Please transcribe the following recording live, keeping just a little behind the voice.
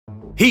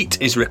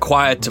Heat is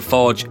required to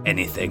forge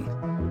anything.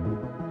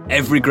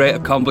 Every great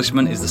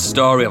accomplishment is the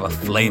story of a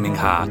flaming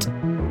heart.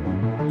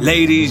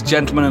 Ladies,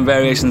 gentlemen, and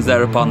variations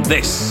thereupon,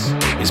 this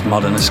is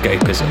modern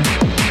escapism.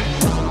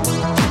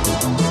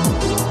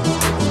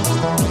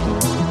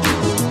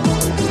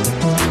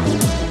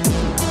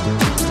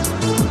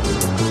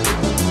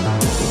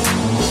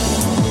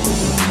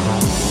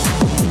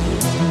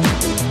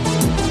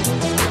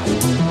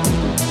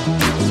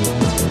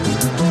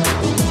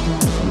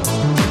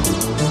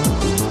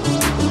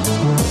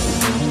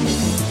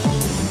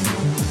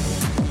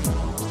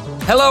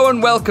 Hello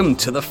and welcome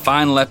to the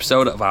final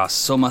episode of our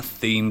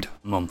summer-themed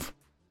month.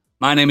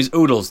 My name is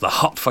Oodles, the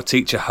Hot for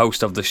Teacher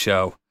host of the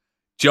show.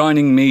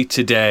 Joining me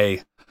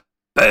today,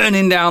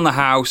 burning down the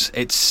house,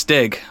 it's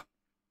Stig.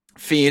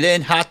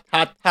 Feeling hot,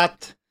 hot,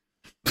 hot.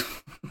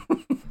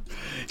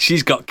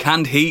 She's got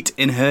canned heat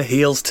in her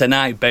heels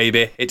tonight,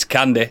 baby. It's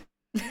Candy.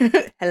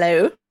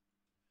 Hello.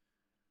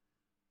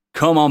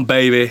 Come on,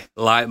 baby,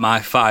 light my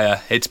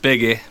fire. It's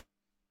Biggie.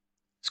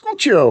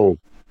 Squatcho.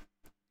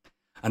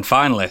 And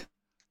finally,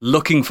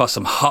 looking for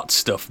some hot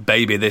stuff,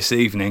 baby, this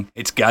evening,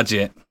 it's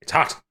Gadget. It's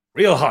hot.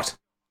 Real hot.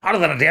 Hotter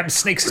than a damn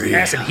snake's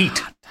ass in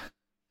heat.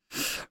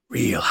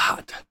 Real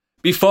hot.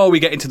 Before we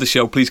get into the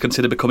show, please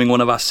consider becoming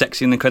one of our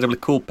sexy and incredibly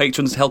cool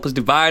patrons to help us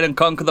divide and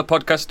conquer the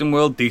podcasting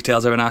world.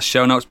 Details are in our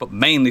show notes, but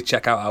mainly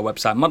check out our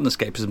website,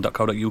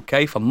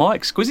 modernescapism.co.uk, for more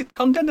exquisite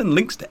content and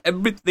links to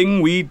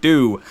everything we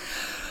do.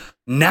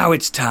 Now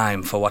it's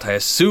time for what I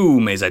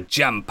assume is a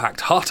jam-packed,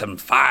 hot and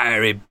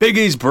fiery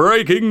Biggie's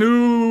Breaking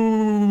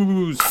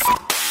News.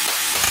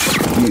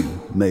 You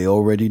may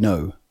already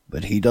know,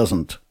 but he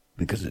doesn't,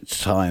 because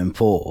it's time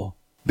for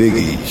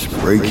Biggie's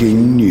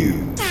Breaking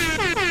News.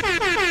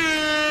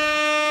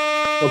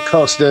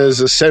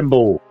 Podcasters,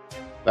 assemble.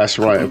 That's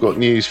right, I've got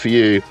news for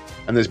you.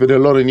 And there's been a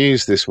lot of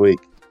news this week.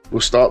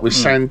 We'll start with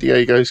San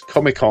Diego's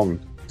Comic-Con.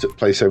 Took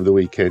place over the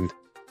weekend.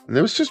 And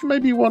there was just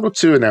maybe one or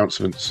two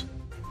announcements.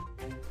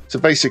 So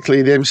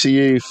basically, the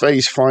MCU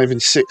Phase 5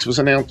 and 6 was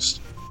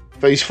announced.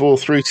 Phase 4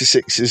 through to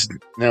 6 is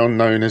now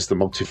known as the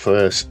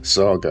Multiverse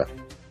Saga.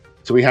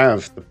 So we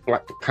have the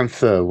Black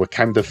Panther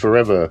Wakanda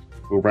Forever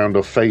will round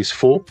off Phase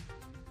 4.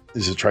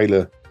 There's a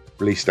trailer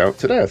released out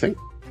today, I think.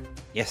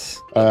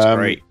 Yes, that's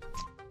great.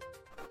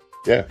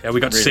 Yeah, we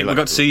got to Really see. We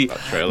got to see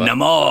trailer.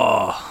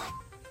 Namor.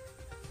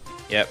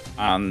 Yep,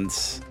 and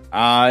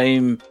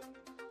I'm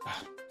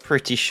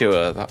pretty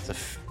sure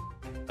that's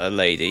a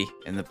lady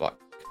in the Black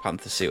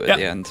Panther suit at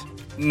the end.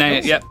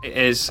 Yep, it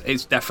is.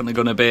 It's definitely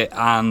going to be,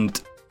 and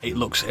it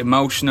looks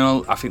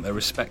emotional. I think they're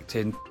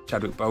respecting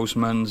Chadwick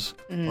Boseman's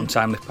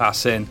untimely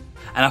passing,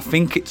 and I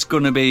think it's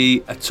going to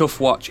be a tough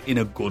watch in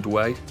a good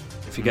way,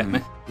 if you get me.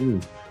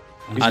 Mm.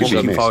 I'm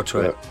looking forward to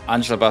it.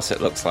 Angela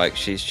Bassett looks like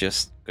she's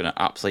just going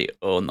to absolutely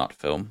own that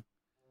film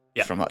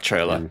from that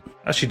trailer.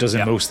 As she does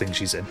in most things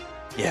she's in.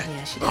 Yeah,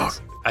 she does.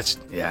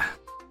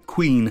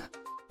 Queen.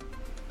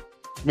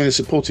 I mean, the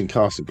supporting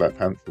cast of Black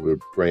Panther were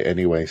great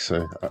anyway,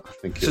 so I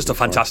think it's just a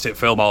fantastic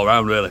film all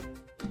around, really,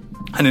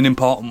 and an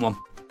important one.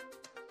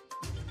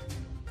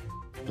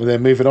 Well,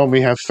 then moving on,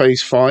 we have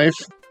Phase 5.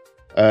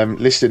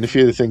 Listing a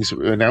few of the things that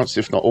were announced,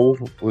 if not all,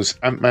 was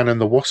Ant-Man and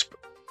the Wasp,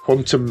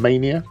 Quantum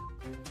Mania.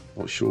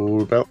 Not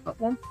sure about that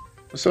one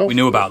myself. We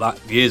knew about that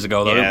years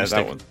ago, though. Yeah,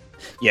 that one.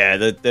 Yeah,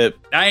 the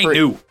I ain't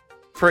new.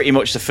 Pretty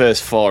much the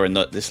first four in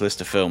this list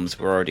of films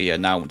were already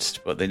announced,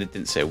 but they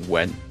didn't say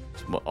when.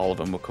 All of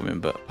them were coming,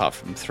 but apart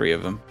from 3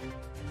 of them.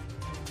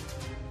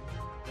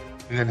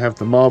 We then have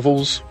the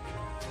Marvels.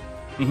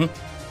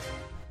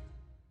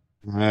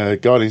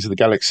 Guardians of the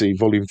Galaxy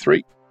Volume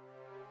 3.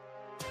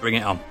 Bring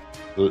it on.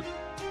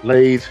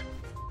 Blade.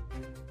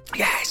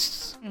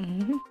 Yes.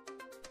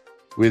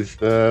 With,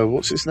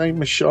 what's his name?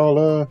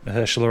 Mahershala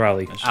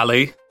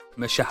Ali.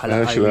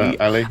 Mahershala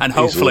Ali. And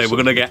hopefully we're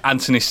going to get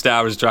Anthony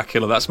Starr as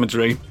Dracula. That's my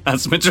dream.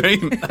 That's my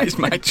dream. That is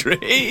my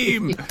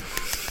dream.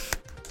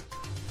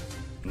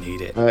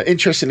 Need it.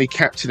 Interestingly,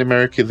 Captain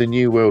America: The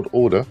New World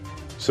Order.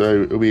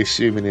 So are we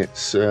assuming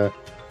it's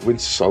Winter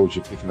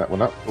Soldier picking that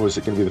one up, or is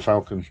it going to be the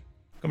Falcon?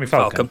 Going to be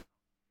Falcon.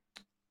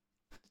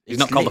 He's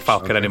not called the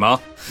Falcon anymore.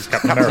 He's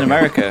Captain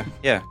America.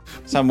 Yeah,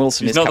 Sam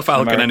Wilson He's is not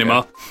Captain the Falcon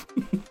America.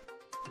 anymore.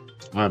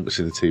 I haven't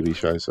seen the TV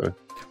show, so.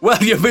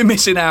 Well, you've been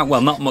missing out.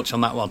 Well, not much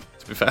on that one,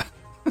 to be fair.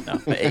 No,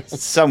 but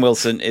Sam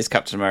Wilson is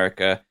Captain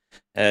America.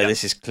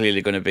 This is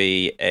clearly going to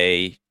be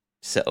a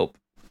setup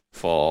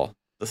for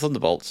the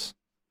Thunderbolts.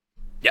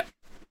 Yep.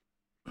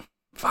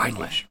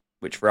 Finally.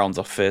 Which rounds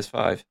off Phase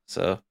 5.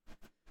 So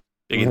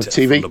big into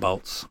TV.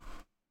 Thunderbolts.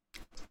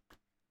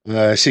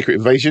 Secret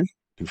Invasion.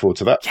 Looking forward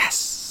to that.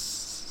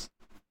 Yes.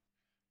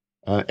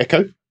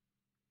 Echo.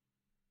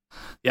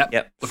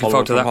 Yep. Looking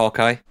forward to from that.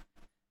 Hawkeye.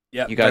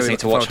 Yep. You guys need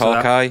to watch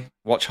Hawkeye.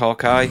 Watch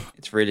Hawkeye.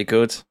 It's really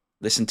good.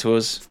 Listen to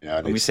us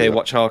when we say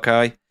watch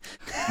Hawkeye.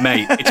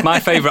 Mate, it's my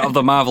favourite of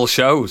the Marvel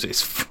shows.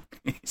 It's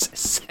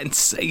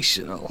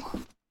sensational.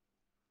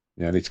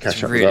 Yeah, I need to catch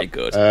It's up really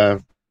with that.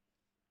 good.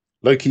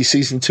 Loki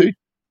Season 2.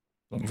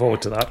 Looking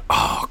forward to that.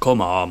 Oh,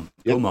 come on.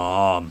 Yep. Come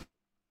on.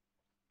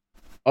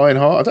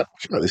 Ironheart. I don't know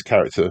much about this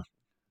character.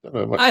 Don't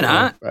know much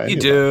Ironheart, about any you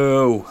of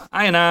do.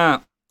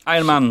 Ironheart,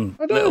 Iron Man,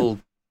 I know. little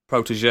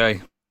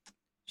protege.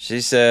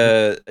 She's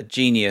a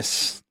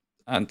genius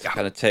and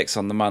kind of takes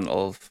on the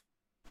mantle of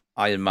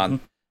Iron Man.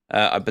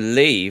 I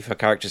believe her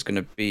character's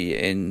going to be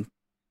in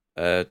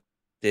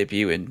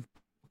debut in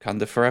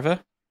Wakanda Forever.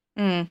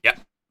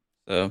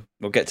 So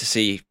we'll get to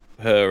see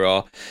her,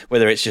 or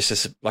whether it's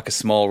just like a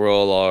small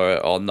role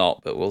or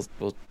not. But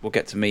we'll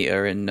get to meet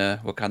her in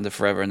Wakanda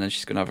Forever, and then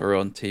she's going to have her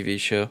own TV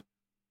show.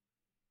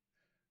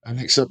 And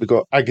next up, we've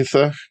got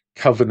Agatha,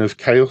 Coven of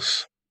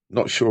Chaos.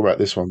 Not sure about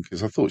this one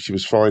because I thought she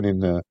was fine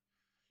in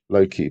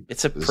Loki.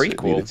 It's a The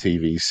prequel.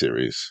 TV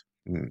series.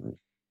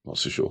 Not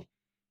so sure.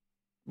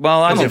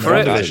 Well, I'm Is it on for for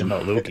it? it. WandaVision,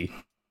 not Loki.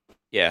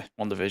 Yeah,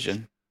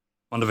 WandaVision.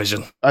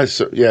 WandaVision.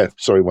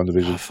 Sorry, Oh, I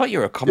WandaVision. thought you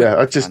were a comic Yeah,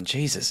 I book just- fan.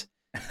 Jesus.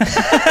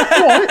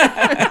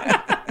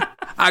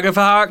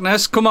 Agatha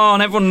Harkness, come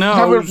on, everyone knows. I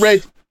haven't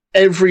read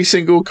every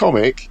single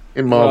comic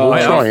in Marvel.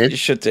 Well, Trying. you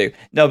should do.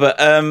 No, but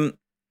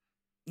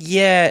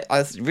yeah,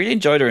 I really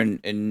enjoyed her in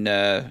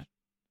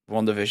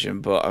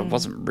WandaVision, but I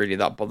wasn't really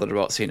that bothered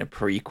about seeing a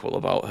prequel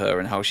about her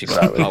and how she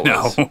got her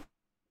powers. No.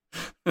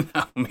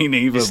 No, me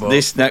neither. This, but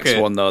this next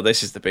okay. one, though,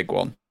 this is the big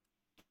one.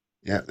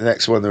 Yeah, the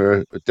next one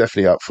they're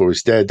definitely up for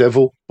is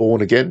Daredevil,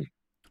 Born Again.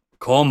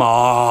 Come Bring it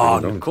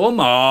on. on. Come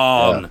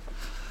on. Yeah.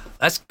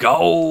 Let's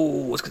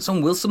go. Let's get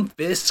some Wilson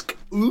Fisk.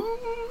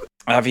 Ooh.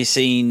 Have you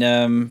seen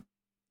the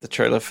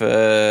trailer for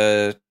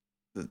the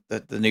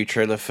new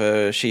trailer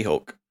for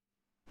She-Hulk?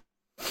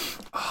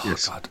 Oh,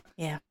 Yes. God.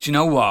 Yeah. Do you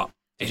know what?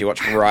 Did you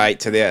watch right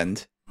to the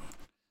end?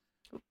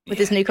 With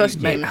his new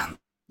costume. Yeah.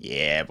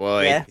 Yeah,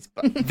 boy. Yeah.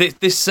 It's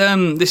This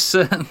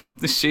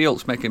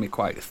She-Hulk's making me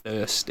quite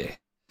thirsty.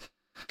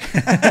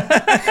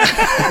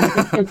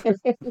 I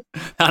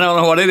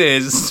don't know what it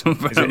is.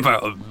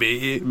 About a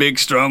big,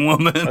 strong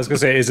woman. I was going to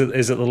say, is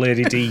it the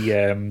Lady D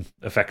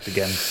effect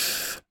again?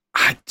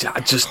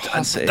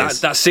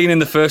 That scene in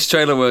the first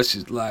trailer where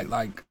she's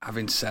like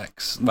having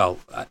sex, well,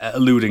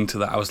 alluding to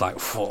that, I was like,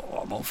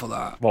 "Oh, I'm all for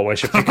that." Well, where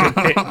she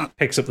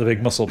picks up the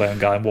big muscle-bound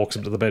guy and walks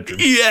him to the bedroom.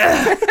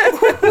 Yeah.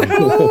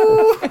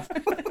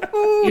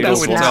 you Now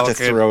just we're want to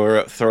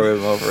talking. throw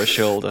him over her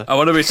shoulder. I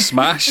want to be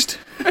smashed.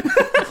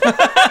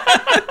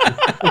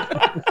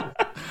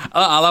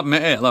 I'll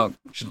admit it. Look,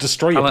 Should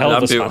destroy your I'm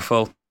pelvis. Man.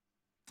 beautiful.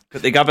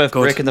 But they got her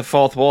Good. breaking the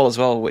fourth wall as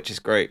well, which is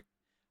great.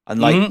 And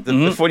like Mhm,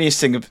 the funniest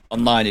thing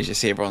online is you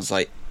see everyone's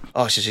like,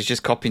 "Oh, she's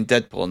just copying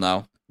Deadpool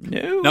now."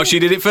 No, No, she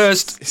did it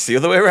first. It's the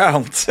other way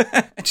around.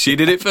 She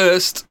did it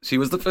first. She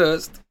was the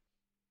first.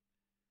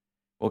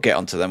 We'll get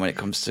onto them when it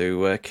comes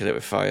to Kill It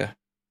With Fire.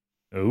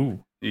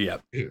 Ooh. Yeah.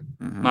 Mhm.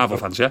 Marvel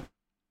fans, yeah.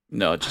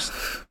 No, just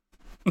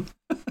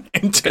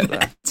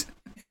Internet.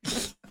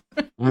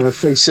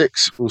 Phase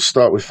 6 will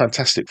start with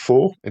Fantastic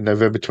Four in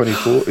November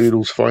 24.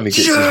 Oodles finally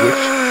gets his wish.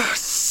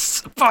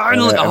 Yes!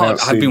 Finally! Yeah, Oh,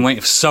 announcing- I've been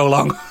waiting for so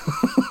long.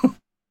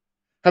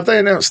 Have they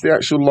announced the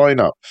actual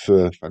lineup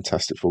for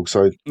Fantastic Four?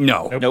 So,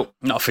 No, nope.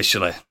 not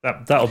officially.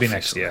 That'll be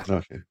next year.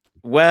 okay.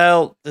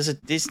 Well, there's a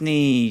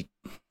Disney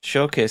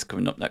showcase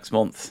coming up next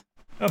month.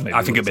 Oh, maybe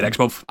I think it'll be next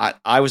month.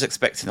 I was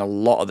expecting a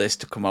lot of this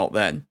to come out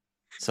then,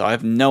 so I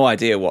have no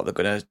idea what they're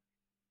going to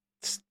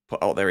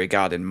put out there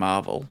regarding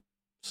Marvel.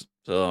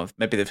 So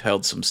maybe they've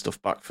held some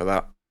stuff back for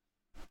that.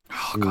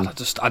 Oh God,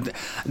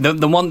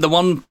 the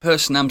one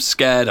person I'm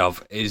scared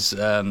of is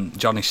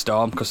Johnny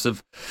Storm because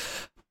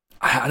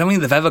I don't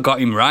think they've ever got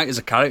him right as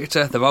a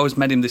character. They've always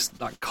made him this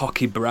like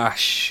cocky,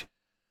 brash,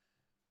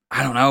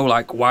 I don't know,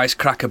 like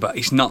wisecracker, but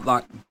he's not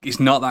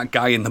that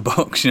guy in the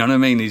books. You know what I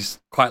mean? He's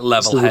quite The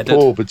level-headed.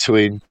 rapport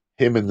between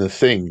him and the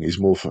Thing is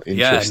more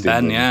interesting.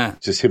 Ben, than yeah.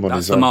 just him on That's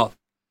his the own. more.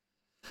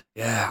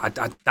 Yeah,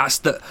 that's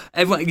the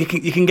everyone. You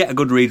can get a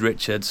good Reed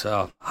Richards,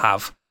 or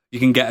have you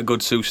can get a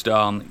good Sue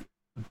Storm,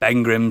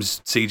 Ben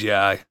Grimm's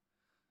CGI.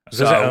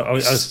 I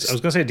was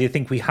going to say, do you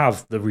think we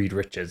have the Reed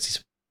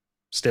Richards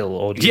still,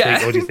 or do you Yeah.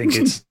 think, or do you think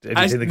it's? Do you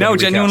think they're No, gonna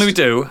genuinely we recast?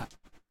 do.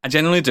 I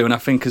genuinely do, and I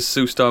think as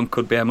Sue Storm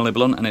could be Emily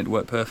Blunt, and it'd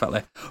work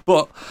perfectly.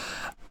 But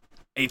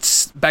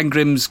it's Ben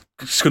Grimm's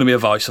going to be a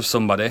voice of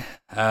somebody,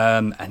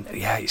 and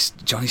yeah, it's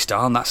Johnny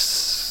Storm.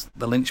 That's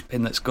the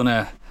linchpin that's going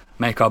to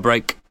make or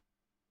break,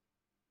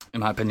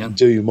 in my opinion.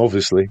 Doom,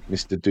 obviously,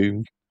 Mr.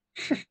 Doom.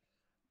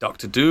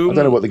 Doctor Doom. I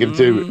don't know what they're going to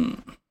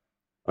do.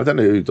 I don't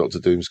know who Doctor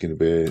Doom's going to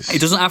be. It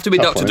doesn't have to be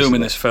Tough Doctor one, Doom isn't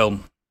in it? this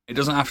film. It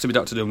doesn't have to be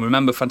Doctor Doom.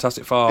 Remember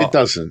Fantastic Four? It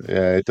doesn't.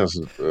 Yeah, it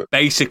doesn't. But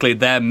Basically,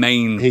 their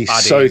main he's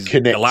baddie so is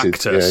connected.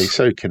 Galactus. Yeah, he's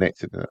so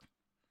connected.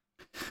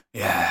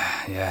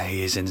 Yeah,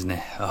 he is, isn't he?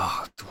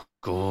 Oh,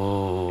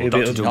 God. It'll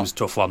be- Doctor Doom's a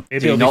tough one. Maybe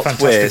Do it'll be not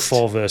Fantastic waste-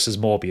 Four versus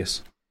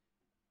Morbius.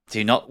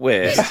 Do not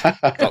waste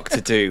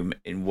Doctor Doom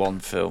in one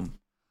film.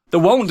 They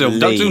won't do. Doctor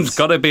Please. Doom's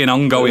got to be an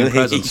ongoing Please.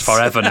 presence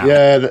forever now.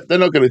 Yeah, they're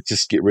not going to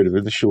just get rid of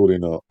him. Surely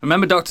not.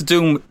 Remember, Doctor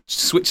Doom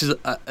switches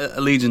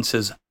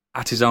allegiances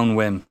at his own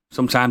whim.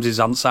 Sometimes he's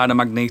on the side of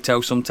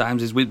Magneto,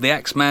 sometimes he's with the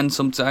X-Men,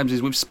 sometimes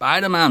he's with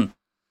Spider-Man.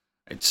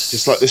 It's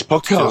Just like this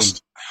Doctor podcast.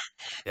 Doom.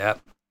 Yeah,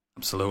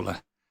 absolutely.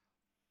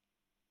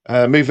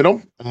 Moving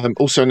on.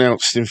 Also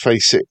announced in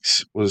Phase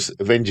 6 was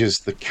Avengers: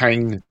 The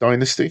Kang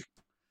Dynasty.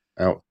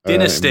 out.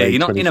 Dynasty. in May You're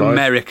not in 25.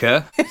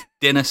 America.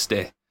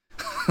 Dynasty.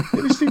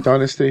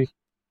 Dynasty.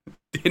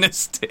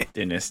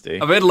 Dynasty.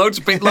 I've heard loads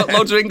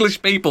of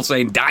English people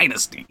saying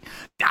dynasty.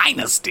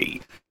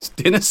 It's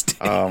dynasty.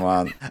 Oh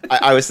man,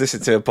 I was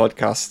listening to a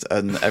podcast,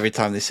 and every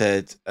time they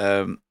said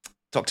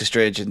Doctor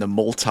Strange in the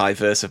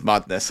multiverse of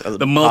madness, The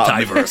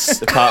multiverse.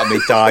 the part of me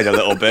died a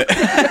little bit.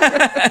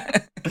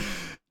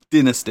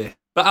 Dynasty.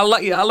 But I'll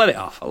let it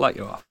off. I'll let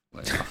you off.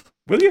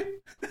 Will you?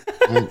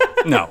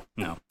 No.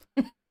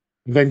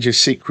 Avengers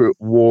Secret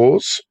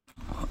Wars,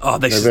 Oh,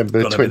 this November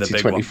is gonna be the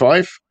big one.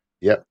 2025.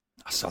 Yep.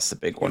 That's the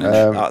big one. Isn't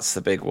it? That's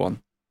the big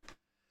one.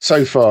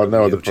 So far,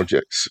 no other Huge.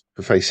 projects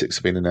for Phase 6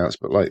 have been announced,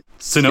 but like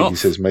It's enough. he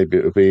says, maybe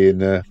it will be in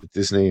the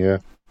Disney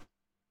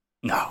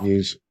No.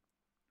 news.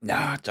 No,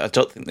 I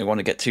don't think they want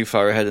to get too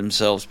far ahead of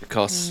themselves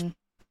because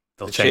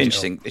They'll they change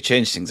change it. they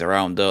change things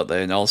around, don't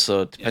they? And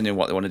also, depending on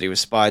what they want to do with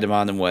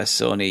Spider-Man and what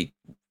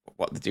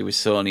they do with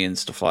Sony and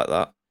stuff like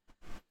that.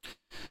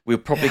 We'll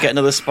probably get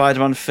another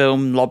Spider-Man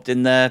film lobbed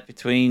in there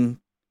between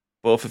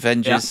both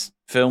Avengers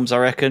films, I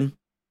reckon.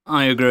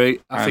 I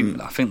agree. I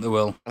think they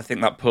will. I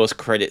think that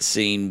post-credit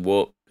scene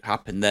won't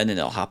happen then, and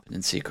it'll happen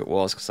in Secret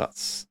Wars because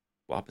that's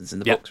what happens in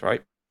the books,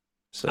 right?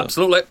 So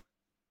Absolutely.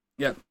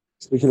 Yeah.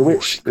 Speaking of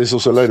which, there's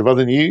also a load of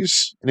other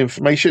news and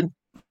information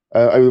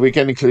over the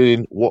weekend,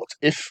 including What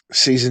If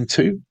Season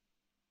 2,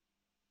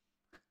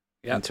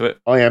 Yeah. into it.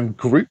 I Am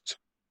Groot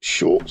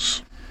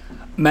shorts.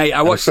 Mate,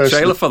 I watched the first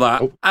trailer look- for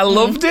that. Oh. I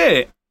loved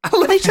it.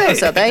 Are they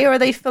shorts, are they? Or are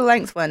they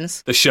full-length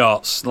ones? The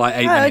shorts, like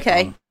 8 Oh, minutes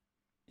okay. long.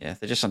 Yeah,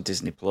 they're just on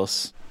Disney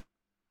Plus.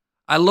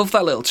 I love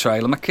that little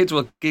trailer. My kids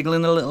were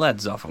giggling their little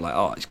heads off. I'm like,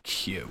 oh, it's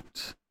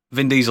cute.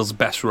 Vin Diesel's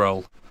best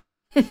role.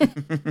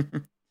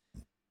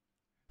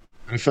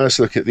 And first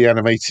look at the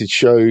animated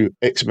show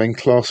X-Men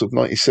Class of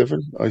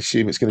 97. I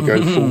assume it's going to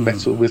go full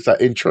metal with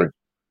that intro.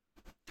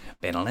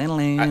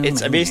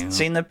 Have you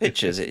seen the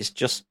pictures? It's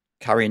just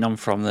carrying on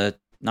from the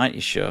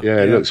 90s show.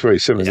 Yeah, it looks very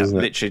similar, It's doesn't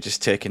it? literally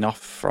just taking off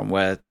from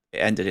where it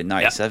ended in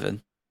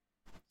 97.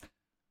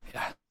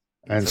 Yeah.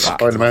 And I love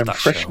Spider-Man that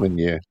show. freshman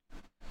year.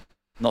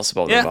 Not so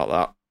bothered Yeah. about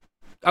that.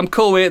 I'm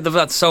cool with it. They've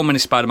had so many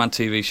Spider-Man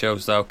TV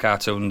shows, though,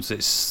 cartoons.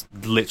 It's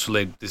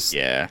literally there's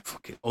Yeah.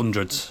 fucking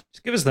hundreds.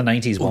 Just give us the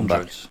 90s one back.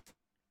 Hundreds.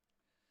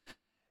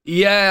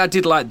 Yeah, I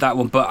did like that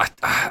one, but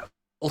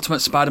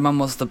Ultimate Spider-Man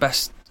was the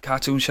best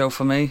cartoon show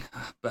for me.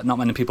 But not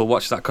many people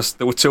watched that because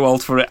they were too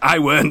old for it. I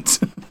weren't.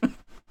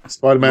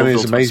 Spider-Man Love and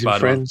his Ultimate Amazing Spider-Man.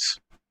 Friends.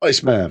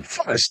 Iceman,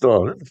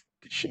 Firestar.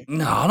 Shit,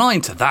 No, I'm not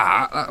into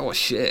that. That was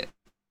shit.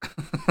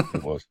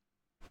 it was.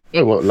 I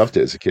loved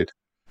it as a kid.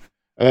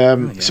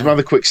 yeah. Some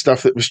other quick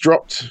stuff that was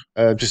dropped.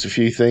 Just a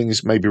few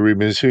things, maybe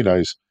rumours, who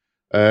knows.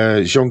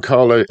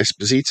 Giancarlo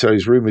Esposito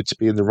is rumoured to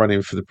be in the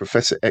running for the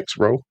Professor X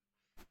role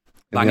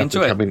in Bang the into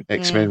it. upcoming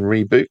X-Men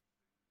reboot.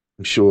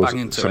 I'm sure Bang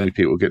into so many it.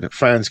 people are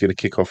fans going to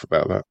kick off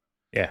about that.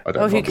 Yeah. I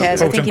don't Oh, who mind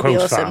cares? it. I think he'd be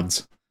Quote-unquote awesome.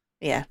 fans.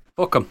 Yeah.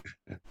 Fuck him.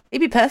 He'd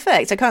be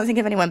perfect. I can't think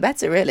of anyone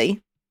better,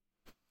 really.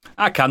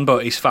 I can,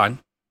 but he's fine.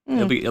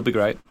 He'll Mm. be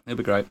great. He'll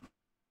be great.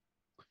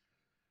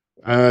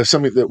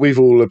 Something that we've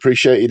all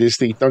appreciated is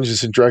the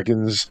Dungeons and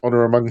Dragons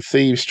Honor Among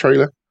Thieves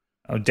trailer.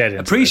 I'm dead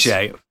into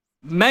Appreciate,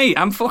 mate.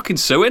 I'm fucking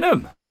suing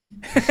him.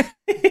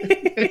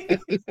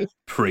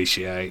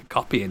 Appreciate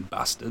copying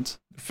bastards.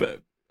 this.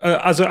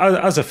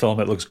 As a film,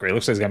 it looks great. It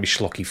looks like it's going to be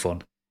schlocky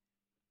fun.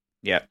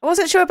 Yeah. I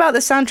wasn't sure about the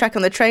soundtrack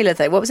on the trailer,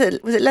 though. What was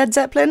it? Was it Led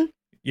Zeppelin?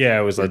 Yeah,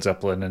 it was Led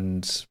Zeppelin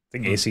and I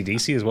think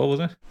AC/DC as well,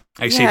 wasn't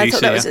it? Yeah, I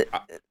thought that was. yeah.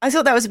 I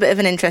thought that was a bit of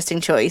an interesting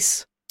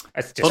choice.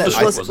 It's Well, just, this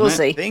We'll, wasn't we'll it? I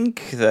see.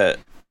 think that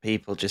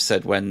people just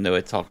said when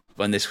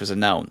this was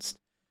announced,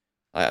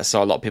 like, I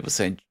saw a lot of people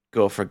saying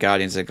go for a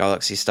Guardians of the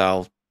Galaxy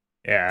style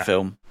yeah.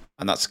 film,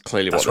 and that's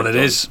clearly That's what it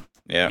they've is. done.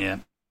 Yeah. Yeah.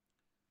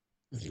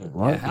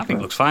 Right, Yeah, I think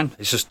it looks fine.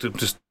 It's just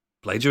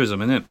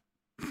plagiarism, isn't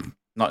it?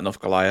 Not enough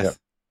Goliath.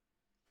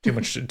 Too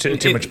much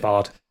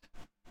bard.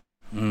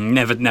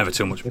 Never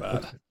too much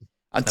bad.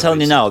 I'm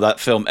telling you now, that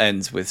film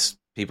ends with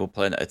people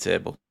playing at a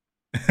table.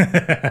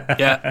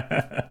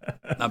 Yeah.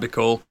 That'd be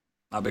cool.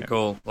 That'd be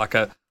cool. Like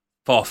a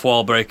fourth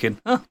wall breaking.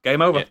 Oh,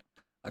 game over. Yeah.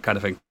 That kind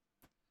of thing.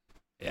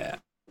 Yeah.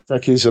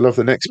 Thankies, I love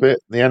the next bit.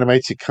 The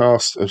animated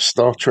cast of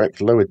Star Trek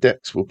Lower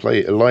Decks will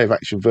play live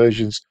action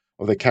versions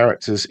of their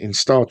characters in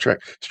Star Trek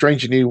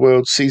Stranger New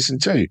Worlds Season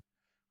 2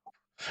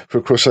 for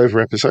a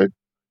crossover episode.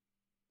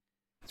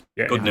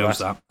 Yeah, Good yeah, news,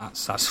 that. That's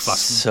So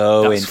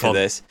that's into fun.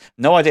 this.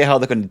 No idea how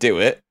they're going to do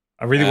it.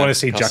 I really want to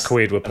see because Jack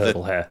Quaid with of the-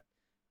 purple hair.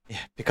 Yeah,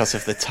 because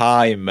of the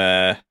time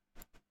And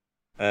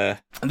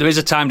there is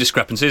a time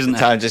discrepancy, isn't there?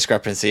 time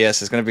discrepancy. Yes,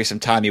 there's going to be some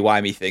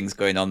timey-wimey things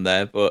going on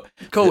there, but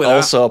Cool it with that.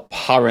 also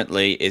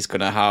apparently is going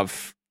to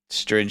have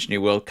Strange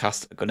New World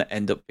cast are going to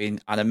end up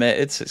being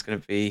animated. So it's going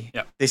to be.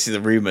 Yep. This is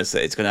the rumors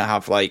that it's going to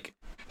have like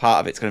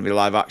part of it's going to be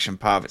live action,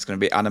 part of it's going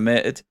to be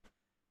animated.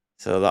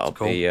 So that'll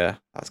Cool. be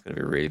that's going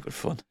to be really good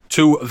fun.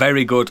 2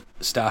 very good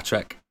Star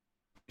Trek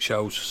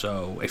shows.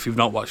 So if you've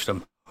not watched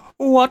them,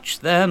 watch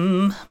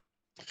them.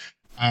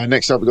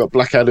 Next up, we've got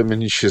Black Adam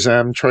and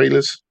Shazam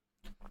trailers.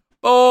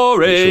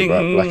 Boring.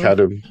 About Black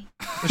Adam.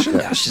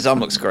 Yeah, Shazam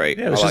looks great.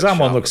 Yeah, the I like Shazam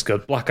one looks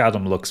good. Black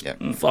Adam looks Yeah.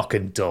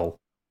 fucking dull.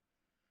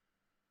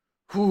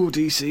 Ooh,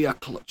 DC are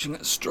clutching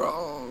at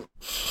straws.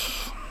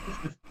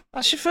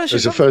 That's your first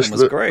There's a Shazam first film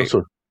was look. great.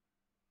 Sorry.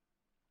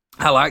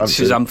 I liked I'm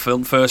Shazam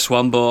film first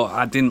one, but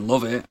I didn't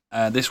love it.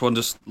 This one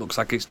just looks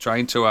like it's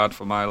trying too hard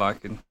for my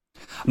liking.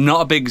 I'm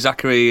not a big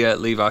Zachary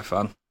Levi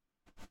fan.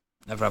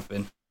 Never have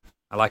been.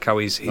 I like how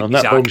his On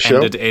that arc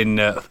bombshell. ended in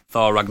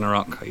Thor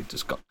Ragnarok. He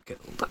just got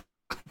killed.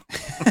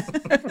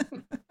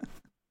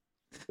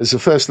 There's a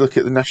first look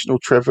at the National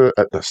Trevor.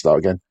 Let's start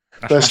again.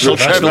 First look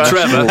at National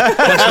Trevor.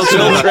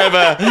 National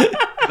Trevor.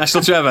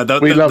 National Trevor.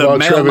 We love our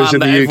mailman Trevors in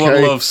that the everyone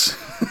UK.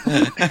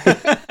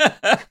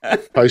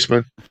 loves.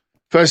 Postman.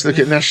 First look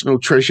at National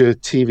Treasure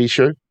TV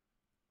show.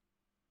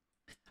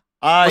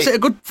 Was it a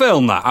good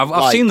film, that? I've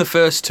Like- seen the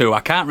first two.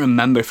 I can't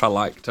remember if I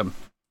liked them.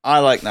 I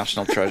like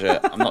National Treasure.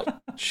 I'm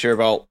not sure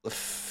about the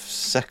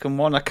second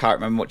one. I can't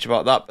remember much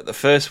about that. But the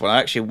first one, I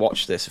actually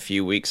watched this a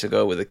few weeks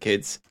ago with the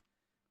kids.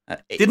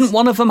 Didn't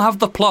one of them have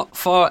the plot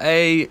for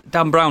a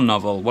Dan Brown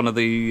novel? One of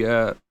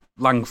the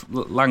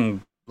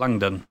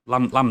Lambden,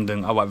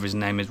 or whatever his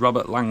name is,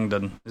 Robert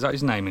Langdon. Is that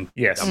his name in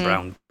Yes. Dan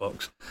Brown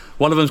books?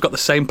 One of them's got the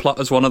same plot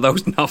as one of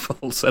those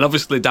novels, and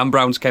obviously Dan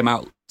Brown's came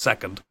out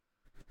second.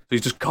 So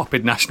he's just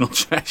copied National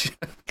Treasure.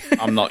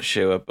 I'm not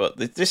sure, but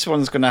this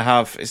one's going to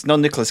have... It's not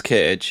Nicolas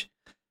Cage,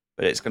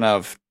 but it's going to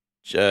have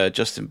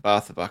Justin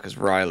Bartha back as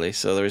Riley,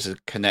 so there is a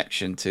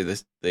connection to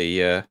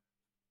the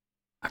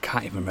I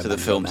can't even remember to the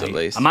films, at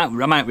least. I might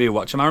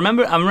rewatch them. I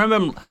remember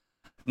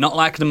not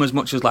liking them as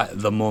much as like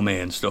The Mummy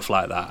and stuff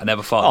like that. I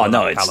never thought. Oh, they were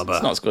no, that it's caliber.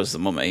 not as good as The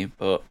Mummy,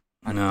 but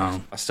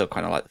No. I still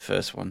kind of like the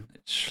first one.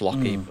 It's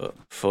schlocky, but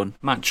fun.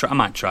 I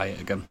might try it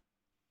again.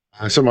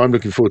 Something I'm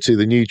looking forward to,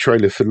 the new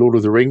trailer for Lord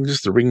of the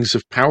Rings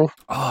of Power.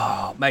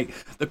 Oh, mate,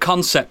 the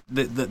concept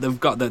that they've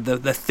got,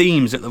 the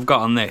themes that they've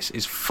got on this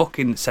is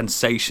fucking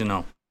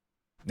sensational.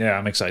 Yeah,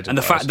 I'm excited. And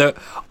the about fact that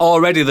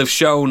already they've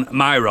shown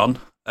Myron,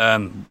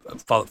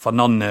 for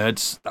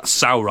non-nerds, that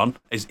Sauron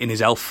is in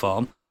his elf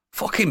form,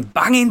 fucking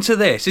bang into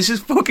this. This is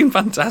fucking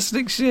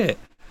fantastic shit.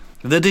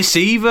 The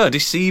Deceiver,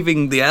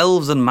 deceiving the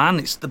elves and man,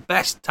 it's the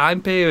best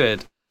time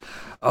period.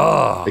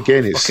 Oh,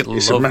 Again, it's fucking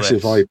a love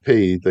massive this.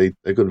 IP.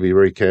 They've got to be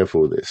very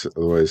careful with this,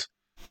 otherwise,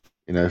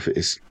 if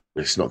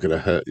it's not going to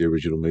hurt the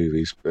original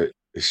movies. But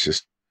it's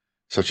just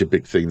such a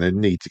big thing. They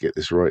need to get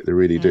this right. They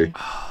really do,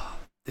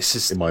 This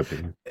is in my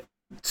opinion.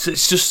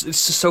 it's just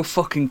so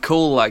fucking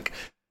cool. Like,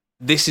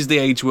 this is the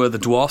age where the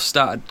dwarfs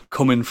started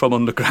coming from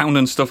underground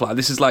and stuff like that.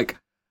 This is like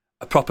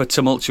a proper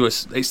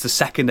tumultuous. It's the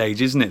second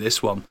age, isn't it?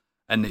 This one,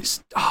 and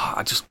it's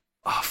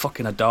I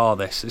fucking adore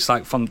this. It's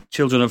like from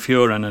Children of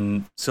Huron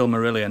and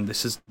Silmarillion.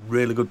 This is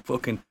really good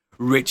fucking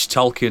rich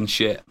Tolkien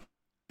shit.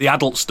 The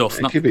adult stuff,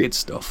 It not the could be. kid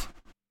stuff.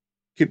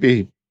 Could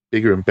be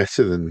bigger and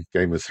better than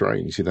Game of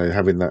Thrones.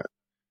 Having that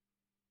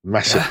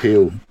mass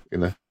appeal.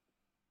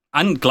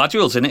 And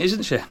Gladwell's in it,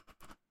 isn't she?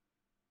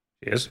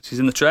 She is. She's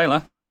in the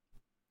trailer.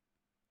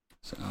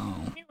 So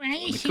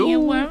You're a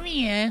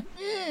warrior.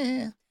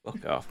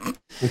 Fuck off.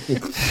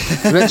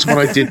 The next one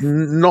I did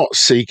not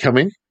see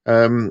coming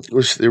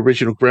was the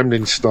original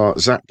Gremlins star.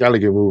 Zach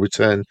Galligan will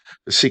return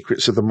for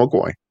Secrets of the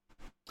Mogwai.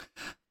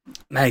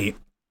 mate,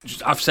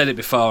 I've said it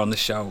before on the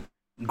show.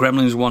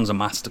 Gremlins 1's a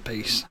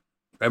masterpiece.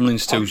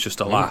 Gremlins 2's just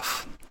a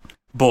laugh.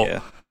 But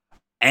Yeah.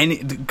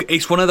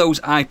 it's one of those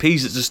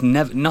IPs that just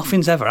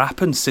nothing's ever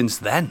happened since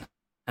then.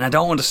 And I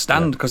don't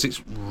understand because it's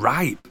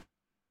ripe.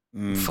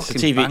 It's a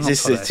Fucking bang up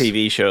this for is a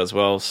TV show as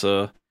well,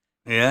 so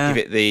Yeah.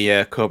 give it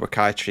the Cobra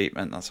Kai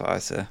treatment. That's what I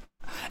say.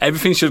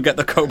 Everything should get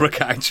the Cobra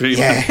Kai treatment.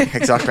 Yeah,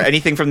 exactly.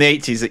 Anything from the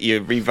 80s that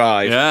you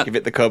revive, Yeah. give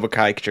it the Cobra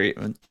Kai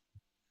treatment.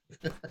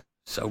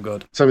 So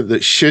good. Something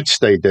that should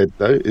stay dead,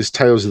 though, is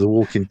Tales of the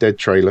Walking Dead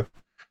trailer.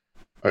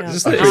 Yeah.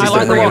 Is I this think I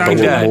like they're The bringing Walking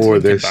a lot Dead. more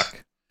of this.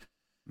 Back.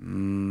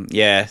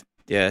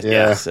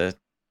 Yeah. So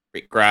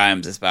Rick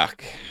Grimes is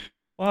back.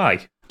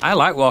 Why? I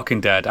like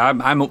Walking Dead.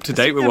 I'm up to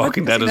date with Never-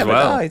 Walking Dead he as never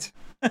well. died.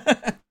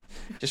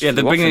 Just Yeah,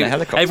 they're flew off in bringing a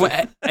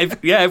helicopter.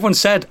 everyone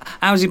said,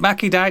 "How's he back?"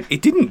 He died. He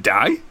didn't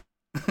die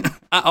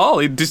at all.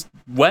 He just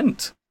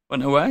went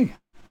away.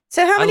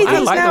 So how many I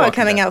things like The now are Walking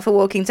coming Dead. out for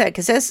Walking Dead?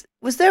 Because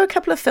was there a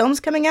couple of films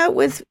coming out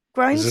with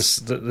Grimes?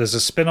 There's a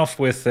spin-off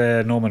with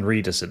Norman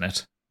Reedus in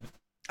it.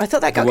 I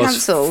thought that got There was-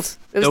 cancelled.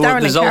 It was there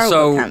Darren there's and Carol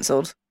also- got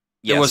cancelled.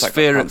 There Yes, was that got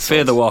Fear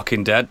cancelled. the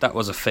Walking Dead. That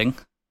was a thing.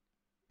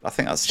 I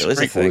think that still is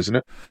a Prequel, thing. isn't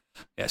it?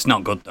 Yeah, it's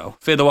not good though.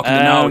 Fear the Walking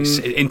Dead. No, it's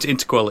Um,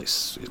 interquel.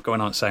 It's going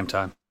on at the same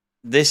time.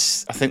 I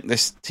think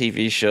this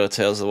TV show,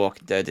 Tales of the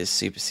Walking Dead, is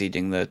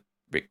superseding the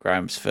Rick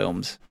Grimes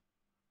films.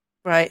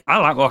 Right. I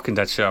like Walking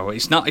Dead show.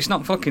 It's not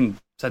fucking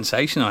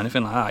sensational or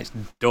anything like that. It's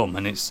dumb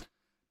and it's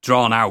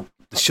drawn out.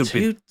 There should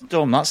be. Too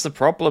dumb. That's the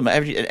problem.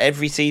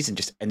 Every season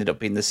just ended up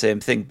being the same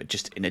thing, but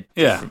just in a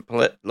Yeah.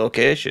 different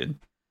location.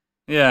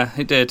 Yeah,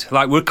 it did.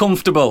 Like, we're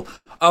comfortable.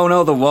 Oh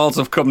no, the walls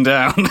have come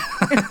down.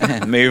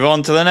 Move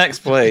on to the next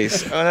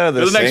place. Oh no,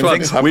 the same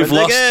thing's happened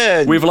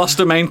again. We've lost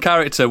a main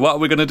character. What are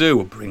we going to do?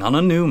 We'll bring on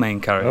a new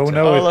main character. Oh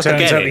no, it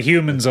turns out it. the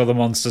humans are the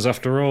monsters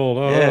after all.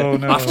 Oh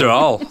no. After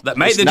all.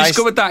 Mate, they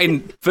discovered that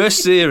in first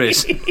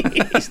series.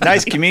 It's a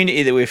nice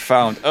community that we've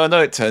found. Oh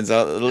no, it turns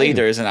out that the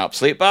leader is an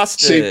absolute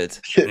bastard.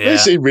 They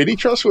seem really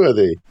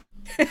trustworthy.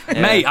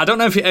 Yeah. Mate, I don't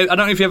know if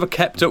you ever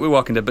kept up with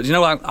Walking Dead, but do you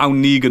know how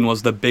Negan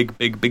was the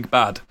big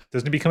bad?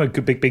 Doesn't he become a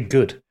big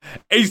good?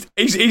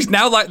 He's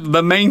now like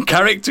the main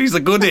character. He's a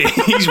goodie.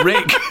 He's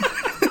Rick.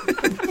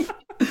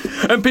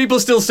 And people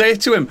still say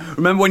to him,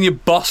 "Remember when you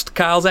bossed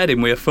Carl's head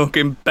in with a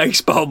fucking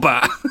baseball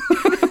bat?"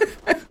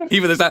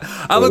 Even there's that.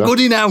 I'm a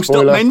goodie now.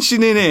 Stop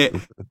mentioning it.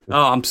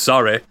 Oh, I'm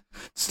sorry.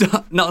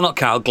 Not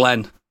Carl.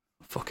 Glenn.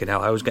 Fucking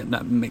hell, I was getting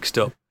that mixed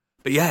up.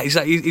 But yeah,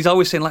 he's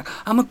always saying like,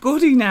 "I'm a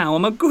goodie now.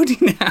 I'm a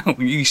goodie now."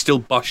 You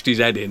still boshed his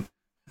head in.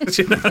 Do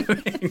you know what I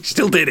mean?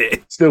 Still did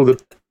it. Still,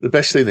 the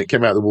best thing that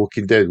came out of The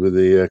Walking Dead were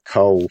the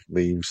Carl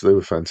memes. They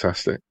were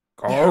fantastic.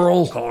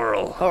 Coral.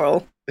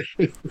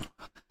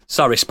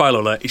 Sorry,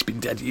 spoiler alert. He's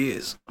been dead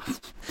years.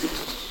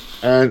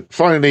 And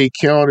finally,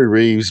 Keanu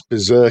Reeves'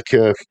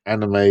 Berserker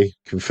anime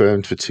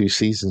confirmed for 2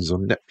 seasons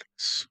on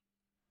Netflix.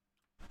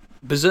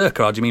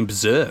 Berserker? Or do you mean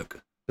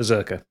Berserk?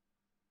 Berserker.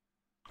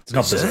 It's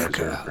not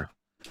Berserker.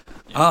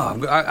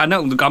 Oh, I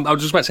know. I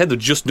was just about to say they've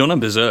just done a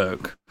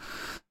Berserk.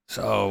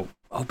 So,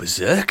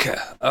 Berserker.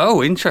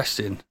 Oh,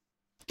 interesting.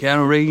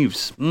 Keanu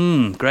Reeves.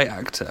 Great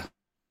actor.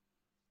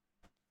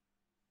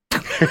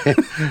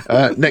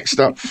 Next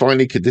up,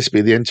 finally, could this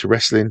be the end to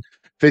wrestling?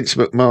 Vince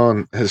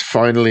McMahon has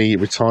finally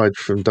retired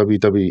from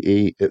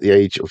WWE at the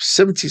age of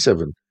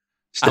 77.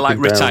 I like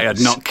retired,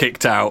 not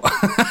kicked out.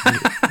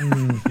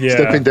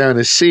 Stepping down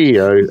as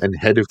CEO and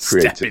head of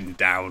creative. Stepping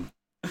down.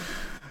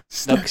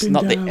 It's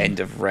not the end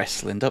of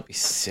wrestling. Don't be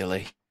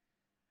silly.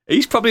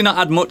 He's probably not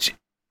had much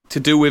to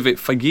do with it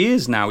for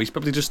years now. He's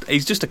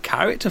just a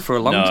character for a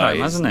long time,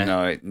 hasn't he?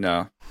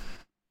 No.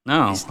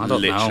 I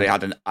don't literally know.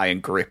 had an iron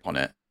grip on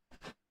it.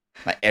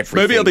 Like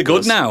everything. Maybe it'll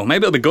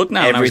be good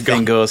now.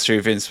 Everything goes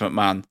through Vince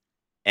McMahon.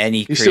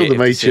 He's still the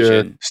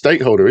major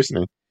stakeholder, isn't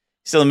he?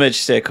 Still a major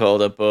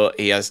stakeholder, but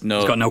he has He's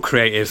got no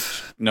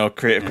creative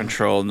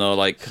control, no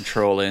like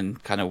controlling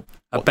kind of.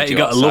 I bet he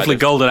got a lovely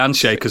golden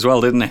handshake as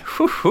well, didn't he?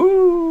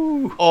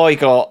 Oh, he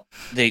got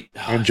the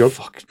hand job.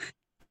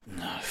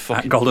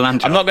 Fucking golden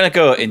hand job. I'm not going to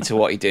go into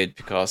what he did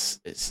because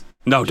it's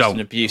don't an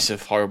abuse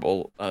of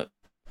horrible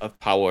of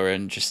power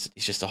and he's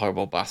just a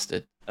horrible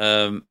bastard.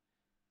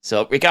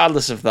 So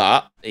regardless of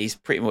that, he's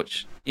pretty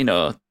much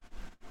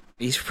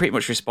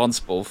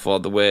responsible for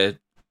the way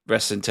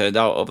wrestling turned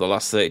out over the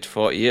last 30 to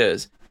 40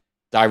 years,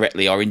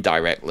 directly or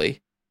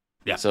indirectly.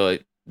 Yeah. So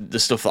the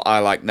stuff that I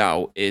like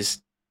now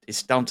is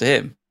down to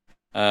him.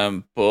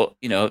 But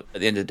at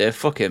the end of the day,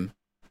 fuck him.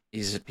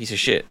 He's a piece of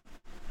shit.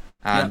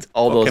 And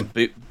all those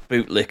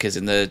bootlickers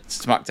in the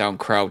SmackDown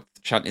crowd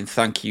chanting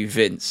 "Thank you,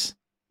 Vince."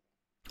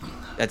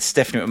 Had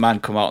Stephanie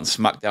McMahon come out on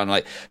SmackDown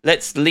like,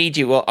 "Let's lead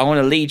you all. I want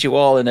to lead you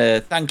all in a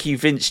 "Thank you,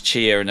 Vince"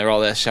 cheer," and they're all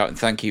there shouting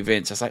 "Thank you,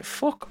 Vince." I was like,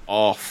 "Fuck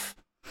off!"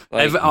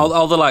 Like,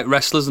 all the like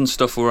wrestlers and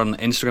stuff were on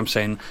Instagram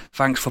saying,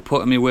 "Thanks for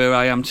putting me where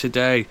I am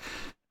today,"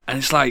 and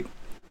it's like,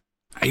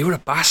 you're a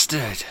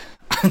bastard.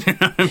 You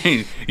know what I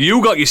mean?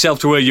 You got yourself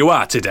to where you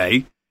are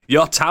today.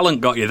 Your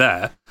talent got you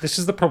there. This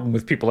is the problem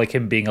with people like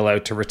him being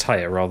allowed to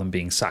retire rather than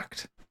being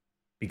sacked,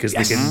 because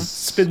they can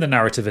spin the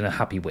narrative in a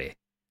happy way.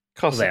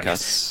 Of course they can.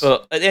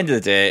 But at the end of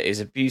the day, his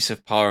abuse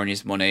of power and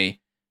his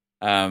money.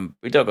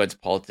 We don't go into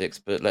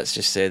politics, but let's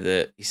just say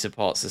that he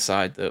supports the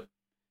side that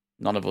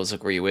none of us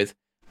agree with.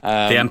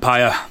 The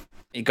Empire.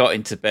 He got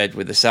into bed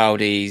with the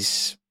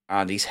Saudis,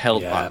 and he's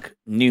held back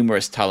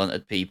numerous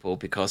talented people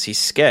because he's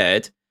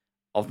scared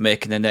of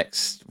making the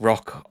next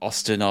Rock,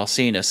 Austin, or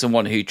Cena,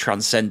 someone who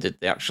transcended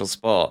the actual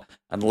sport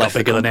and left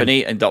the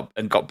company and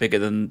got bigger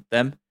than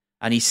them.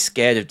 And he's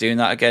scared of doing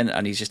that again,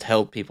 and he's just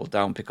held people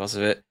down because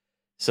of it.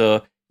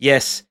 So,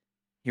 yes,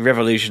 he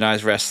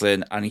revolutionized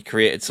wrestling, and he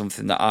created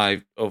something that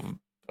I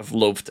have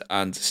loved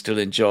and still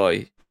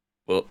enjoy.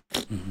 But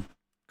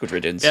good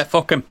riddance. Yeah,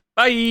 fuck him.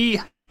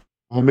 Bye.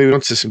 We'll move on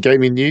to some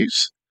gaming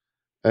news.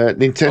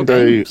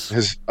 Nintendo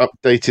has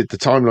updated the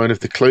timeline of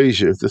the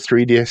closure of the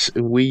 3DS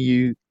and Wii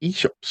U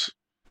eShops.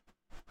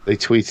 They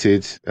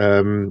tweeted,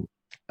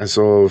 as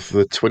of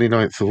the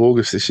 29th of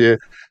August this year,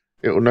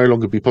 it will no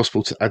longer be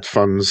possible to add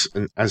funds,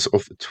 and as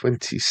of the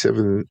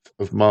 27th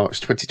of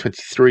March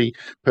 2023,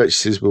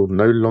 purchases will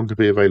no longer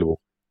be available.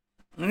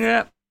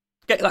 Yeah.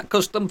 Get that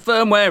custom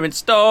firmware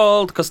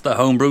installed because the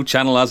Homebrew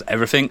channel has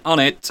everything on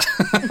it.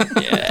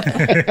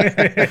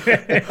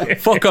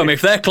 Fuck them.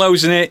 If they're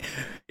closing it,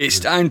 it's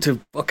time to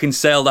fucking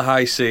sail the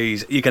high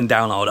seas. You can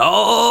download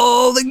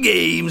all the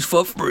games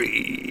for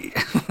free.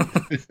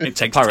 It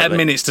takes 10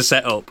 minutes to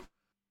set up.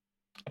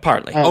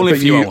 Apparently. Only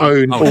if you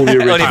own all the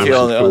originals. Only if you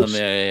own them,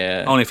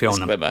 yeah. Only if you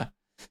own them.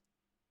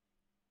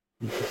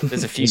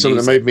 There's a few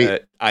that made me...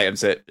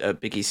 items that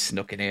Biggie's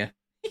snuck in here.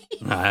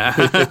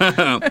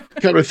 A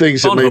couple of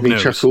things that made me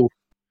chuckle.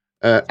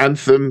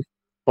 Anthem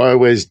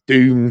BioWare's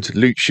doomed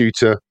loot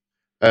shooter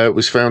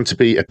was found to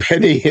be a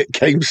penny at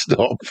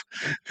GameStop.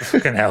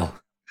 Fucking hell.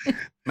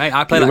 Mate,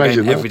 I play Can you that game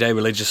imagine that? every day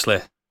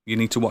religiously. You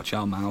need to watch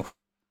your mouth.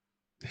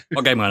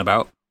 What game are you on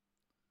about?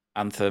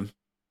 Anthem.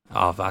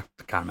 Oh, I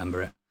can't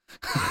remember it.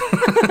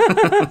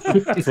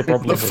 That's the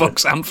problem. The with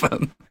fuck's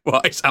Anthem?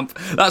 What is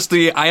Anthem? That's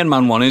the Iron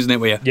Man one, isn't it?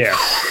 Where it. Yeah.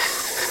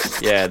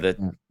 Yeah,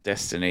 the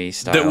Destiny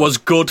style. that was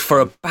good for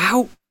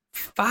about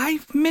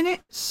 5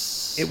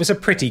 minutes. It was a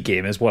pretty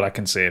game, is what I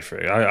can say for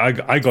it.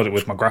 I got it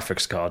with my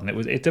graphics card,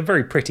 and it's a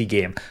very pretty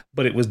game,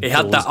 but it was. It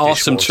had that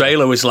awesome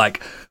trailer. Was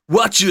like,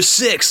 "Watch your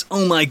six!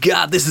 Oh my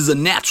god, this is a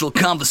natural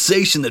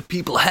conversation that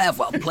people have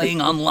while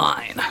playing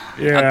online."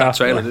 Yeah, Had that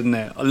trailer, didn't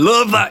it? I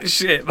love that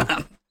shit,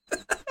 man.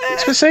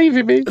 Thanks for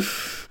saving me.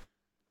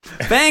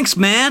 Thanks,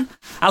 man.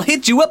 I'll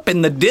hit you up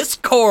in the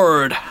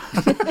Discord.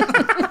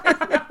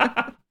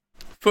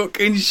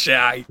 Fucking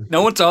shy.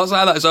 No one talks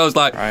like that. So I was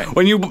like,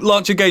 when you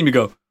launch a game, you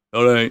go,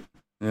 all right,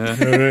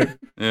 yeah,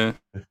 yeah,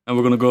 and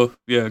we're gonna go,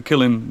 yeah,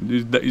 kill him.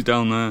 He's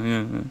down there.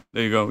 Yeah,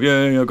 there you go.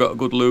 Yeah, I got a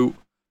good loot.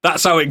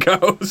 That's how it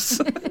goes.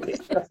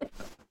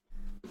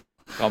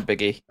 Go on,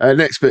 Biggie.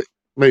 Next bit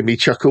made me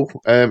chuckle.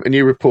 A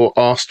new report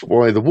asked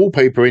why the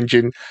wallpaper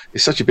engine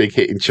is such a big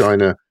hit in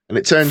China, and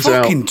it turns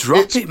out Fucking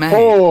drop it's it, man.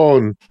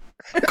 porn.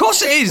 Of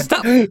course it is.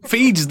 That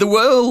feeds the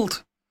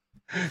world.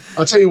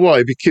 I'll tell you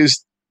why,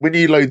 because when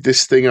you load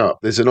this thing up,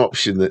 there's an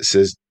option that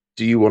says,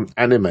 do you want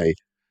anime?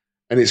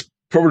 And it's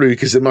probably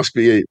because there must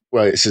be,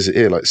 it says it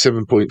here, like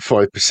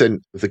 7.5%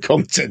 of the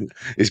content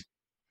is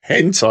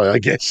hentai, I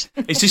guess.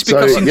 It's just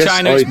because in yes,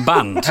 China it's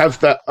banned. Have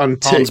that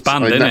unticked. Porn's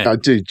banned, isn't it? I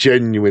do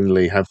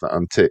genuinely have that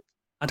unticked.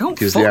 I don't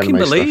Because the fucking anime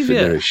believe stuff in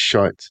there you. is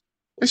shite.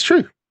 It's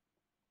true.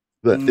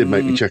 That did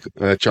make me chuckle.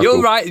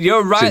 You're right.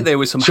 You're right. There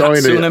was some China.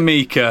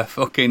 Hatsune Miika,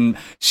 fucking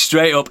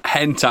straight up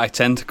hentai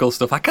tentacle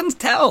stuff. I can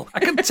tell.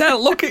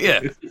 Look at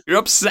you. You're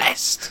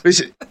obsessed.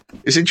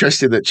 It's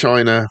interesting that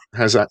China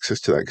has access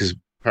to that because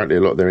apparently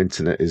a lot of their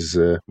internet is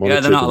monitored. Yeah,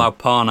 they're not allowed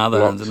porn, are they?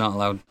 blocked. They're not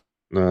allowed.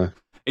 No.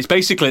 It's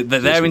basically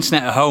that their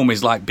internet at home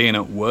is like being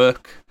at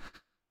work.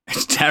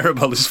 It's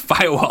terrible. There's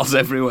firewalls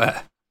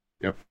everywhere.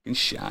 Yep. Fucking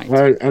shite.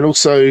 And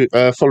also,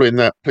 following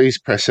that, please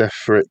press F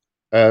for it.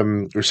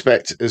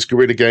 Respect, as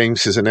Guerrilla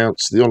Games has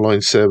announced the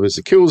online servers,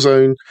 the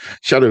Killzone,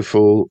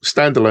 Shadowfall,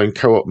 standalone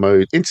co-op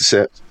mode,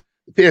 Intercept,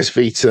 the PS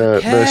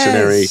Vita,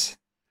 Mercenary,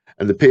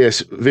 and the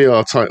PS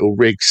VR title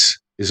Rigs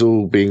is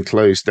all being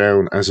closed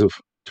down as of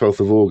 12th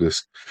of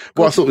August.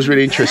 What I thought was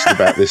really interesting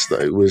about this,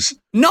 though, was...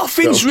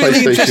 Nothing's well, really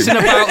PlayStation- interesting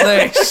about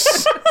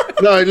this.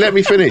 No, let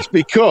me finish.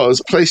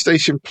 Because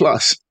PlayStation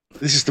Plus,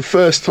 this is the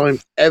first time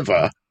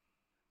ever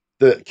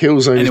that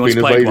Killzone Anyone's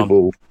has been played one.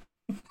 available.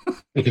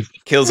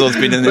 Killzone's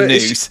been in the But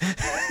news.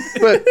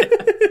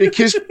 But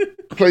because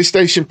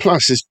PlayStation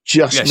Plus has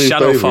just Yeah, moved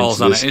over Shadowfall's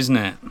into on this it, isn't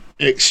it?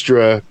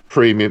 extra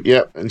premium,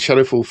 and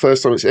Shadowfall,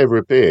 first time it's ever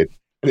appeared,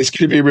 and it's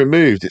going to be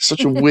removed. It's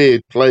such a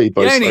weird play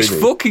by Yeah, and it's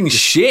Sony. fucking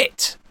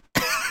shit.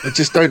 I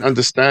just don't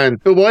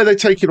understand. But why are they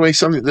taking away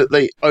something that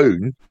they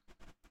own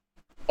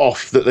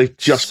off that they've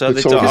just So put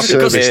they on don't the have to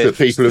service pay that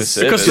people the have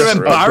service. Because they're just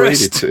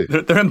embarrassed. upgraded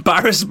to? They're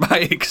embarrassed by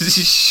it because it's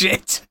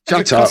shit.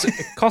 Shut up.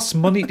 It costs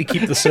money to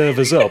keep the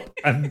servers up,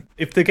 and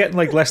if they're getting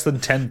like less than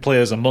 10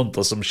 players a month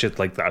or some shit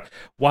like that,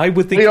 why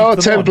would they? We keep are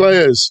them 10 on?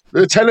 players.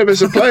 The 10 of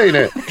us are playing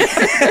it.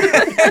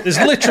 There's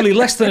literally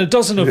less than a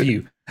dozen of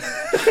you.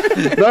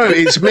 No,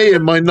 it's me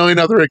and my 9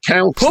 other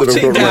accounts Put that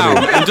I've it got down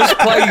running. and just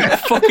play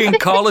fucking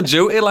Call of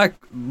Duty like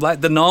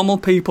the normal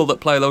people that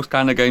play those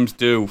kind of games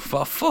do.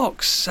 For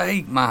fuck's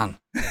sake, man.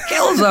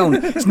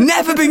 Killzone. It's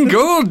never been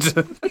good.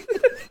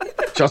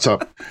 Shut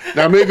up.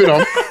 Now, moving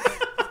on.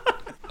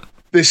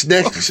 This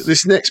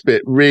next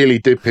bit really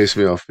did piss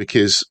me off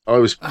because I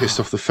was pissed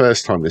off the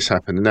first time this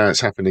happened, and now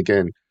it's happened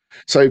again.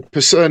 So,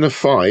 Persona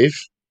 5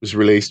 was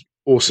released,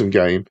 awesome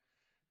game.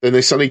 Then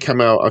they suddenly come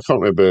out, I can't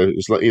remember, it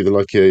was like either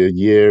like a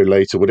year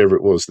later, whatever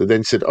it was. They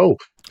then said,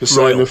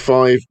 Persona Royal.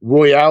 5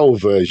 Royale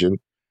version,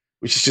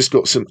 which has just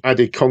got some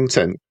added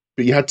content,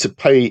 but you had to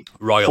pay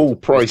Royal. full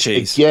price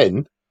cheese.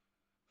 again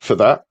for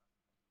that.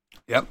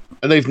 Yep.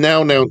 And they've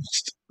now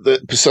announced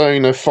that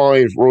Persona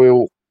 5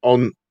 Royal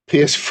on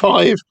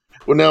PS5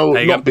 will now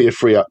There you go. not be a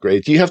free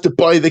upgrade. You have to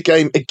buy the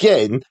game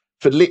again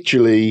for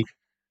literally,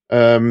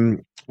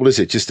 what is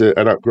it? Just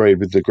an upgrade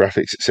with the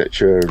graphics,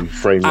 etc., and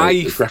frame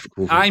rate, the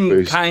graphical I'm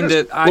boost. kind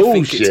of. That's I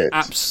think it's bullshit.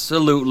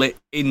 absolutely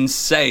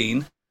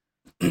insane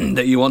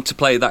that you want to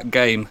play that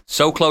game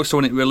so close to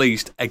when it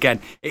released. Again,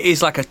 it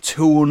is like a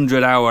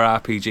 200-hour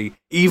RPG.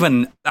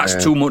 Even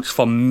that's too much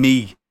for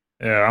me.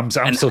 Yeah, I'm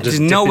And still just. there's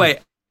no dipping- way.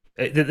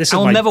 This is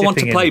I'll my never want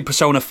to dipping play in.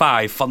 Persona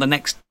 5 for the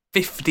next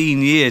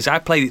 15 years. I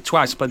played it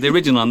twice. I played the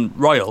original on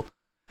Royal.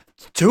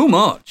 It's too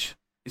much.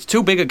 It's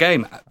too big a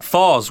game.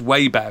 4's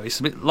way better.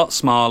 It's a lot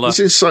smaller.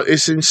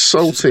 It's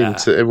insulting Yeah.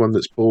 to everyone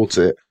that's bought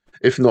it,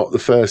 if not the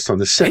first time,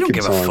 the They second don't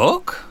give time. a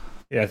fuck.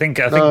 Yeah, I think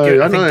No,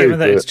 I know, given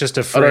that it's but just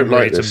a I don't frame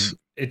like rate, this.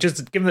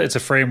 given that it's a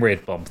frame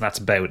rate bump, that's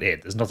about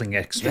it. There's nothing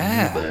extra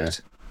Yeah. new about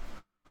it.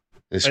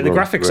 It's Like, the wrong.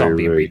 graphics aren't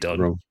being Very redone.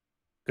 wrong.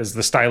 because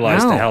they're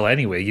stylized to hell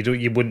anyway.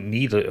 You wouldn't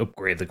need to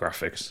upgrade the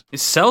graphics.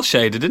 It's cell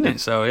shaded, isn't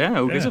it? So yeah,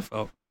 who gives a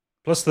fuck?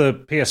 Plus the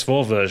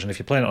PS4 version, if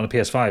you're playing it on a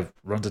PS5,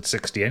 runs at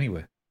 60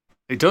 anyway.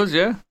 It does,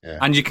 yeah.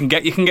 And you can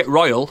get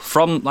Royal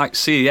from like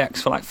CEX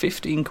for like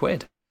 15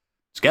 quid.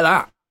 Just get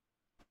that.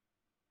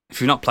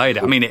 If you've not played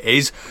it, I mean, it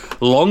is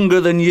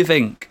longer than you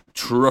think.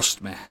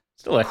 Trust me.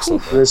 Still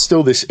excellent. There's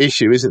still this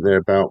issue, isn't there,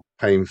 about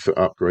paying for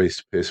upgrades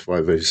to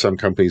PS5 versions? Some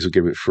companies will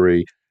give it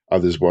free,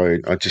 others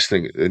won't. I just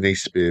think there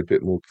needs to be a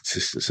bit more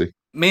consistency.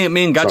 Me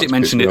and Gadget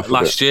mentioned it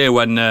last year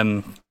when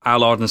our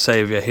Lord and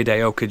Saviour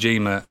Hideo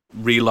Kojima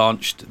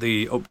relaunched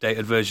the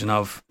updated version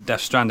of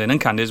Death Stranding,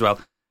 and Candy as well,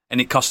 and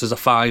it cost us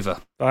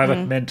 £5.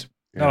 £5, mint.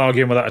 Not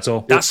arguing with that at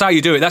all. That's how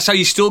you do it. That's how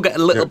you still get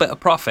a little bit of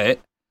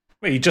profit.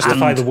 Well, you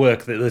justify the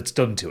work that's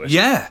done to it.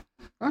 Yeah.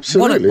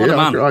 Absolutely. What a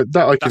man.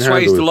 That's why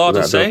he's the Lord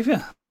and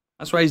Saviour.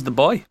 That's why he's the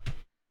boy.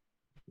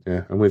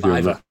 Yeah, I'm with you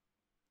on that.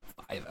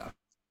 £5.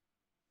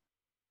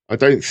 I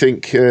don't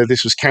think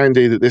this was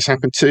Candy that this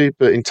happened to,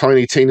 but in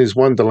Tiny Tina's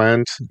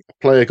Wonderland, a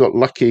player got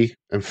lucky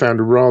and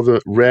found a rather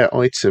rare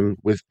item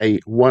with a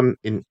 1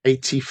 in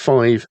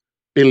 85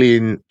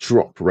 billion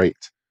drop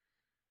rate.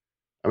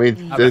 I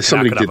mean,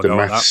 somebody did the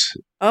maths.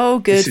 Oh,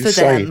 good for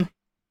them.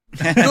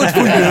 Good for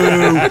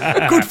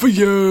you. Good for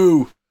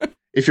you.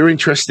 If you're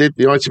interested,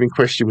 the item in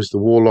question was the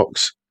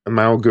Warlock's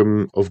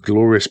Amalgam of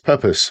Glorious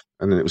Purpose,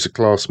 and then it was a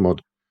class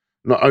mod.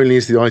 Not only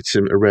is the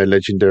item a rare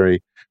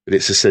legendary, but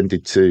it's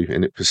ascended too,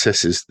 and it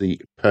possesses the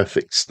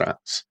perfect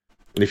stats.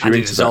 And if you're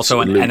into that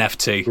also an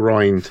NFT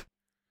grind,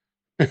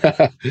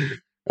 but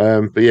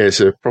yeah,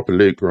 it's a proper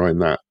loot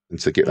grind that, and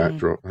to get that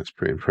drop, that's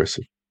pretty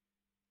impressive.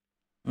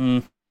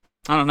 I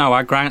don't know.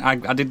 I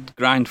did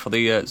grind for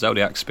the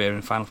Zodiac Spear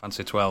in Final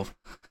Fantasy 12.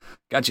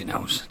 Gadget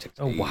knows.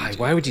 Oh, why?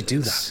 Why would you do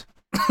that?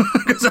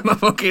 Because I'm a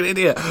fucking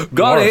idiot.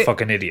 You're a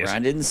fucking idiot.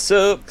 Grinding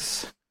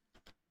sucks.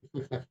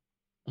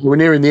 We're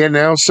nearing the end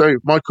now, so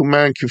Michael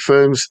Mann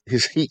confirms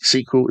his Heat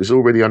sequel is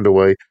already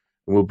underway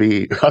and will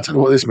be, I don't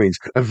know what this means,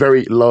 a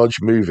very large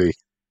movie.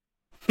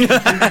 It's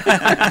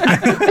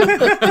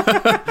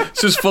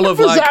just full of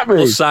like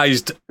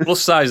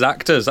plus-sized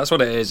actors. That's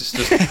what it is. It's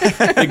just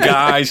big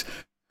guys.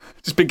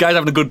 Just big guys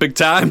having a good big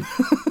time.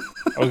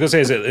 I was going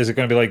to say, is it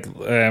going to be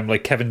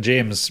like Kevin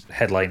James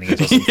headlining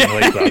it or something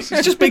like that?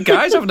 It's just big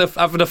guys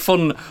having a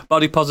fun,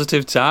 body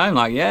positive time.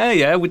 Like,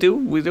 yeah, we do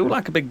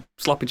like a big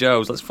sloppy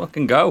joes. Let's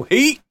fucking go.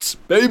 Heat,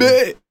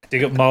 baby.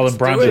 Dig up Marlon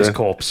Brando's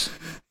corpse.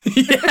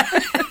 Yeah.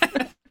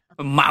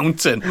 A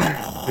mountain.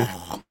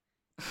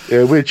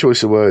 Yeah, weird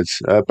choice of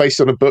words.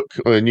 Based on a book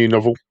or a new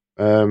novel.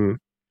 So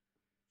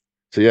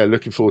yeah,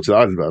 looking forward to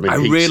that. I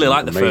really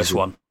like the first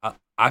one.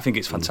 I think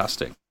it's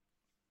fantastic.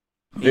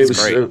 It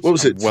was, what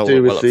was it to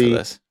do with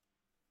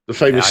the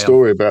famous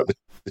story about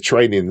the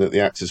training that the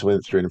actors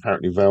went through, and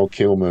apparently Val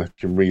Kilmer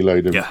can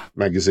reload a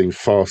magazine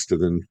faster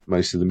than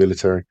most of the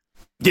military.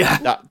 Yeah,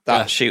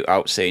 that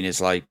shootout scene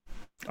is like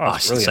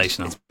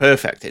sensational. It's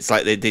perfect. It's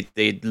like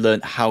they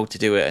learned how to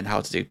do it and how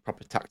to do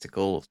proper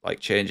tactical like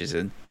changes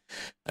and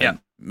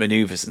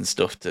maneuvers and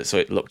stuff so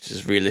it looked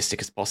as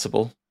realistic as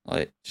possible.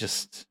 Like,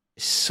 just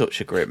it's such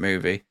a great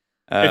movie.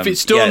 If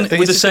it's done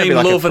with the same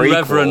love and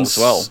reverence,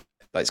 as well.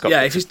 Like,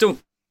 if it's done,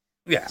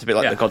 it's a bit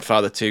like the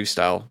Godfather 2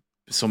 style.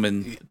 Some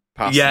in the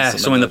past. Yeah,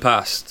 some in the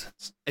past.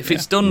 If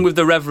it's done with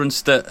the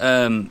reverence that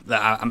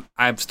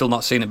I've still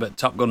not seen it, but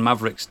Top Gun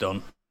Maverick's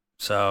done.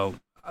 So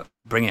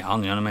bring it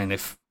on. You know what I mean?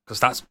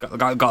 Because that's got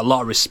a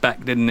lot of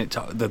respect, didn't it?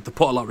 They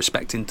put a lot of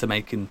respect into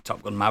making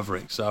Top Gun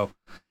Maverick. So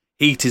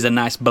Heat is a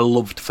nice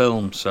beloved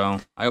film.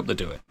 So I hope they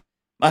do it.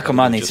 Michael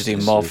Mann needs to do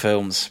more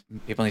films.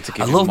 People need to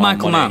give him more money. I love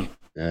Michael Mann.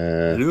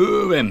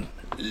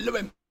 Love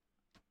him.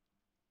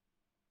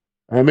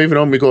 Moving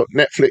on, we've got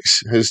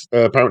Netflix has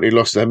apparently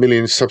lost 1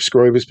 million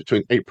subscribers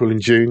between April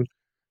and June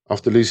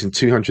after losing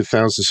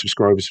 200,000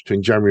 subscribers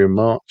between January and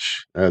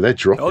March. They're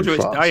dropping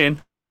fast. It's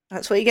dying.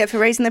 That's what you get for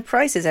raising their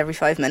prices every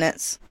 5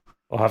 minutes.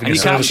 Or having and a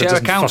you can't service that share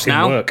doesn't accounts fucking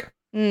now. Work.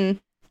 I mean,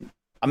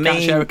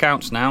 can't share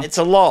accounts now. It's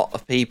a lot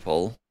of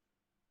people,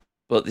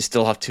 but they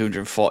still have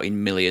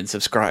 214 million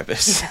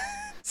subscribers.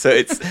 So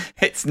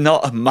it's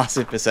not a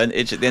massive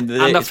percentage at the end of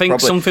the day. And I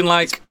think something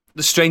like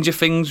the Stranger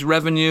Things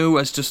revenue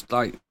has just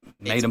like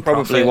made them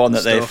profit. Probably one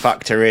that they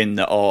factor in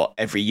that, or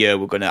every year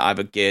we're going to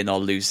either gain or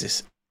lose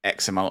this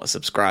X amount of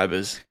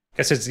subscribers.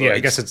 I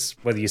guess it's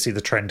whether you see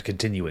the trend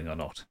continuing or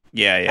not.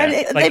 Yeah.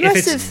 And they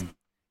must have.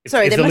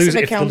 They must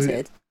have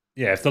accounted.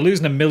 If they're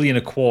losing 1 million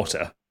a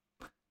quarter,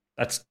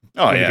 that's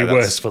going to be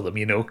worse for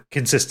them,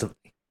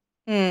 consistently.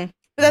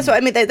 But that's what I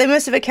mean. They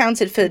must have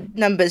accounted for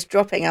numbers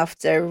dropping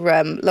after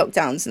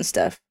lockdowns and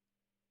stuff.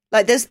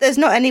 Like, there's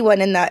not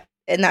anyone in that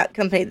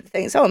company that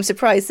thinks, "Oh, I'm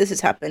surprised this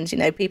has happened."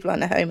 People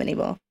aren't at home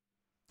anymore.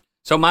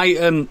 So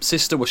my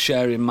sister was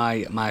sharing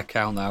my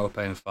account that I was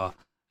paying for,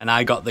 and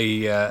I got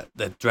the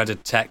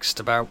dreaded text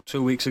about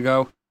 2 weeks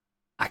ago.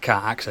 I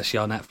can't access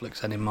your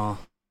Netflix anymore.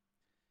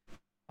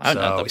 I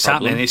don't know. It's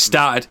happening. It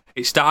started.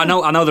 I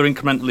know they're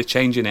incrementally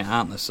changing it,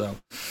 aren't they? So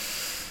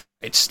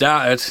it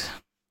started.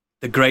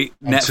 The great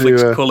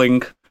Netflix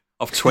culling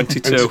of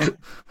 22.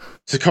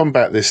 To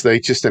combat this, they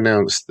just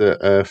announced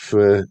that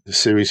for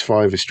Series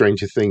 5 of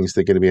Stranger Things,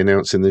 they're going to be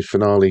announcing the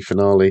finale,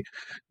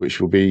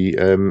 which will be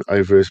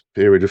over a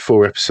period of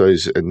 4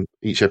 episodes, and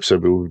each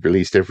episode will be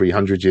released every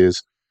 100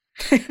 years.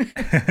 It'd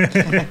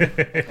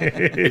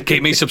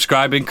keep me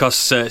subscribing because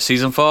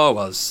season 4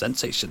 was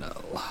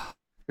sensational.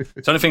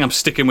 It's the only thing I'm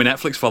sticking with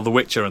Netflix for, The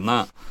Witcher and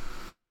that.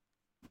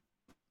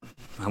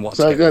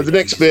 So the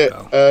next bit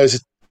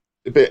is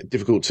a bit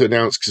difficult to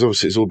announce because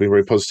obviously it's all been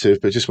very positive,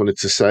 but just wanted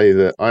to say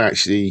that I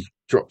actually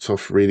dropped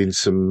off reading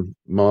some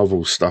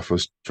Marvel stuff. I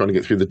was trying to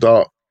get through the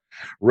Dark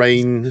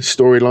Reign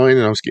storyline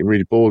and I was getting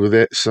really bored with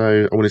it,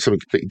 so I wanted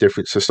something completely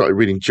different. So I started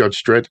reading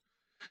Judge Dredd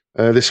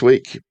this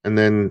week, and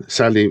then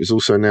sadly it was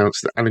also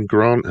announced that Alan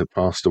Grant had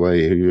passed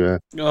away, who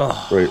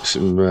wrote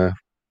some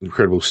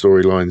incredible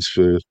storylines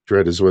for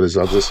Dredd as well as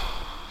others.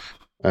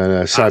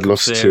 And sad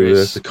loss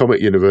to the comic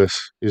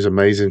universe. He was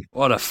amazing.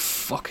 What a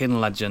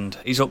fucking legend.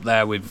 He's up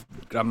there with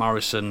Grant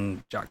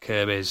Morrison, Jack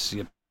Kirby's,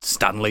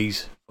 Stan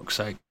Lee's, for fuck's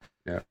sake.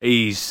 Yeah.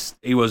 He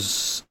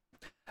was,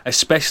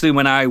 especially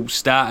when I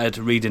started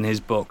reading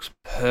his books,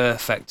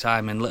 perfect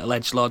timing. Little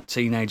edgelord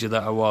teenager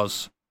that I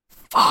was.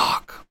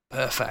 Fuck,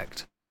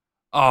 perfect.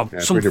 Oh, yeah,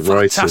 some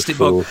fantastic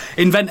book.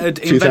 Invented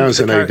the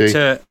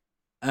character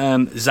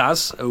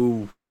Zaz,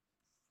 who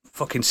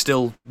fucking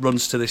still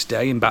runs to this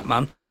day in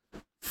Batman.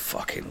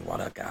 Fucking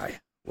what a guy.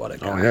 What a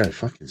guy. Oh, yeah,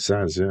 fucking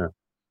Zaz, yeah.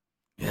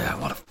 Yeah,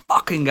 what a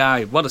fucking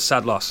guy. What a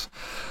sad loss.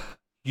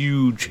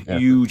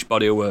 Huge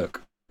body of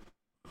work.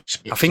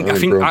 I think I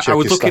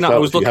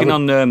was looking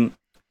on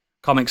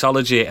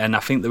Comixology, and I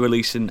think they're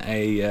releasing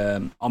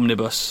a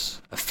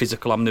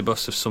physical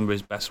omnibus of some of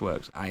his best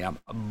works. I am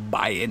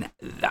buying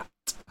that.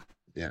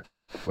 Yeah,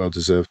 well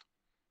deserved.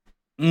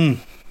 Is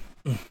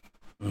that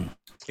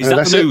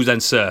the news then,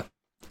 sir?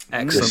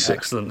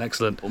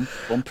 Excellent.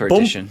 Bumper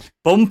edition.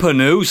 Bumper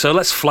news. So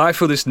let's fly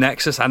through this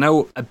Nexus. I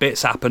know a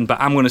bit's happened, but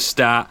I'm going to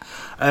start.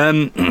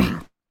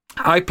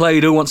 I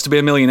played Who Wants to Be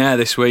a Millionaire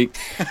this week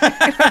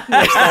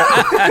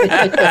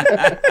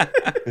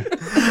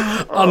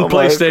on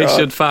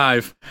PlayStation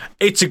 5.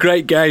 It's a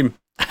great game.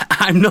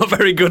 I'm not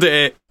very good at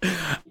it.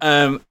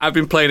 I've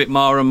been playing it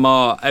more and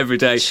more every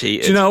day.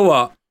 Cheated. Do you know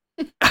what?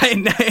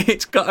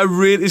 It's got a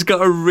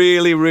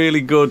really,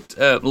 really good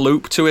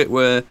loop to it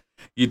where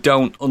you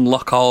don't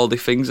unlock all the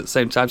things at the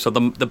same time. So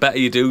the better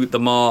you do, the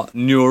more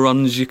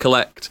neurons you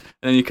collect,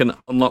 and then you can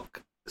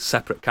unlock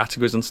separate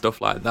categories and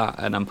stuff like that.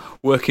 And I'm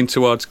working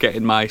towards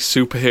getting my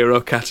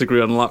superhero category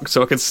unlocked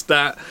so I can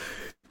start.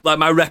 Like,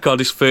 my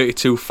record is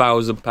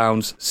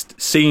 £32,000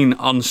 seen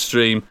on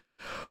stream.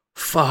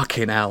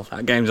 Fucking hell,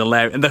 that game's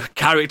hilarious. And the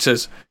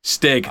characters,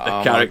 Stig,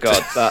 the character. Oh my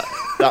god,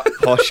 that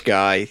posh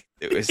guy.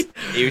 He was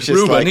just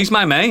Ruben, like, he's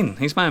my main. Yeah,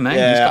 he's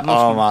got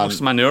most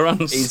of my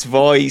neurons. His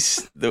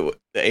voice,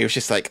 he was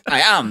just like, I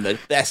am the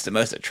best and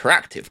most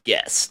attractive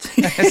guest.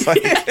 It's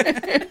like,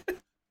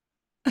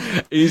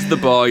 he's the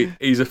boy.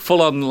 He's a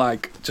full-on,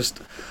 like,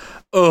 just,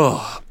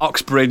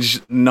 Oxbridge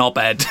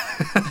knobhead.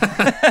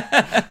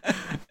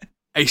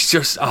 It's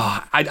just,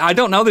 I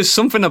don't know. There's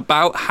something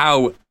about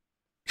how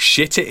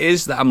shit it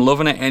is that I'm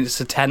loving it, and it's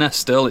a tenner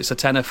still. It's a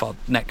tenner for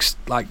next,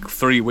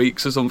 3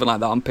 weeks or something like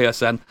that on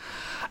PSN.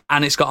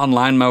 And it's got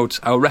online modes.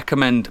 I would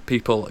recommend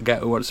people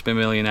get Who Wants to Be a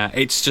Millionaire.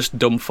 It's just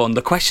dumb fun.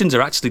 The questions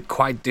are actually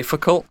quite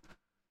difficult.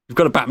 You've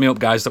got to back me up,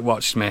 guys, that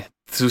watched me.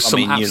 You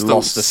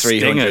lost the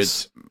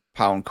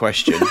 £300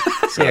 question.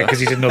 So. Yeah,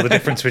 because you didn't know the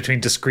difference between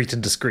discreet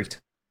and discreet.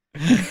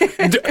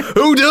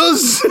 Who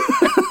does?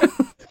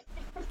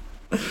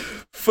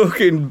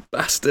 Fucking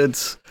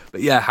bastards.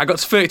 But yeah, I got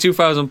to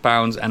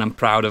 £32,000 and I'm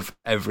proud of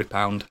every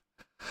pound.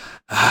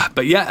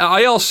 But yeah,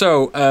 I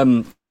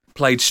also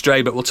played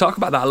Stray, but we'll talk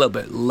about that a little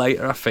bit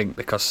later, I think,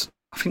 because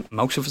I think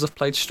most of us have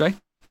played Stray.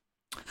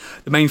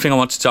 The main thing I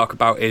want to talk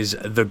about is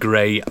The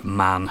Grey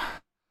Man.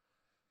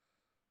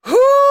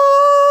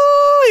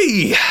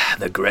 Hoo-wee!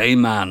 The Grey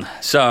Man.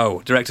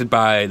 So, directed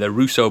by the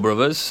Russo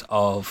brothers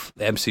of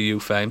the MCU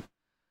fame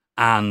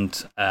and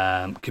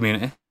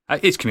Community.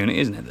 It's Community,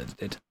 isn't it, that it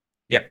did?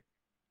 Yep.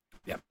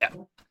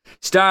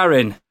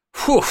 Starring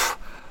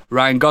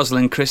Ryan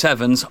Gosling, Chris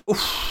Evans.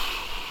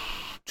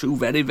 Two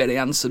very, very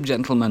handsome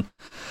gentlemen.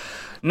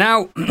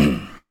 Now,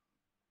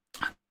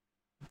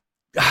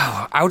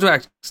 how do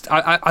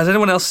has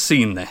anyone else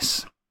seen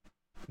this?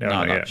 No,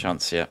 not a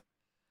chance yet.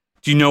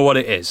 Do you know what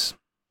it is?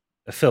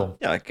 A film?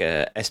 Yeah, like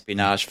a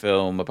espionage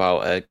film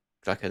about an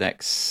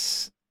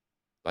ex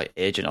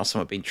agent or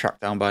something being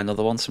tracked down by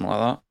another one, something like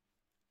that.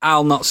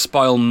 I'll not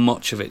spoil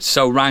much of it.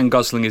 So Ryan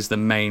Gosling is the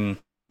main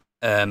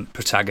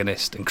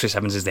protagonist, and Chris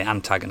Evans is the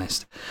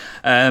antagonist.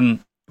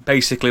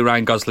 Basically,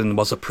 Ryan Gosling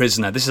was a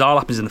prisoner. This is all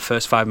happens in the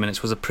first 5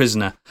 minutes. Was a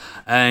prisoner,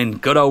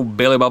 and good old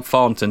Billy Bob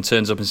Thornton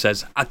turns up and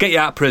says, "I'll get you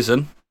out of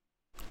prison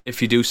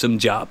if you do some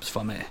jobs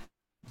for me.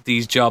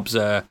 These jobs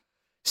are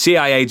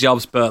CIA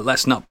jobs, but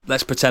let's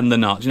pretend they're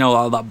not. You know,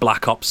 all that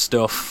black ops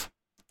stuff.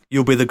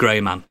 You'll be the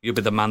Grey Man. You'll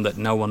be the man that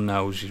no one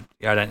knows.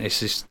 Your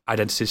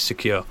identity's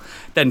secure."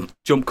 Then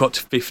jump cut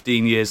to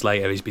 15 years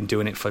later. He's been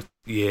doing it for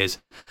years.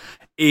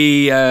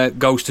 He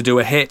goes to do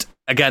a hit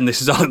again,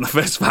 this is all in the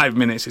first 5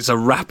 minutes. It's a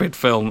rapid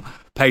film.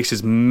 Pace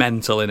is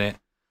mental in it.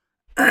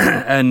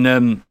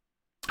 And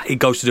he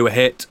goes to do a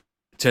hit.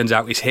 Turns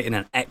out he's hitting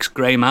an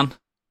ex-Grey Man,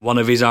 one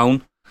of his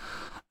own.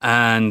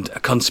 And a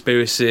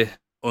conspiracy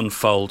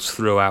unfolds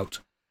throughout.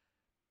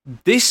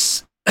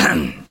 This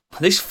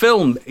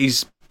film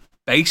is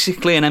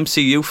basically an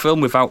MCU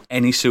film without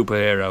any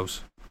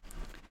superheroes.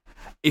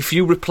 If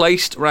you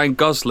replaced Ryan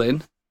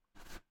Gosling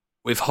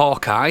with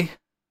Hawkeye,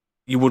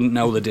 you wouldn't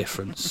know the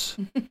difference.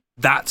 And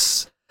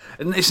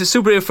it's a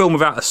superhero film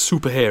without a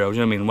superhero. Do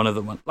you know what I mean? One of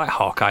them, like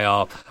Hawkeye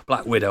or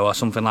Black Widow or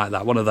something like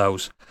that. One of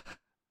those.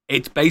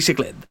 It's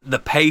basically the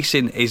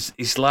pacing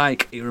is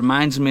like, it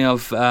reminds me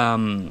of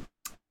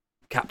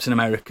Captain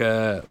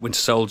America, Winter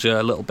Soldier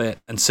a little bit,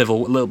 and a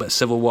little bit of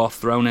Civil War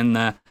thrown in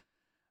there.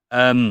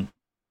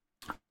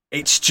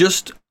 It's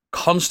just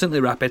constantly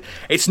rapid.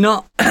 It's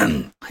not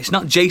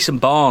Jason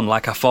Bourne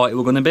like I thought it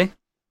were going to be.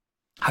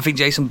 I think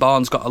Jason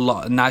Bourne's got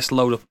a nice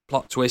load of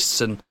plot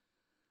twists and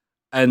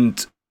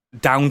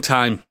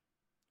downtime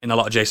in a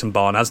lot of Jason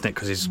Bourne, hasn't it?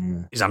 Because he's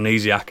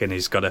amnesiac and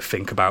he's got to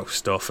think about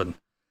stuff. And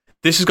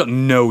this has got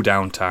no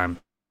downtime.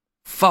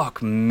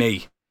 Fuck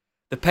me.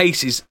 The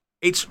pace is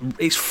it's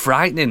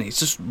frightening. It's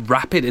just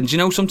rapid. And do you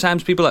know,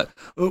 sometimes people are like,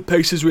 oh,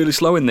 pace is really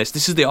slow in this.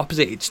 This is the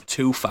opposite. It's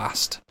too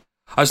fast.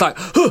 I was like,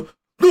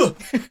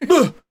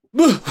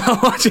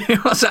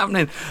 what's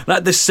happening?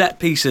 Like the set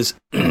pieces,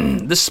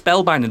 the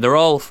spellbinding, they're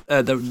all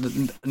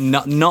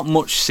not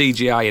much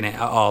CGI in it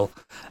at all.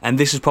 And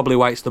this is probably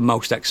why it's the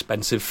most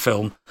expensive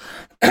film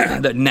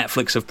that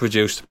Netflix have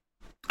produced.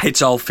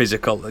 It's all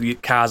physical. Your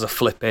cars are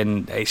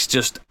flipping. It's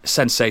just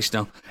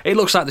sensational. It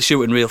looks like they're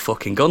shooting real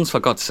fucking guns, for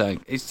God's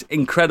sake. It's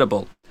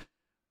incredible.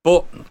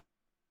 But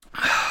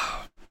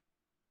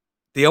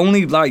the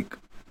only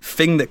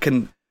thing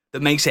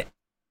that makes it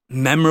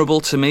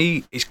memorable to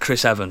me is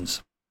Chris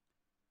Evans.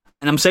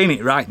 And I'm saying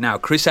it right now.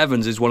 Chris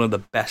Evans is one of the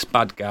best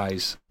bad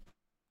guys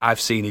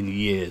I've seen in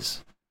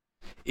years.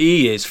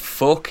 He is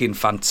fucking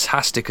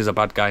fantastic as a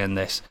bad guy in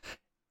this.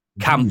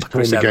 Camp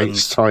Chris Evans.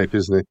 Gates type,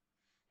 isn't he?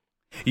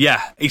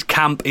 Yeah, he's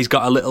camp. He's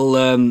got a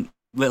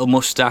little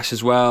mustache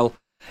as well.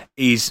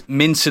 He's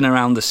mincing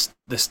around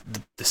the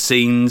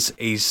scenes.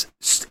 He's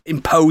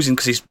imposing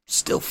because he's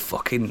still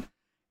fucking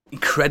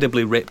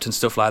incredibly ripped and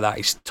stuff like that.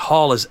 He's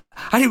tall as...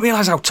 I didn't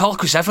realise how tall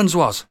Chris Evans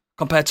was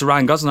compared to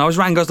Ryan Gosling. I was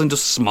Ryan Gosling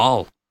just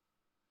small.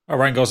 Oh,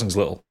 Ryan Gosling's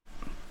little.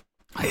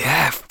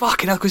 Yeah,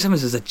 fucking hell, Chris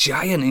Evans is a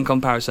giant in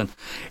comparison.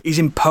 He's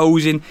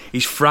imposing,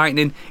 he's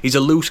frightening, he's a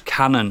loose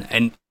cannon,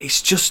 and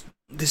it's just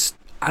this...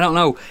 I don't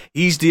know.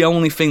 He's the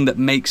only thing that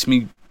makes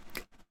me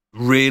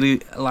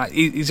really like...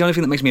 He's the only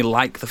thing that makes me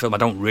like the film. I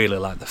don't really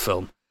like the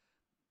film.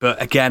 But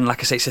again,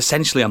 like I say, it's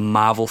essentially a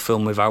Marvel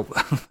film without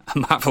a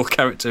Marvel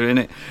character in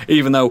it,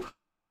 even though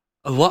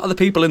a lot of the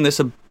people in this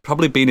have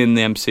probably been in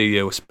the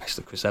MCU,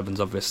 especially Chris Evans,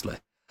 obviously.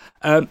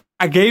 I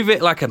gave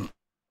it like a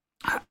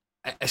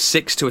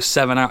 6 to a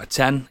 7 out of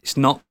 10. It's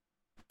not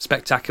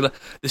spectacular.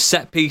 The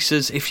set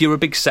pieces, if you're a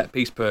big set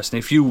piece person,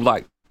 if you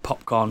like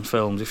popcorn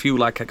films, if you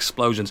like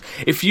explosions,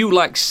 if you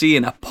like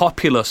seeing a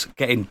populace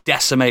getting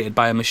decimated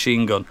by a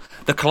machine gun,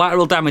 the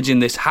collateral damage in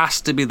this has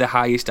to be the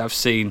highest I've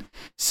seen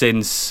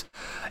since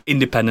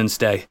Independence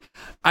Day.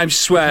 I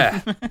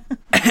swear.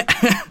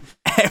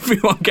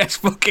 Everyone gets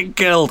fucking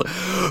killed.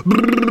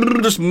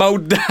 Just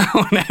mowed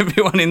down.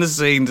 Everyone in the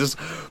scene just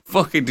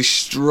fucking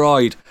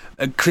destroyed.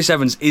 Chris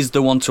Evans is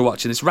the one to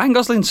watch in this. Ryan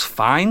Gosling's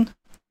fine,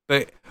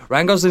 but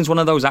Ryan Gosling's one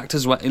of those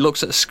actors where he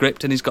looks at the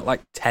script and he's got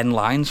like 10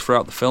 lines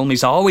throughout the film.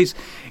 He's always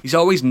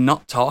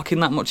not talking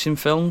that much in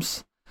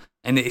films,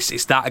 and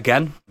it's that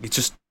again. He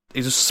just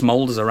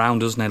smoulders around,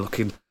 doesn't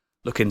he?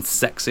 Looking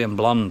sexy and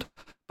blonde.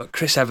 But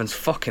Chris Evans,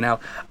 fucking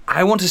hell,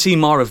 I want to see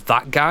more of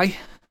that guy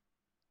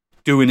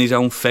doing his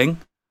own thing.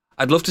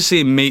 I'd love to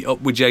see him meet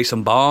up with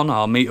Jason Bourne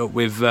or meet up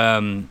with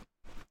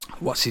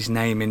what's his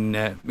name in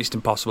Mission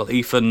Impossible,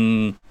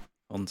 Ethan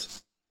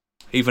Hunt.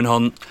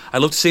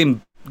 I'd love to see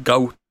him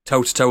go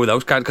toe to toe with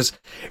those guys because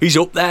he's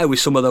up there with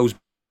some of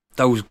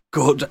those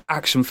good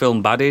action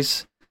film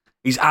baddies.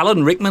 He's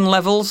Alan Rickman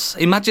levels.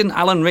 Imagine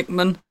Alan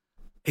Rickman,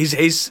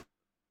 his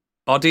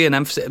body and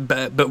emphasis,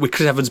 but with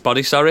Chris Evans'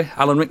 body. Sorry,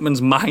 Alan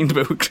Rickman's mind,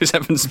 but with Chris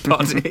Evans'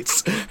 body.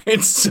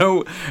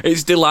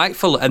 It's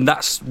delightful, and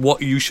that's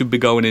what you should be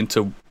going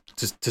into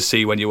to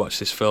see when you watch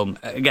this film.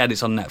 Again,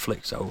 it's on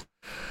Netflix, so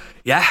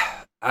yeah,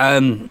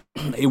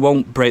 it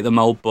won't break the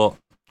mold. But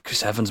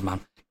Chris Evans,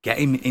 man, get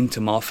him into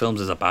more films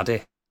as a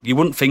baddie. You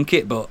wouldn't think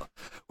it, but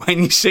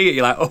when you see it,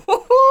 you're like,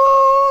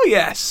 oh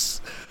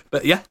yes.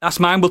 But yeah, that's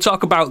mine. We'll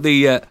talk about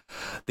the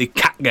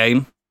cat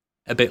game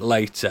a bit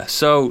later.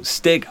 So,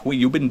 Stig, what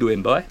you been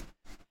doing, boy?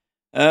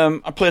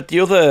 I played the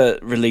other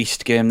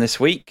released game this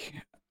week.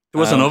 There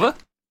was another?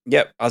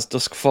 Yep, As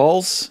Dusk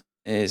Falls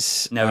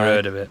is... Never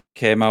heard of it.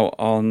 Came out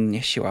on...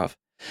 Yes, you have.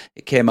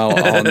 It came out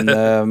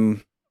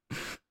on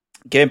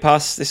Game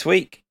Pass this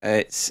week.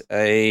 It's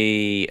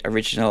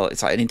original.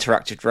 It's like an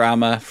interactive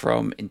drama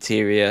from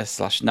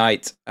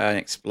Interior/Night, and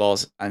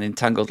explores an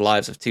entangled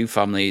lives of two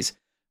families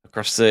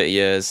across 30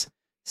 years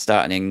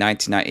starting in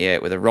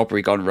 1998 with a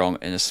robbery gone wrong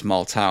in a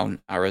small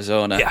town,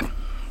 Arizona. Yeah,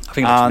 I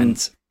think that's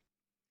mint.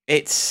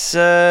 It's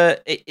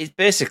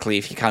basically,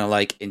 if you kind of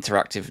like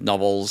interactive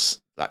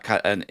novels, that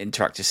kind and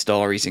interactive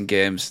stories in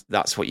games,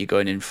 that's what you're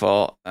going in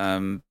for.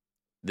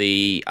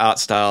 The art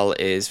style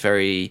is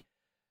very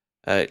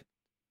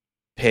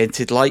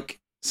painted like,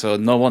 so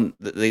no one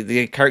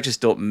the characters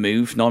don't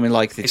move normally.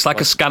 Like it's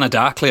like a Scanner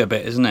Darkly a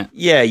bit, isn't it?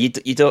 Yeah, you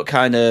don't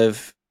kind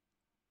of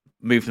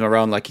move them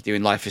around like you do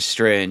in Life is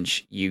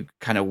Strange. You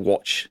kind of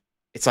watch.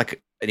 It's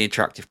like an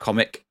interactive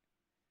comic.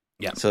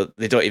 Yeah. So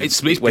they don't even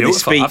when they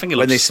speak.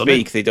 When they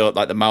speak, they don't,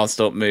 like, the mouths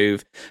don't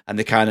move, and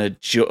they kind of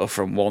jutter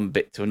from one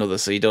bit to another.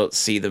 So you don't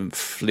see them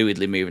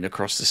fluidly moving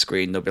across the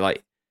screen.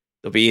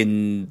 They'll be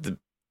in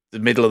the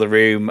middle of the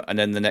room, and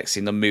then the next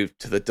thing they'll move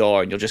to the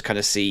door, and you'll just kind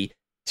of see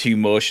two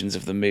motions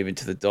of them moving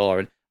to the door.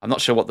 And I'm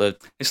not sure what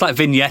it's like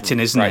vignetting,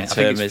 isn't it? I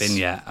think it's is.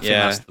 vignette. I think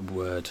that's the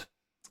word.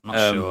 I'm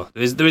not sure.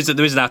 There is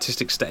an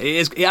artistic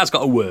it has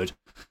got a word.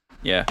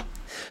 Yeah.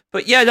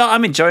 But yeah, no,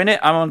 I'm enjoying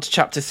it. I'm on to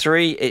chapter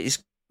 3. It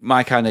is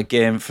my kind of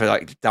game for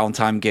like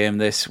downtime game,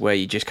 this, where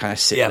you just kind of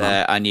sit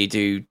there and you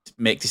do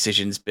make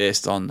decisions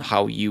based on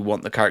how you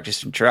want the characters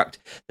to interact.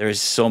 There is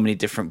so many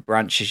different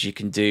branches you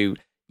can do.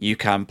 You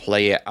can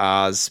play it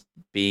as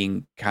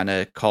being kind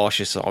of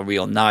cautious or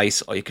real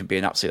nice, or you can be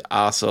an absolute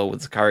arsehole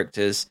with the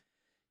characters.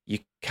 You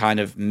kind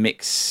of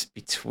mix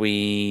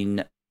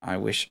between, I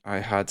wish I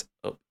had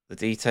up the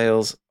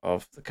details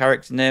of the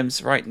character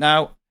names right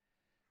now.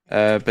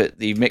 But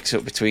the mix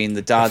up between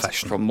the dad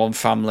from one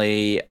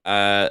family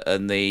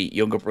and the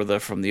younger brother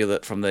from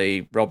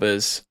the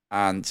robbers,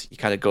 and you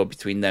kind of go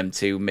between them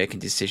two,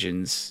 making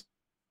decisions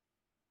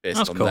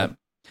based on them.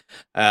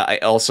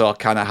 It also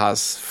kind of has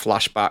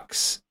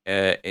flashbacks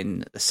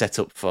in the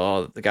setup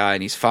for the guy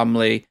and his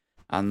family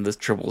and the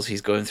troubles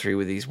he's going through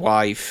with his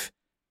wife,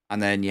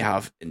 and then you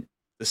have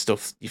the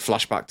stuff you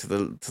flash back to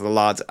the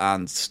lad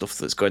and stuff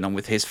that's going on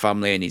with his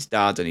family and his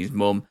dad and his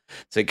mum.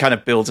 So it kind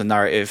of builds a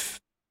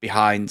narrative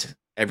behind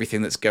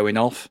everything that's going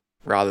off,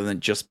 rather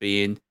than just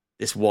being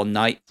this one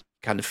night.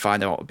 Kind of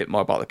find out a bit more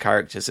about the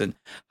characters and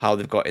how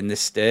they've got in this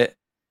state.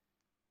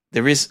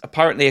 There is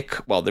apparently a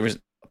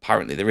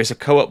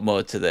co-op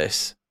mode to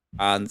this,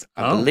 and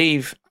I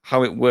believe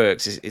how it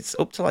works is it's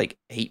up to like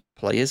 8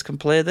 players can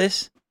play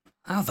this.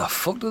 How the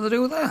fuck do they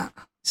do that?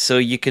 So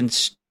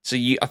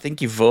I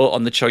think you vote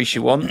on the choice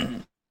you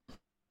want.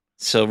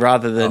 So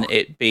rather than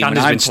it being...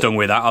 Candy's been stung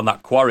with that on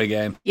that Quarry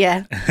game.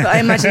 Yeah, but I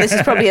imagine this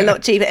is probably a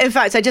lot cheaper. In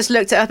fact, I just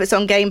looked it up. It's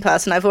on Game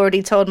Pass, and I've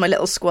already told my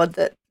little squad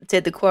that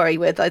did the Quarry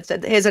with. I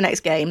said, here's the next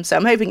game, so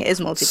I'm hoping it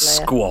is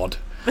multiplayer. Squad.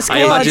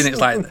 I imagine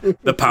it's like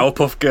the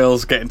Powerpuff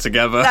Girls getting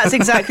together. That's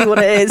exactly what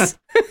it is.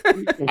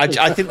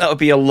 I think that would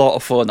be a lot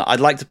of fun.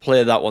 I'd like to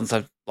play that once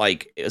I've,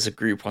 like, as a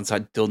group, once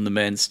I've done the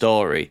main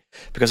story,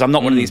 because I'm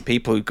not one of these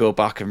people who go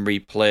back and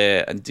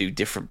replay and do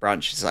different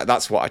branches. Like,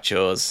 that's what I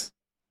chose.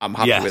 I'm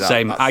happy with that.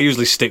 Same. That's... I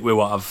usually stick with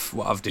what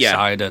I've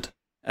decided.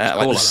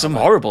 There's some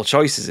horrible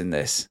choices in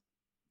this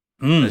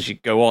as you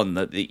go on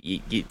that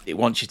it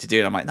wants you to do,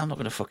 and I'm like, no, I'm not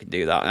going to fucking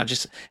do that.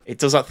 And it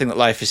does that thing that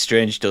Life is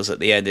Strange does at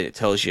the end, and it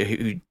tells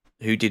you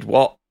who did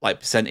what,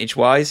 like percentage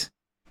wise,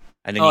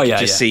 and then you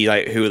can see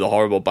like who are the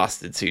horrible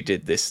bastards who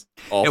did this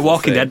awful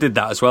Walking thing. Dead did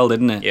that as well,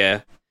 didn't it?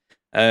 Yeah.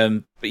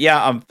 But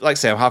yeah, I'm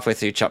halfway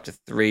through chapter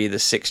 3.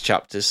 There's 6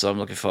 chapters, so I'm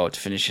looking forward to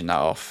finishing that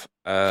off.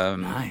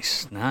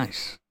 Nice.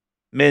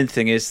 Main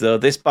thing is, though,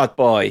 this bad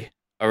boy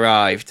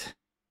arrived.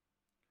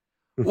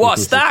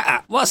 What's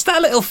that? What's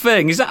that little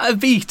thing? Is that a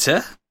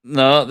Vita?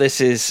 No,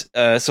 this is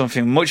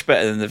something much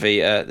better than the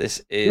Vita.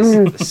 This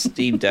is the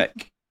Steam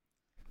Deck.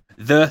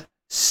 The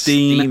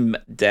Steam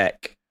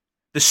Deck.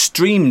 The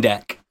Stream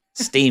Deck.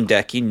 Steam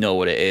Deck, you know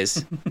what it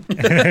is.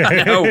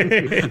 I know.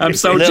 I'm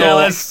so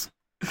jealous.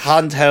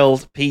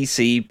 Handheld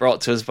PC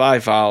brought to us by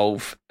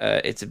Valve.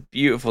 It's a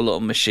beautiful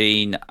little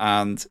machine,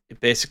 and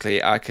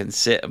basically I can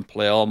sit and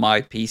play all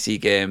my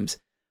PC games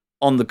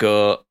on the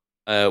go,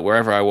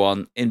 wherever I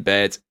want, in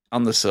bed,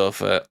 on the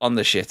sofa, on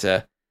the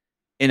shitter,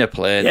 in a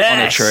plane, on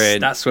a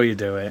train. That's where you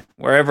do it.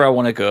 Wherever I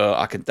want to go,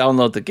 I can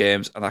download the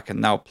games and I can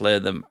now play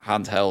them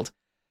handheld.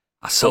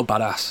 That's so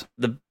badass.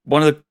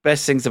 One of the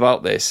best things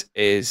about this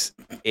is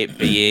it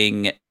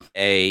being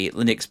a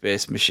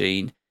Linux-based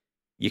machine.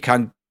 You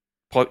can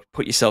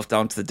put yourself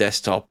down to the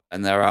desktop,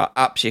 and there are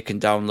apps you can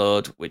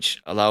download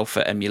which allow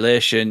for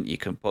emulation. You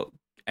can put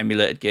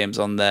emulated games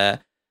on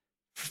there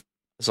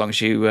as long as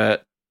you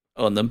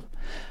own them.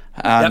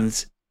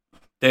 And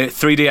the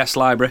 3DS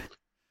library.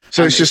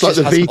 So it's just like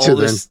the Vita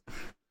then?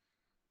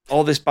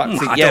 All this back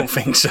I don't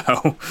think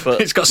so.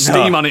 But it's got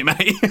Steam on it,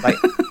 mate. Like,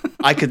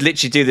 I could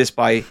literally do this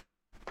by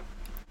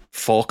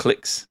 4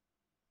 clicks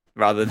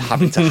rather than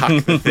having to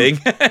hack the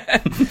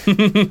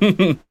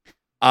thing.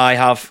 I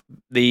have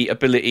the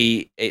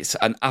ability, it's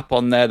an app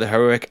on there. The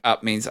Heroic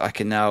app means I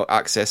can now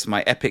access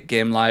my Epic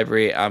game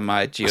library and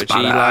my GOG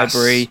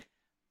library.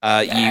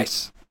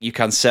 Yes. You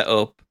can set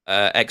up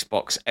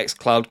Xbox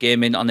xCloud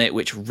gaming on it,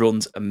 which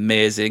runs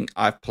amazing.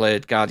 I've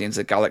played Guardians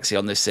of the Galaxy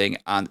on this thing,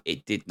 and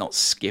it did not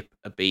skip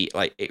a beat.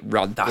 Like, it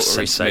ran That's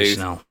buttery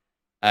sensational. smooth.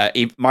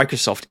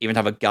 Microsoft even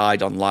have a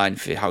guide online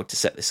for how to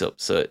set this up,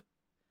 so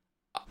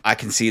I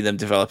can see them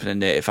developing a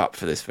native app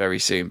for this very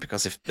soon,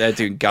 because if they're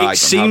doing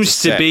guides, it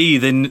seems to be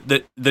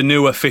the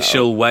new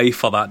official way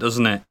for that,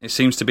 doesn't it? It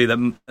seems to be that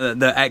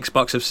the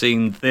Xbox have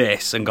seen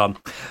this and gone,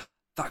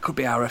 that could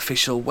be our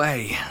official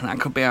way. That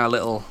could be our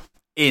little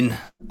in.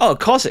 Oh, of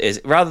course it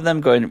is. Rather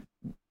than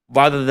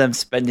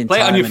spending Play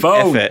it time on your and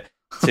phone. effort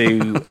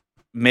to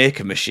make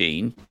a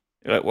machine,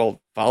 you're like, well,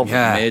 Valve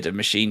have made a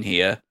machine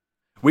here.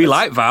 We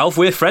like Valve.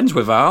 We're friends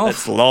with Valve.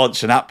 Let's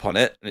launch an app on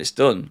it, and it's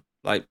done.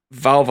 Like,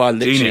 Valve are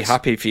literally Genius.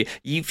 happy for you.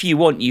 If you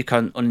want, you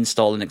can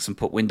uninstall Linux and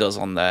put Windows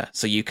on there,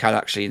 so you can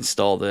actually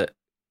install the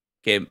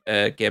Game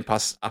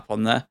Pass app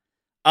on there.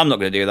 I'm not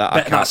going to do that. I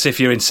can't That's if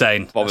you're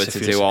insane. bother That's to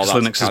if do you're- all that.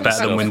 Linux is kind of better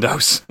than stuff.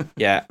 Windows.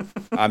 Yeah,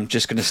 I'm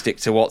just going to stick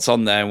to what's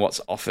on there and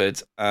what's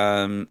offered.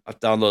 I've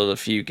downloaded a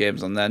few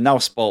games on there. Now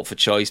spoiled for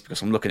choice,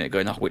 because I'm looking at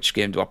going, which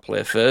game do I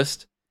play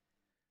first?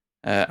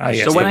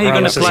 yes, So when are you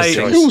going to paralysis play?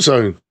 of choice.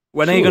 Killzone.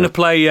 When are you going to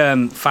play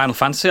Final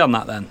Fantasy on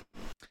that then?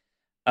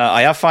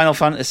 I have Final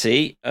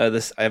Fantasy. I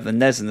have the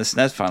NES and the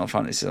SNES Final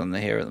Fantasy on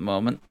here at the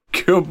moment.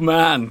 Good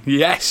man.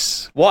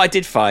 Yes. What I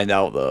did find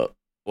out, though,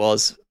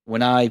 was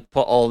when I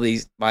put all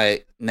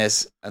my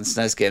NES and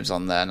SNES games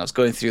on there, and I was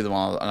going through them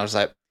all, and I was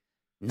like,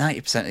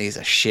 90% of these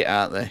are shit,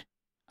 aren't they?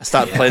 I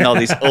started playing all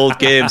these old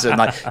games and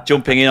like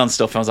jumping in on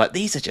stuff, and I was like,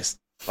 these are just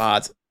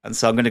bad. And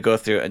so I'm going to go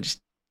through it and just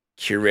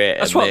curate.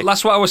 That's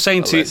what I was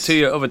saying to list.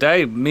 you the other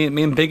day. Me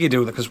and Biggie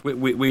do that because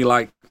we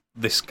like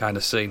this kind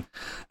of scene.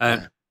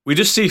 We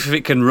just see if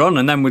it can run,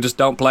 and then we just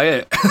don't play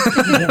it.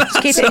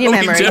 Just keep it in your So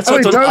we memory. do. Oh,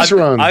 it does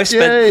run. I've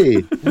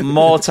spent Yay.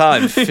 more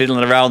time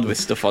fiddling around with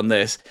stuff on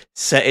this,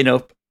 setting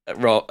up the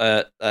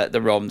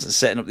ROMs and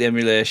setting up the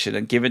emulation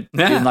and doing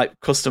like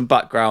custom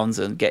backgrounds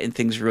and getting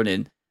things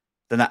running,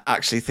 than I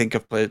actually think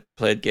I've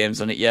played games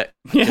on it yet.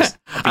 Yeah.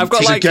 I've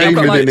got It's a like game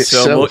within so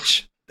itself.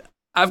 much.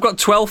 I've got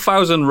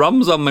 12,000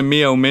 ROMs on my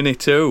Mio Mini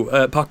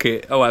 2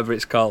 Pocket, however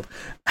it's called.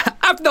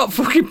 I've not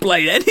fucking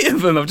played any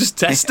of them. I've just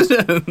tested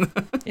them.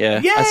 Yeah,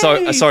 Yay!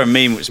 I saw a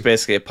meme which is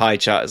basically a pie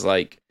chart is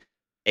like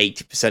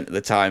 80% of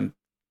the time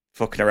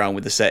fucking around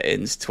with the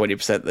settings,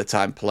 20% of the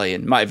time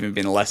playing. Might have even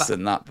been less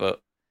than that, but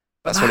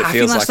that's what it I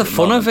feels think like. that's the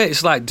fun of it.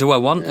 It's like, do I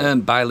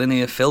want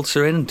bilinear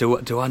filtering?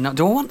 Do I not?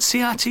 Do I want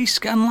CRT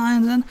scan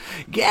lines in?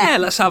 Yeah,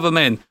 let's have them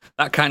in.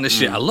 That kind of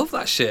shit. I love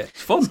that shit.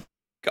 It's fun.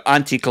 Got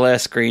anti-glare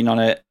screen on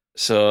it,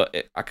 so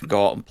I can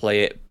go out and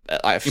play it.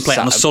 I've You play it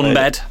on the sat and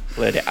sunbed.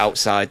 played it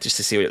outside just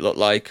to see what it looked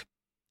like.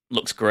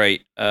 Looks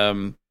great.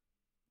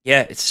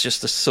 Yeah, it's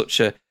just such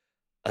a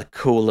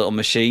cool little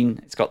machine.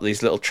 It's got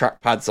these little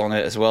trackpads on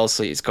it as well,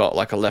 so it's got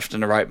like a left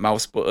and a right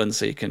mouse button,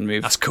 so you can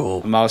move That's cool.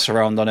 the mouse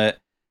around on it.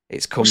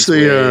 It comes What's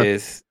the,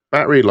 with...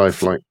 Battery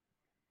life like.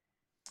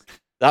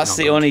 That's Not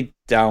the good. only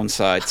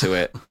downside to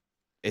it.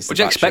 Is Would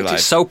the you expect battery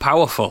it's life. so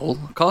powerful?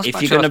 Of course, If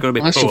battery you're life's gonna, gonna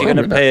be That's if poor. you're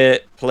what gonna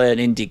play an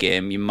indie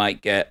game, you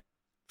might get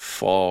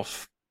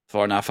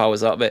 4.5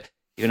 hours out of it.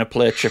 You're gonna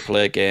play a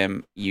AAA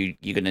game, you're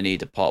gonna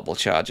need a portable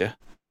charger.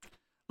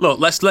 Look,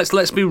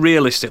 let's be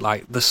realistic.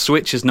 Like the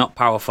Switch is not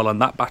powerful,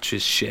 and that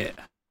battery's shit.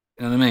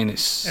 You know what I mean?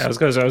 It's Yeah, I was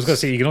going to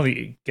say you can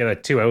only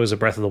get 2 hours of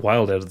Breath of the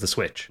Wild out of the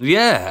Switch.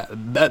 yeah,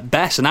 at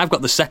best. And I've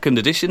got the second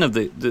edition of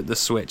the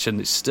Switch,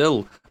 and it's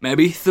still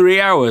maybe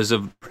 3 hours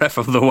of Breath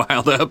of the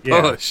Wild at a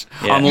push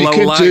Yeah. on What you low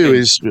could lighting. do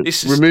is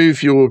This is-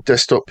 remove your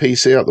desktop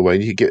PC out the way,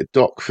 and you could get a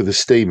dock for the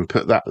Steam and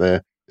put that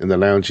there in the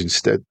lounge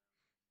instead.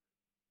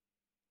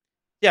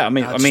 Yeah,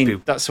 That'd just be-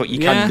 that's what you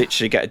Yeah. can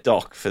literally get a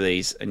dock for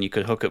these, and you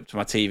could hook up to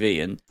my TV,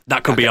 and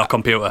that could be your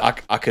computer.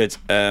 I could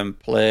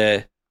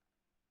play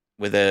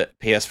with a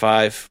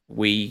PS5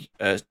 Wii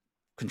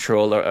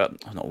controller,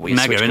 not Wii,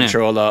 Mega, Switch innit?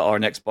 controller, or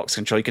an Xbox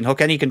controller. You can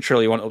hook any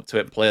controller you want up to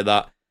it and play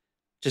that.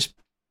 Just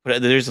put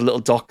it. There's a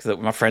little dock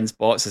that my friend's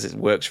bought. It says it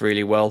works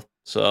really well,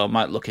 so I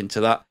might look into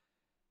that.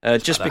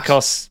 Just Badass.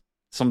 because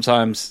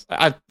sometimes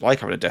I like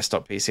having a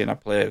desktop PC and I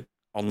play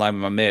online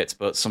with my mates,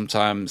 but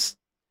sometimes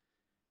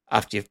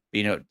after you've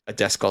been at a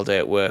desk all day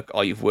at work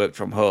or you've worked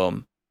from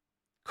home,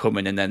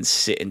 coming and then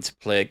sitting to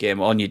play a game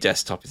on your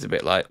desktop is a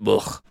bit like,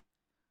 ugh.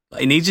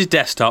 He needs his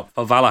desktop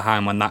for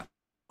Valheim when that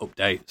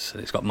updates,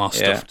 and it's got more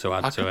Yeah. stuff to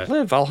add I to can it.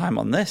 play Valheim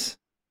on this.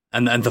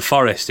 And the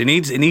Forest, he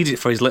needs it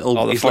for his little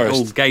The Forest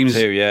little games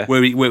too, yeah.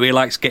 where he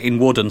likes getting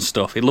wood and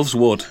stuff. He loves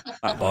wood.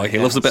 That boy, he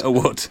loves a bit of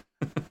wood.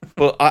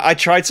 But I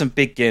tried some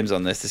big games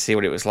on this to see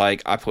what it was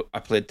like. I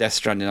played Death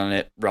Stranding on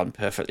it, ran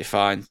perfectly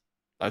fine.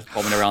 I was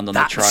bombing around on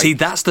the trike. See,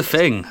 that's the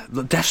thing.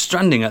 The Death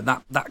Stranding at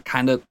that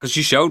kind of, because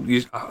you showed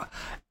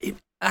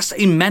that's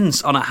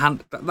immense on a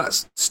hand.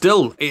 That's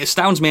still, it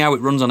astounds me how it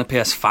runs on a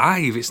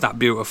PS5. It's that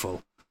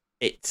beautiful.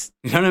 It's.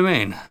 You know what I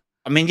mean?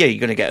 I mean, yeah, you're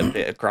going to get a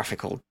bit of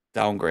graphical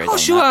downgrade. Of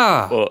course on you that,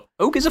 are. But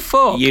Who gives a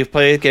fuck? you've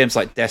played games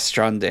like Death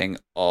Stranding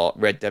or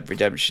Red Dead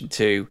Redemption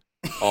 2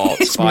 or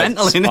It's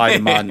mental, isn't it?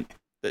 Spider-Man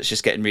that's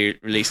just getting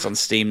released on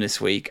Steam this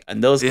week,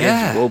 and those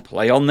Yeah. games will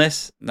play on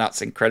this, and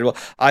that's incredible.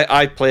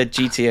 I played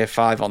GTA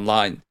 5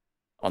 online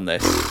on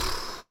this,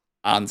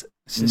 and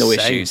It's no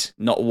insane. issues,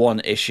 not one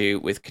issue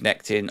with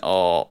connecting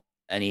or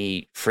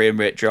any frame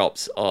rate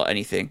drops or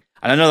anything.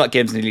 And I know that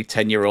game's nearly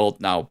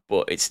 10-year-old now,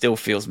 but it still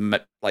feels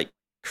like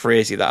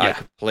crazy that I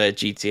could play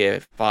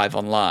GTA 5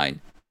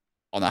 online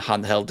on a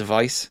handheld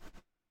device.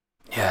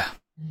 Yeah.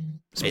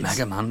 It's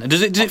mega, man.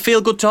 Does it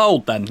feel good to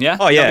hold then? Yeah.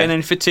 Oh yeah. Not getting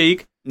any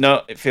fatigue?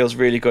 No, it feels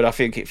really good. I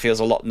think it feels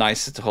a lot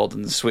nicer to hold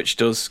than the Switch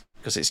does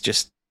because it's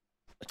just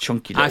a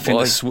chunky little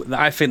boy.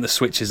 I think the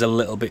Switch is a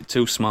little bit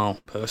too small,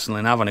 personally,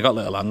 and I've only got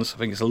little hands. I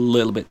think it's a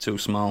little bit too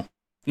small.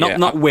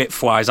 Not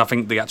width-wise, I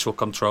think the actual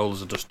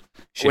controls are just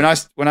shit.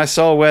 When I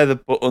saw where the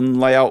button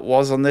layout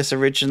was on this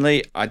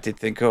originally, I did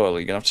think, oh,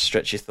 you're going to have to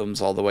stretch your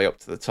thumbs all the way up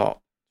to the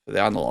top for the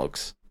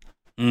analogs.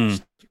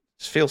 Just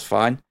feels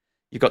fine.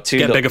 You've got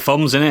bigger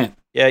thumbs, innit?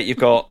 Yeah, you've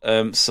got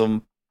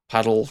some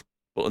paddle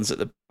buttons at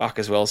the back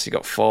as well, so you've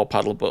got 4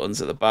 paddle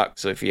buttons at the back,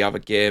 so if you have a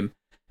game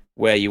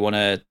where you want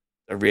a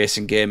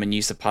racing game and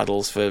use the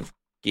paddles for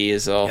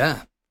gears or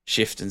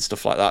shift and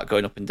stuff like that,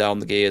 going up and down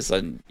the gears,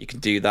 then you can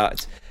do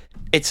that.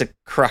 It's a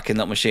cracking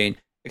that machine.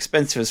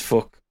 Expensive as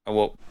fuck, I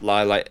won't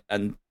lie,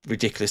 and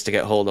ridiculous to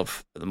get hold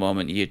of at the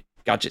moment.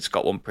 Gadget's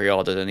got one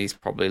pre-ordered, and he's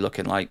probably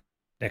looking like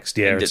next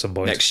year at some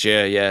point. Next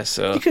year, yeah.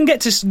 So you can go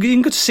to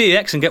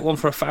CEX and get one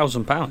for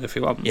 £1,000 if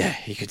you want. Yeah,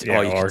 you could.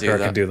 Yeah, you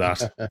can do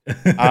that.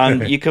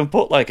 And you can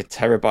put like a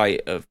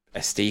terabyte of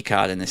SD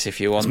card in this if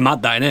you want. It's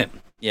mad, that, innit?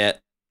 Yeah,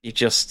 you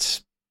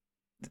just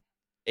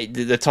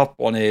the top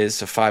one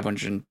is a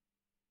 512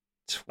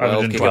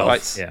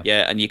 gigabytes.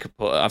 Yeah, and you could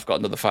put. I've got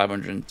another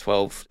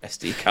 512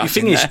 SD cards.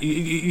 The thing is,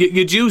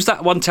 you'd use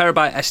that 1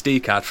 terabyte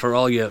SD card for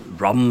all your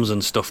ROMs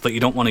and stuff that you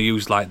don't want to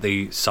use like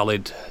the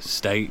solid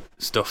state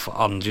stuff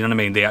on. Do you know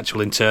what I mean? The actual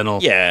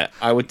internal. Yeah,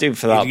 I would do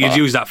for that. You'd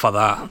use that for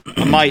that.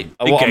 I might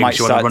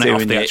start run doing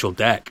it off the actual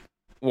deck.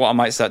 What I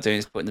might start doing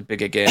is putting the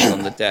bigger games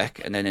on the deck,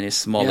 and then any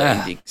smaller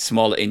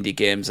indie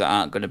games that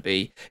aren't going to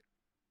be,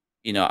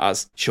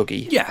 as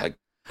chuggy. Yeah.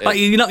 Like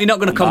you're not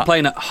going to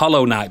complain at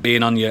Hollow Knight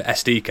being on your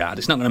SD card.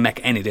 It's not going to make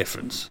any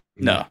difference.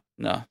 No.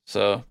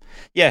 So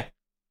yeah,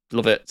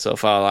 love it so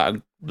far.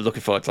 I'm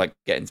looking forward to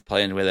getting to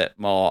playing with it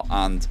more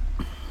and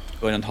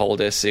going on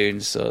holiday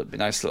soon. So it'd be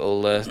nice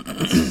little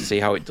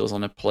see how it does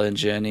on a plane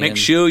journey. Make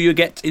sure you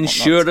get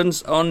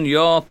insurance on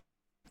your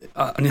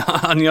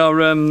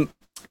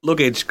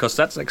luggage, because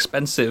that's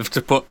expensive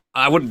to put.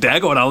 I wouldn't dare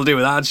go on holiday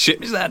without. I'd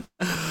shit myself.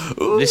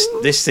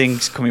 This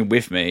thing's coming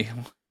with me,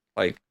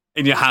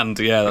 in your hand.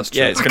 Yeah, that's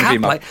true. Yeah, it's going to be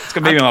in my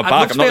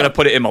bag. I'm not going to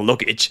put it in my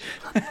luggage.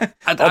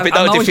 That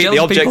would defeat the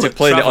object of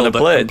playing it on a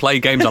plane. Play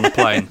games on a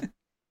plane.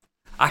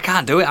 I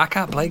can't do it. I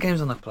can't play games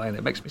on a plane.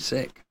 It makes me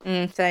sick.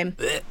 Same.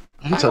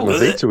 I take my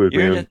Vita with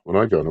me when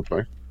I go on a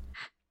plane.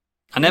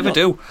 I never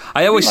do.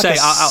 I always say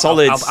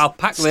I'll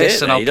pack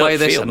this and I'll play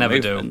this. I never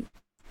do.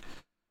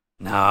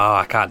 No,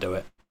 I can't do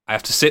it. I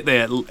have to sit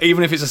there,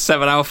 even if it's a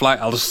 7-hour flight.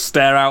 I'll just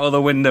stare out of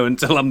the window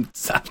until I'm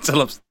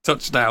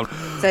touched down.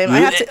 Same.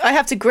 I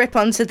have to grip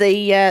onto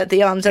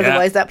the arms,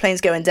 otherwise that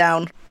plane's going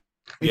down.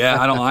 Yeah,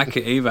 I don't like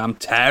it either. I'm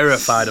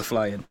terrified of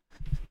flying.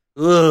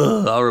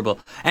 Ugh, horrible.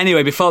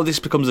 Anyway, before this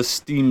becomes a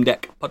Steam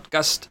Deck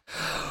podcast,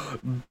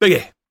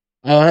 Biggie.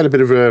 I had a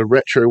bit of a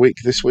retro week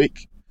this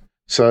week,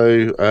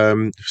 so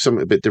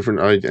something a bit different.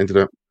 I ended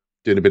up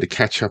doing a bit of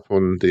catch up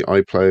on the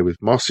iPlayer with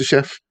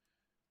MasterChef.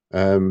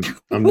 I'm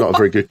not a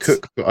very good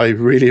cook, but I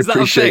really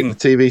appreciate the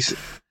TV.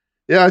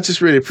 Yeah, I just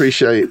really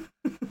appreciate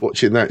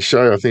watching that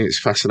show. I think it's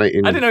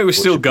fascinating. I didn't know it was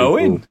still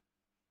going. People.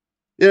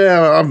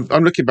 Yeah,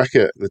 I'm looking back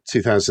at the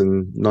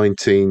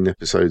 2019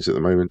 episodes at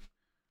the moment.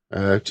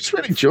 Just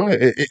really enjoy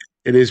it.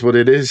 It is what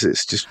it is.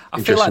 It's just.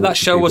 I feel like that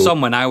show was on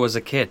when I was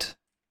a kid.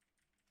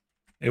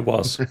 It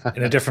was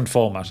in a different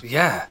format.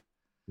 Yeah.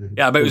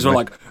 Yeah, I bet it was all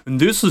like, and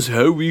this is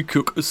how we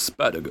cook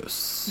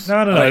asparagus.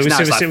 No.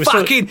 It was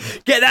fucking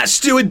get that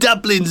stew and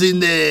dumplings in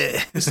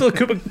there. It's still a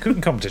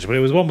cooking competition, but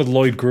it was one with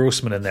Lloyd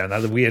Grossman in there, and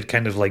that weird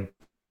kind of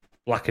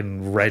black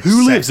and red.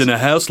 Who lives in a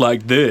house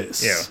like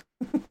this? Yeah.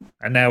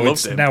 And now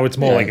it's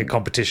more like a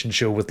competition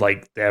show with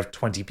they have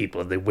 20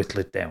 people and they whittle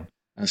it down.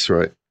 That's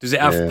right. Does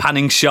it have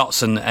panning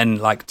shots and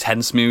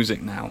tense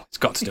music now? It's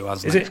got to do,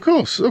 hasn't it? Of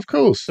course.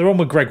 The one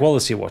with Greg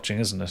Wallace you're watching,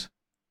 isn't it?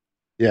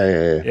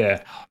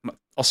 Yeah.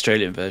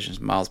 Australian version's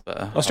miles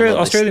better.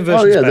 Australian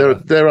version's better.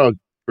 There are.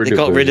 They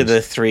got rid of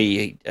the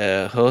 3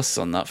 hosts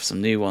on that for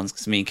some new ones,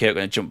 because me and Kate are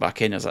going to jump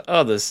back in. I was like,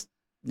 oh, there's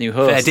new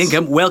hosts. Fair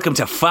dinkum, welcome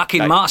to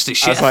fucking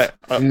MasterChef. I was like,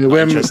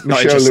 when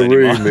Michelle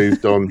LaRue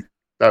moved on,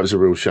 that was a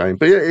real shame.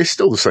 But yeah, it's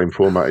still the same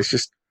format. It's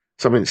just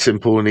something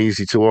simple and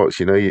easy to watch.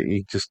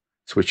 You just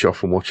switch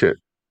off and watch it.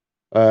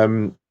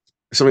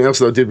 Something else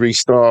that I did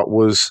restart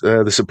was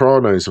The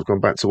Sopranos. I've gone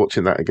back to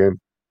watching that again.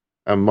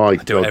 And I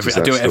do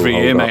it every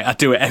year, mate. I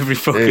do it every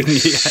fucking year.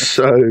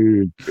 So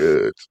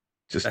good.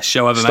 Just best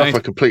show ever stuff made. I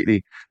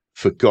completely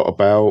forgot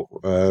about.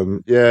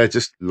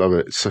 Just love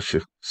it. It's such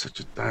a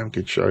damn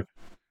good show.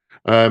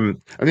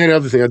 And the only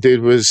other thing I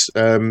did was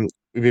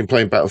we've been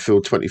playing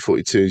Battlefield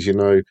 2042, as you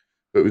know,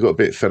 but we got a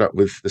bit fed up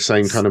with the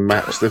same kind of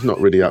maps. They've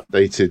not really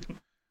updated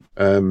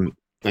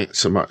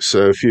so much.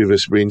 So a few of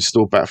us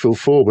reinstalled Battlefield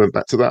 4, went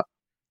back to that.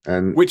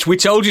 And which we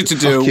told you to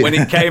do when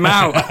it came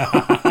out.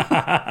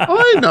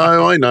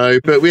 I know,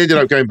 but we ended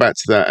up going back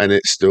to that, and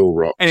it still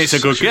rocks. And it's a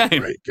good Such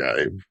game. Great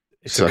game.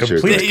 It's Such a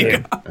complete great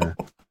game.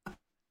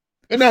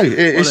 But no,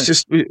 it's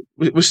just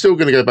we're still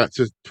going to go back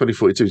to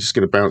 2042. Just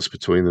going to bounce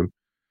between them.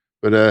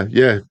 But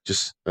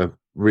just a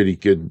really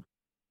good,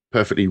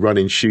 perfectly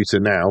running shooter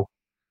now.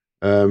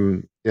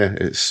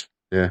 It's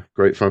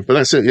great fun. But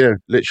that's it. Yeah,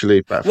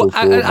 literally Battlefield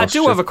 4. I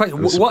do have a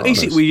question. What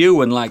is it with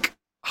you and like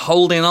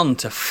holding on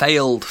to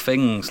failed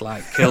things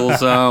like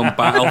Killzone,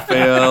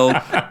 Battlefield?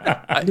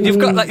 You've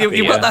got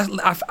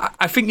that.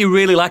 I think you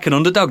really like an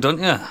underdog, don't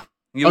you?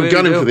 I'm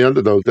gunning for the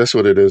underdog. That's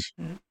what it is.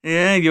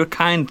 Yeah, you're a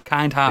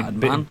kind-hearted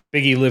man.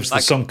 Biggie lives the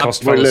sunk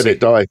cost Won't fallacy. let it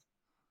die.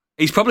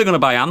 He's probably going to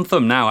buy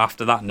Anthem now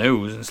after that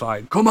news. It's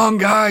like, come on,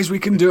 guys, we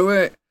can do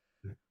it.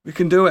 We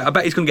can do it. I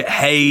bet he's going to get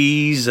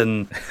Haze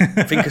and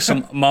think of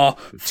some more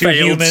failed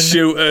Human.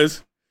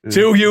 shooters.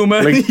 Too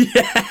human. Blink.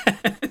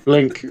 Yeah.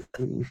 Blink.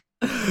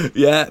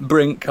 Yeah,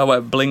 Brink. How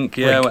about Blink?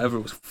 Yeah, Brink. whatever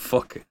it was.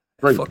 Fucking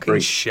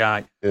Brink.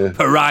 shite. Yeah.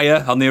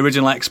 Pariah on the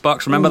original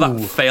Xbox. Remember that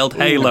failed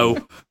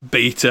Halo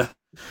beta?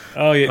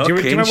 Oh yeah, do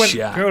you remember when,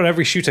 shite. remember when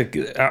every shooter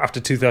after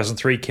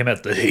 2003 came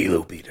out the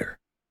Halo beater?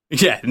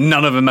 Yeah,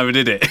 none of them ever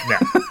did it. No.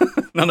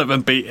 None of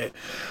them beat it.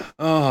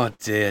 Oh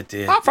dear.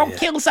 Apart from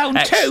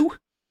Killzone 2.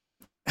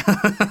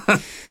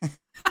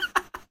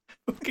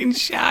 Fucking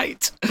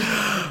shite.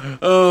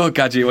 Oh,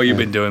 Gadget, what you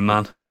been doing,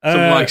 man?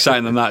 Something more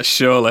exciting than that,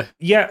 surely.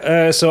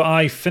 Yeah, so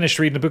I finished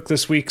reading a book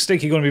this week.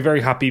 Stinky going to be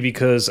very happy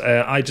because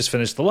I just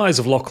finished The Lies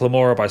of Loch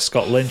Lamora by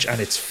Scott Lynch,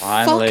 and it's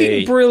Finally.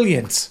 fucking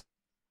brilliant.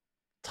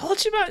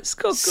 Told you about it. It's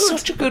good.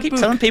 Such a good I keep book.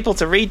 telling people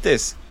to read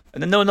this,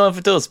 and then no one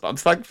ever does. But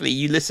thankfully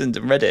you listened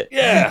and read it.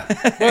 Yeah,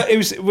 well, it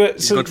was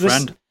so good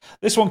friend.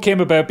 This one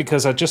came about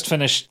because I just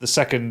finished the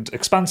second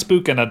Expanse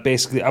book, and I've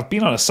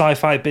been on a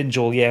sci-fi binge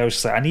all year. I was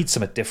just like, I need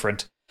something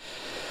different.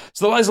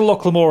 So The Lies of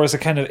Loch Lamora is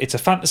it's a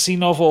fantasy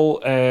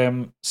novel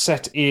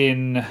set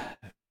in.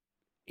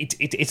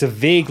 It's a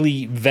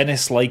vaguely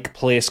Venice-like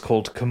place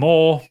called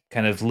Camor,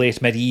 kind of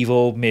late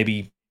medieval,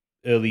 maybe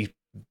early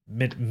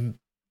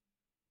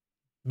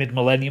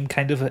mid-millennium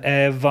kind of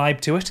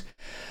vibe to it.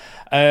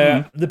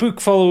 The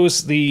book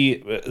follows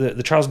the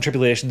trials and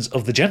tribulations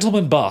of the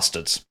Gentlemen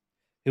Bastards,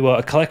 who are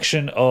a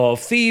collection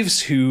of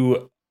thieves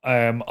who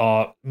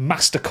are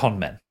master con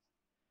men,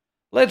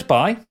 led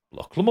by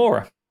Loch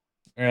Lamora.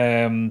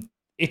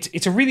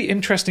 It's a really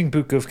interesting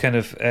book of kind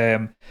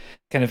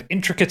of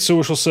intricate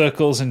social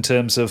circles in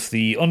terms of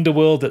the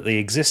underworld that they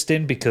exist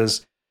in,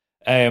 because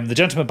the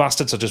Gentlemen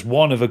Bastards are just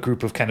one of a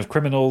group of kind of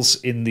criminals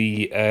in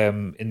the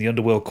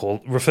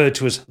underworld referred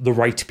to as the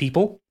Right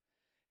People,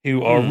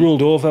 who are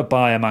ruled over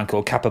by a man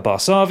called Kappa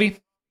Barsavi.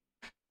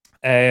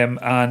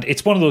 And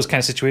it's one of those kind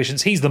of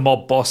situations. He's the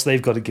mob boss.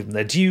 They've got to give him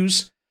their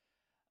dues.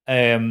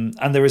 And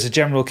there is a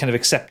general kind of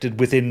accepted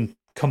within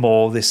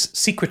Camor this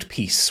secret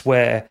peace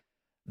where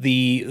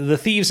the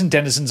thieves and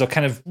denizens are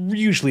kind of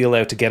usually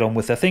allowed to get on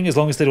with their thing as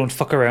long as they don't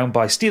fuck around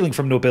by stealing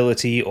from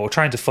nobility or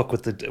trying to fuck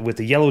with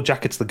the yellow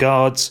jackets, the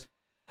guards,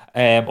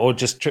 or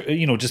just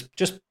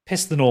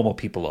piss the normal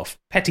people off.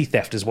 Petty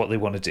theft is what they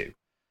want to do.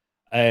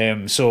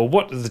 So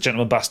what do the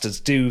Gentlemen Bastards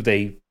do?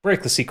 They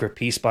break the secret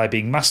peace by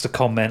being master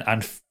con men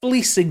and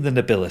fleecing the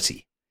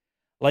nobility.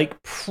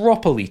 Like,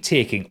 properly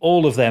taking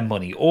all of their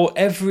money, or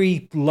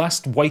every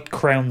last white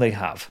crown they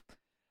have.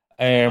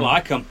 I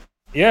like them.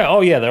 Yeah,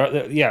 oh yeah,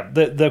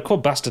 they're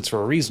called bastards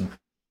for a reason.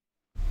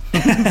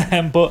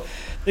 But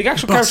the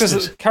actual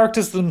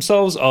characters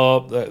themselves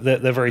are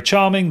they're very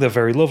charming. They're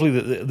very lovely.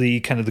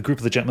 The kind of the group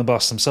of the Gentlemen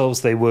Bastards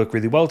themselves, they work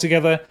really well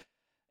together.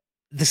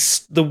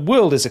 The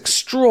world is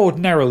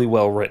extraordinarily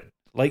well written.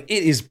 Like,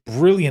 it is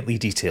brilliantly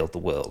detailed. The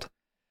world,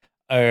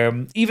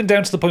 even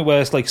down to the point where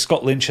it's like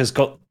Scott Lynch has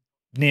got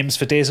names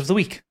for days of the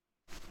week.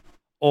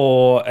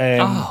 Or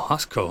oh,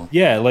 that's cool.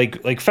 Yeah,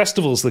 like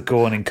festivals that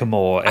go on in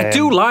Camor. I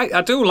do like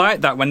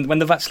that when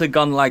they've actually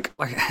gone like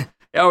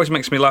it always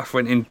makes me laugh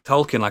when in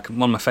Tolkien, like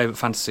one of my favourite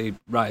fantasy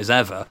writers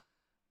ever,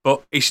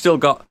 but he's still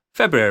got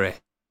February,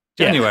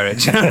 January.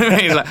 Do you know what I mean?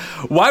 He's like,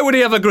 why would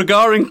he have a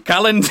Gregorian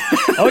calendar?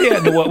 Oh yeah,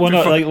 no, well,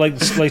 not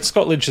like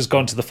Scott Lynch has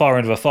gone to the far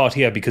end of a thought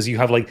here because you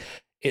have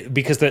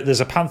because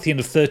there's a pantheon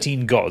of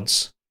 13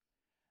 gods.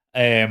 Or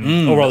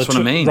rather, that's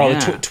what I mean,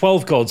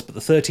 12 gods, but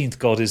the 13th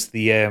god is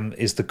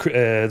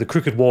the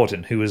Crooked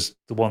Warden, who is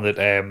the one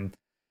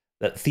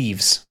that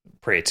thieves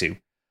pray to.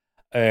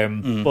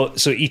 But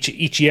so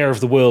each year of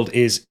the world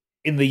is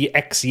in the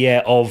X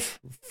year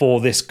for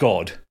this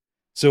god.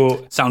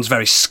 So sounds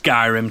very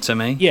Skyrim to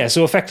me. Yeah,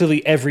 so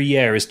effectively every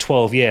year is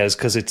 12 years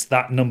because it's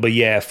that number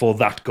year for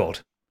that god.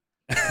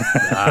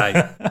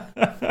 Right.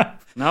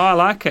 No, I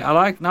like it. I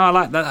like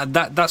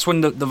that. That's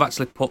when they've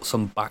actually put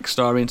some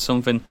backstory in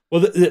something.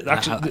 Well, the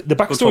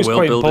backstory is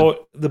quite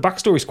important. The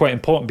backstory is quite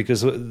important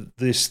because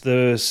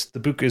the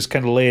book is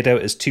kind of laid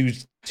out as two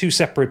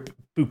separate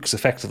books,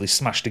 effectively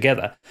smashed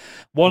together.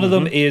 One of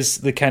them is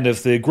the kind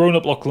of the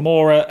grown-up Loch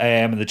Lamora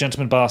and the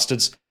Gentlemen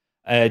Bastards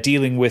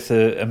dealing with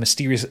a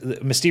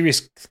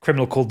mysterious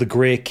criminal called the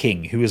Grey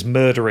King who is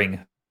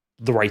murdering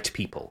the right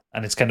people,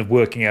 and it's kind of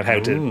working out how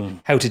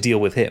to deal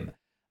with him.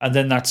 And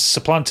then that's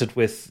supplanted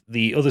with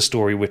the other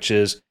story, which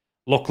is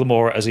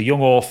Lochlamore as a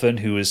young orphan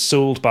who is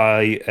sold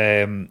to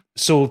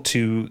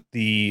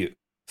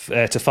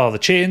Father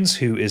Chains,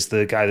 who is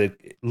the guy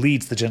that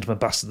leads the Gentleman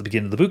Bastard at the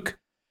beginning of the book,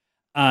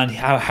 and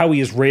how he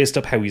is raised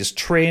up, how he is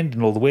trained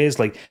in all the ways,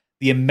 like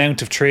the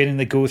amount of training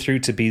they go through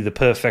to be the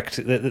perfect.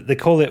 They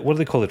call it, what do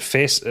they call it?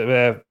 Face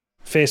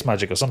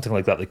magic or something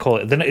like that. They call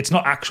it. Then it's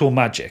not actual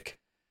magic,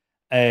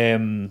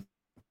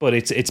 but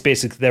it's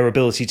basically their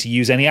ability to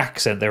use any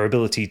accent, their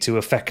ability to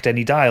affect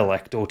any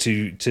dialect, or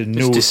to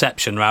know. It's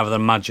deception rather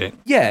than magic.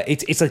 Yeah,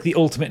 it's like the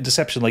ultimate in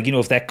deception. Like,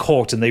 if they're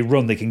caught and they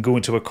run, they can go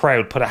into a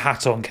crowd, put a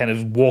hat on, kind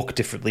of walk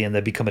differently, and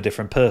they become a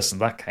different person.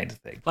 That kind of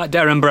thing. Like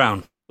Darren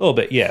Brown. A little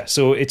bit, yeah.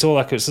 So it's all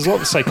that. There's a lot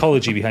of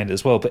psychology behind it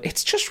as well, but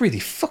it's just really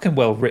fucking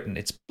well written.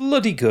 It's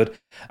bloody good.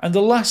 And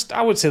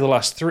I would say the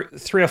last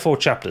three or four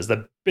chapters,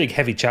 they're big,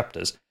 heavy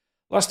chapters.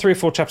 The last 3 or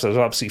 4 chapters, I was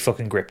absolutely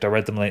fucking gripped. I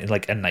read them in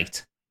like a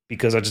night,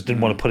 because I just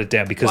didn't want to put it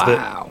down, because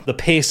the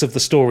pace of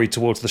the story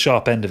towards the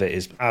sharp end of it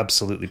is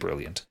absolutely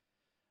brilliant.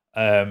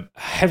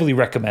 Heavily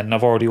recommend, and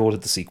I've already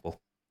ordered the sequel.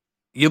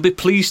 You'll be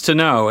pleased to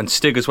know, and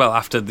Stig as well,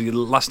 after the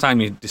last time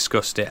you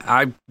discussed it,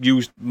 I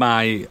used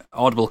my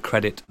Audible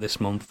credit this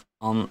month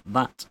on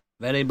that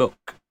very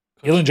book.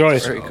 You'll enjoy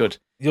it. Very good.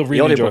 You'll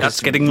really enjoy it. That's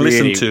getting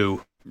listened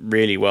to.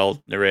 Really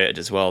well narrated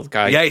as well. The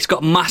guy. Yeah, it's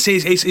got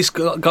masses. It's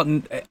got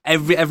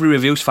every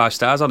review's 5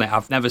 stars on it.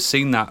 I've never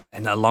seen that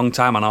in a long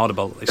time on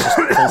Audible. It's just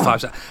full 5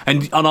 stars.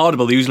 And on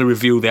Audible, they usually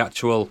review the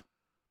actual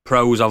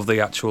prose of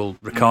the actual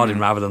recording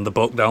rather than the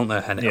book, don't they?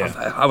 And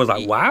I was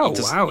like, wow.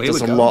 He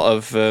does a lot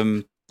of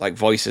like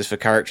voices for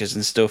characters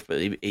and stuff, but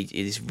it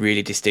is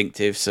really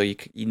distinctive, so you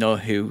know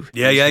who.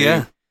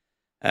 Yeah.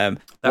 One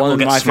of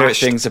my favourite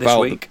things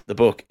about the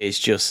book is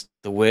just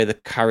the way the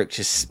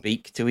characters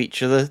speak to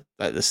each other.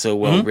 Like, they're so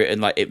well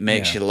written. Like, it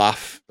makes you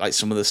laugh. Like,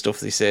 some of the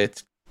stuff they say,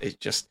 it's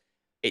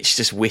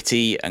just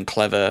witty and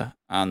clever.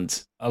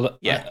 And I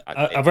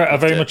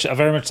very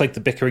much like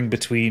the bickering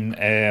between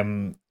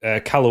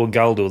Callow and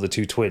Galdo, the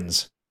two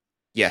twins.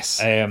 Yes,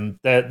 they're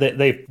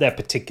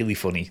particularly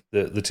funny.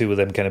 The two of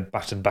them kind of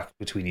batting back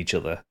between each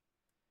other.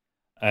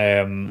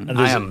 And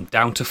I am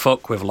down to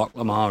fuck with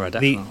Lochlamore,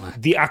 definitely.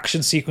 The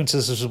action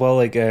sequences as well,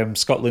 like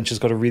Scott Lynch has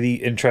got a really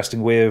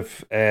interesting way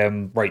of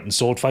writing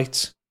sword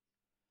fights.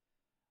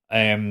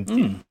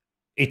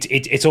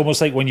 It's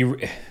almost like when you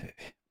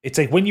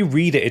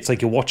read it, it's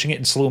like you're watching it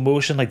in slow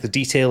motion. Like, the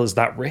detail is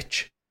that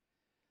rich.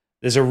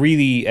 There's a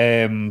really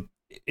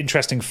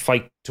interesting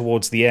fight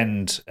towards the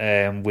end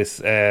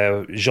with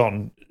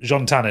Jean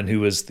Tannen, who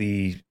was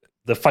the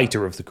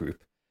fighter of the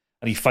group.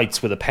 And he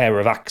fights with a pair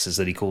of axes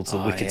that he calls the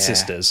Wicked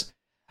Sisters.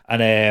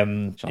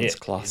 And John's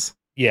class.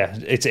 Yeah,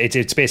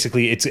 it's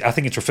basically I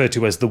think it's referred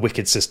to as the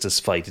Wicked Sisters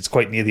fight. It's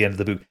quite near the end of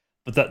the book.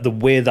 But the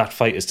way that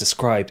fight is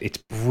described, it's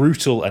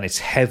brutal and it's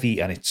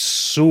heavy and it's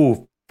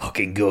so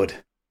fucking good.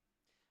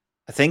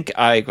 I think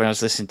when I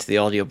was listening to the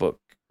audiobook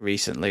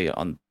recently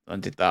and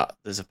did that,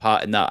 there's a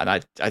part in that, and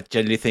I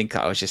genuinely think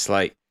that I was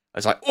like,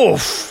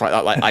 oof, like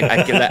that. Like,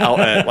 I give that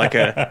out like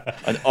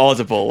an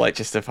audible, like,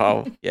 just of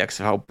how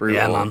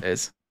brutal it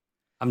is.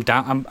 I'm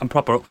down. I'm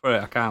proper up for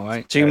it. I can't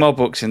wait. 2 more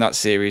books in that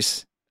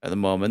series at the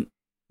moment.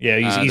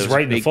 Yeah, he's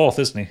writing the 4th,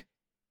 isn't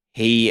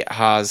he?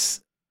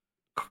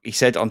 He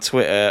said on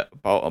Twitter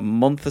about a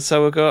month or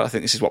so ago, I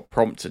think this is what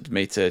prompted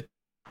me to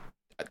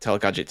tell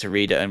Gadget to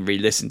read it and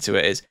re-listen to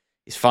it, is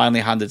he's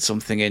finally handed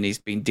something in. He's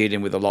been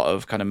dealing with a lot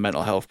of kind of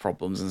mental health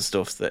problems and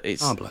stuff that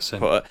it's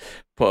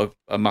put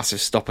a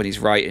massive stop on his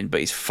writing, but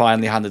he's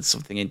finally handed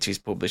something into his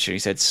publisher. He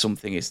said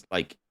something is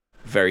like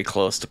very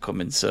close to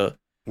coming, so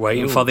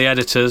waiting for the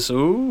editors.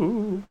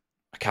 Ooh,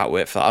 I can't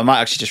wait for that. I might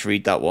actually just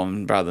read that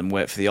one rather than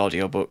wait for the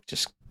audiobook,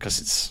 just because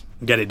it's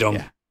get it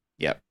done.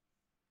 Yeah,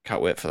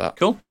 can't wait for that.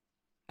 Cool.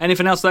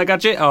 Anything else there,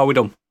 Gadget? Or are we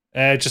done?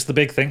 Just the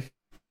big thing.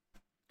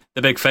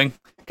 The big thing.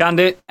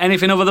 Candy,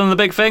 anything other than the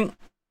big thing?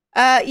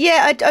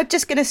 I'm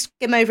just going to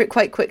skim over it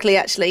quite quickly,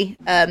 actually,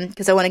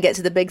 because I want to get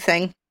to the big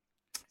thing.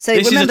 So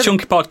this is a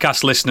chunky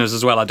podcast, listeners,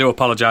 as well. I do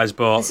apologise,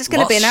 but this is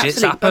going to be an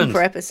absolute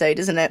bumper episode,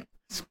 isn't it?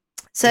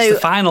 So it's the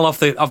final of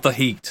the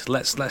heat.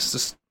 Let's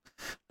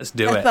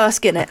do it.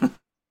 Bask in it.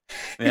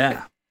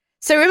 Yeah.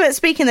 So remember,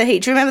 speaking of the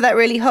heat, do you remember that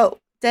really hot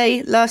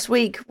day last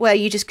week where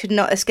you just could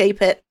not escape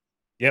it?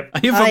 Yep.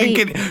 Are you fucking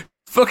kidding?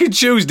 Fucking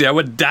Tuesday, I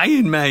was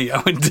dying, mate.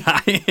 I was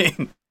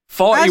dying.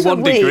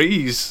 41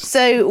 degrees.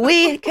 So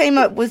we came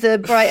up with a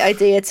bright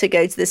idea to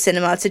go to the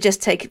cinema to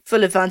just take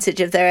full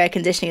advantage of their air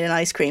conditioning and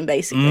ice cream,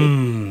 basically.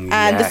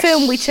 And the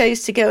film we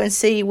chose to go and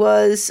see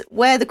was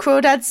Where the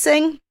Crawdads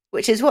Sing,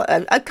 which is what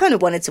I kind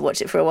of wanted to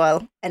watch it for a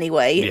while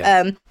anyway.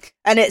 Yeah.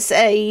 And it's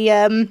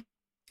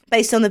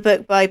based on the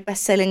book by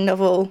best-selling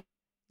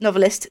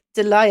novelist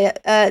Delia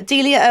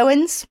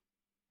Owens.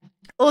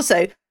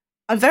 Also,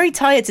 I'm very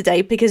tired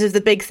today because of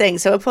the big thing,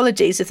 so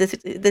apologies if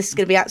this is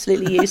going to be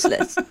absolutely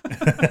useless.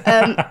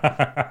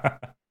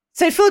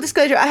 So full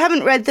disclosure, I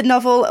haven't read the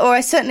novel, or I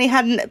certainly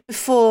hadn't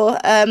before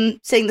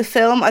seeing the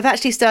film. I've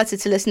actually started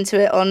to listen to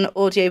it on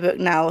audiobook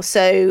now,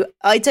 so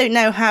I don't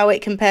know how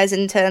it compares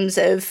in terms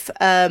of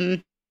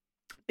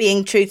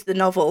being true to the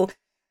novel.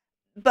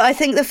 But I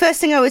think the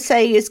first thing I would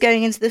say is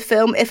going into the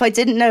film, if I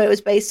didn't know it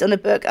was based on a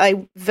book,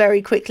 I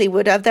very quickly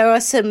would have. There are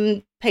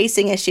some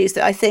pacing issues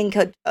that I think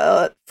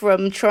are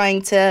from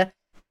trying to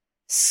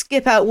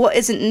skip out what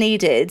isn't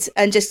needed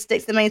and just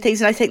stick to the main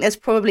things. And I think there's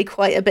probably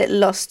quite a bit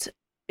lost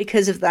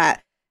because of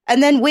that.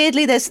 And then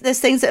weirdly, there's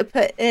things that are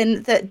put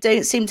in that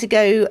don't seem to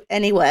go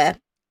anywhere.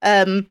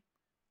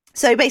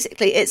 So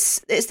basically, it's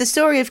the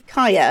story of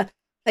Kaya,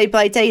 played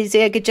by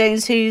Daisy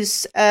Edgar-Jones,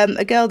 who's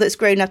a girl that's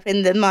grown up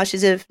in the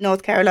marshes of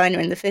North Carolina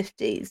in the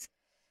 50s.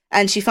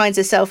 And she finds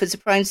herself as a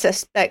prime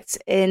suspect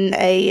in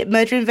a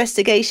murder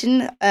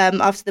investigation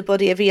after the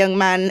body of a young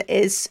man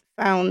is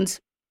found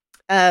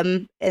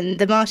in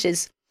the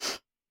marshes.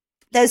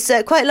 There's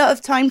quite a lot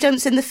of time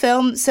jumps in the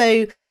film.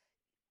 So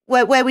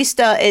where we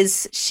start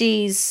is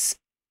she's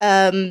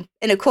in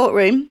a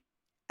courtroom,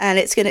 and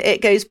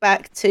it goes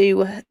back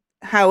to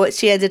how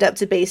she ended up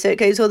to be. So it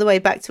goes all the way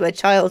back to her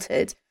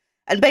childhood.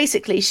 And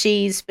basically,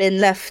 she's been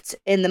left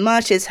in the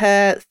marshes.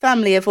 Her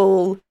family have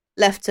all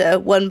left her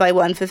one by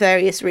one for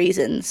various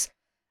reasons.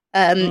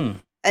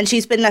 And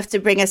she's been left to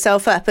bring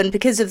herself up. And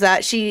because of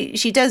that,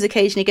 she does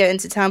occasionally go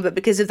into town. But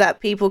because of that,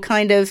 people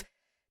kind of,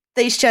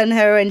 they shun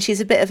her, and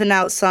she's a bit of an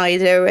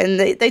outsider. And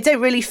they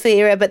don't really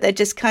fear her, but they're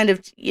just kind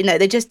of,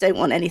 they just don't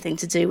want anything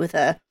to do with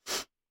her.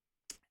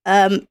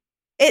 As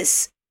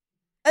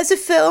a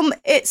film,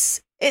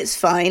 it's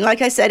fine.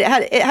 Like I said,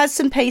 it has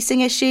some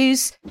pacing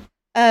issues.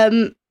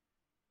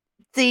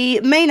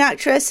 The main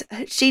actress,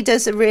 she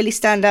does a really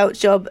standout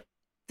job.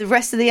 The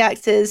rest of the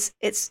actors,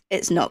 it's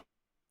not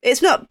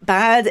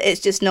bad. It's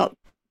just not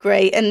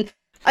great. And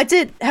I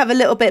did have a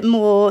little bit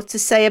more to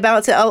say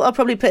about it. I'll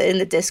probably put it in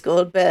the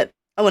Discord, but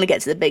I want to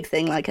get to the big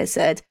thing, like I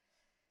said.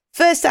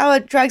 First hour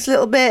drags a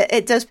little bit.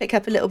 It does pick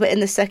up a little bit in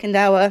the second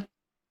hour.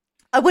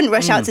 I wouldn't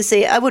rush out to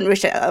see it. I wouldn't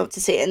rush out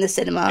to see it in the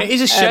cinema. It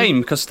is a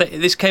shame, because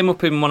this came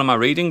up in one of my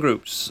reading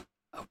groups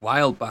a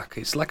while back.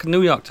 It's like a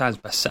New York Times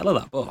bestseller,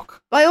 that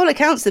book. By all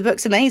accounts, the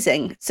book's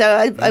amazing. So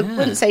I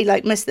wouldn't say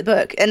miss the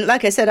book. And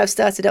like I said, I've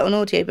started it on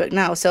audiobook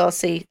now, so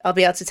I'll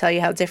be able to tell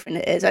you how different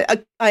it is.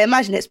 I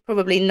imagine it's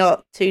probably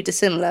not too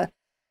dissimilar.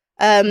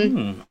 But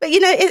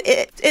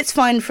it's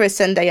fine for a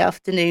Sunday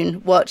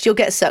afternoon watch. You'll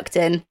get sucked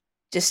in.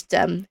 Just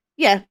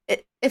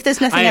if there's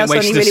nothing else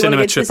on, you really want to go to the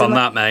cinema trip on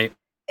that, mate.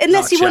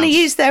 Unless you want to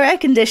use their air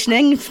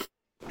conditioning.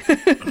 No,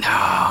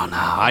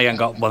 I ain't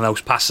got one of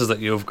those passes that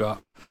you've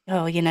got.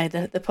 Oh,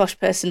 the posh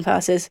person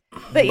passes.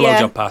 But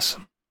Blowjob pass.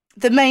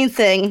 The main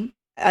thing,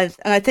 and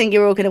I think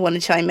you're all going to want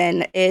to chime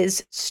in,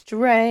 is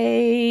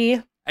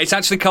Stray. It's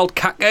actually called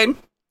Cat Game.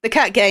 The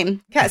Cat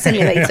Game. Cat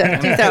Simulator,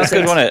 2000. That's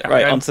good, wasn't it?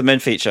 Right, on to the main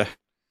feature.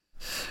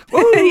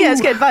 Yeah, it's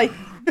good. Bye.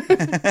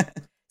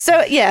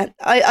 So, yeah,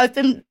 I've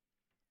been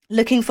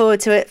looking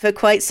forward to it for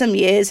quite some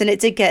years, and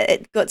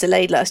it got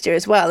delayed last year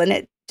as well, and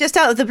it just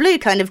out of the blue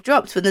kind of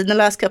dropped within the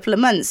last couple of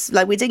months.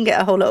 Like, we didn't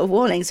get a whole lot of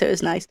warning, so it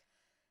was nice.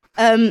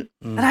 And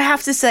I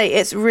have to say,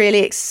 it's really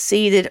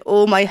exceeded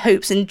all my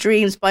hopes and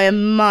dreams by a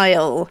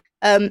mile.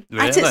 Really?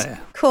 At its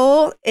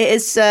core, it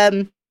is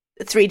a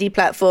 3D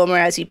platformer,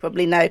 as you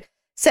probably know,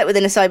 set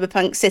within a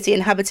cyberpunk city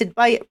inhabited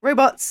by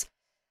robots.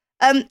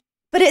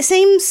 But it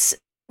seems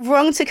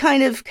wrong to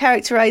kind of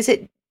characterize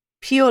it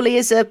purely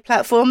as a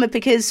platformer,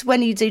 because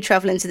when you do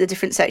travel into the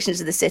different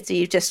sections of the city,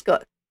 you've just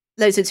got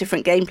loads of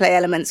different gameplay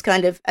elements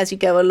kind of as you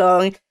go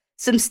along,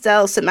 some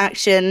stealth, some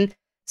action,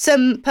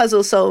 some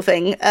puzzle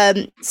solving.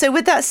 So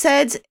with that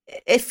said,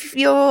 if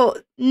you're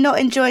not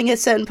enjoying a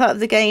certain part of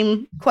the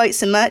game quite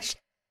so much,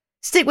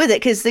 stick with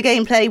it, because the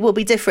gameplay will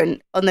be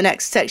different on the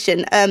next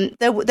section.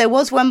 There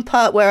was one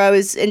part where I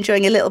was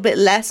enjoying a little bit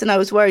less, and I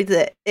was worried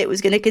that it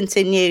was going to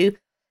continue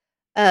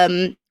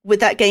with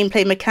that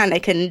gameplay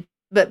mechanic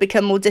but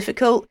become more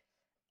difficult.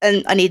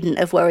 And I needn't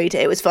have worried.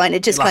 It was fine.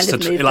 It just kind of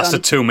moved on. It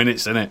lasted 2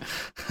 minutes, didn't it?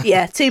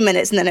 Yeah, 2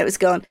 minutes, and then it was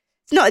gone.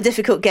 It's not a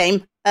difficult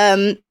game.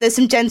 There's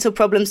some gentle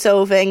problem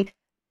solving.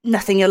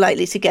 Nothing you're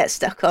likely to get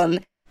stuck on.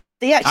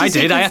 I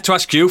had to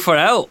ask you for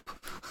help.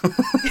 Well,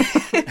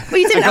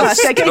 you didn't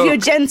ask. I gave you a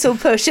gentle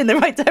push in the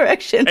right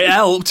direction. It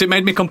helped. It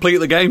made me complete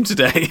the game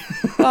today.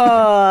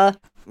 Oh,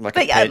 like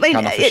a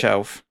can off a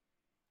shelf.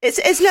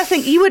 It's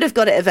nothing. You would have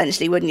got it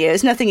eventually, wouldn't you?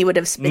 It's nothing you would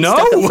have been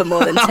stuck on for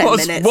more than 10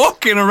 minutes. I was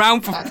walking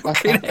around for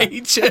fucking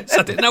ages.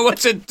 I didn't know what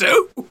to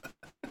do.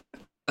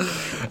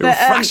 It was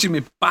flashing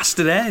me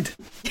bastard head.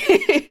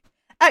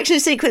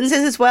 Action sequences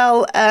as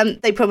well.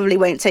 They probably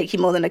won't take you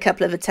more than a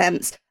couple of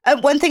attempts.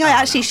 One thing I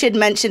actually should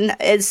mention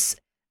is,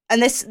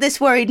 and this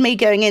worried me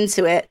going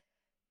into it,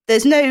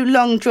 there's no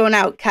long drawn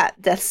out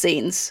cat death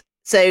scenes.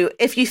 So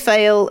if you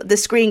fail, the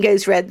screen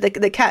goes red.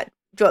 The cat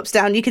drops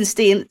down. You can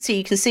see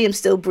him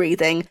still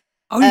breathing.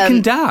 Oh, you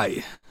can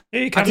die. Yeah,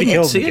 you can be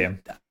killed in the game.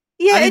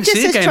 Yeah, I didn't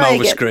see a game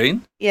over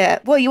screen. Yeah,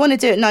 well, you want to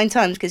do it 9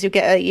 times because you'll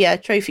get a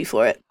trophy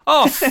for it.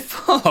 Oh,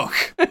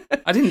 fuck.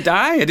 I didn't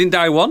die. I didn't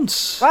die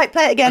once. Right,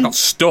 play it again. I got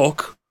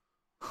stuck.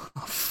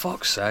 Oh,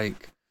 fuck's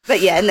sake.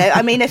 But yeah, no,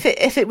 I mean, if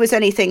it was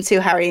anything too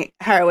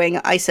harrowing,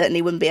 I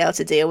certainly wouldn't be able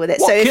to deal with it.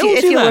 What so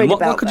if you're worried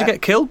about what could you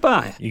get killed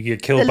by? You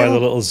get killed by the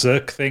little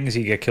Zerk things.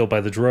 You get killed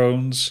by the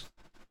drones.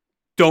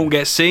 don't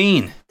get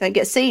seen. Don't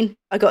get seen.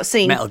 I got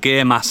seen. Metal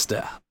Gear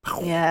Master.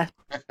 Yeah.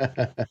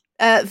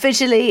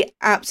 Visually,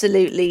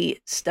 absolutely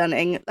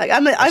stunning. Like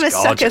I'm a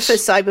sucker gorgeous. for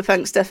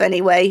cyberpunk stuff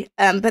anyway.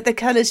 But the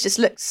colors just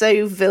look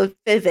so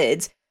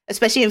vivid,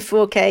 especially in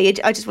 4K.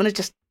 I just want to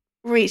just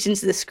reach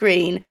into the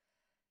screen.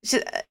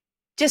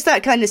 Just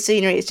that kind of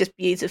scenery is just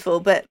beautiful.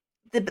 But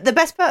the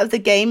best part of the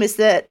game is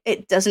that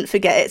it doesn't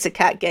forget it's a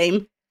cat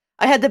game.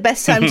 I had the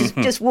best time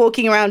just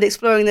walking around,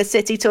 exploring the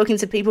city, talking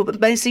to people,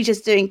 but mostly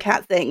just doing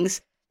cat things.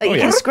 Like you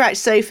can scratch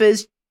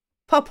sofas,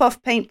 pop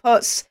off paint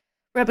pots,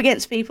 rub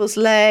against people's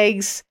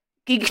legs.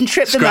 You can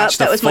trip them up.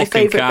 That was my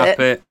favourite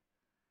bit.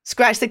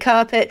 Scratch the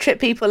carpet, trip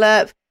people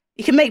up.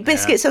 You can make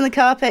biscuits on the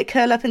carpet,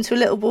 curl up into a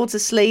little ball to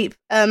sleep.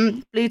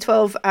 Blue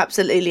 12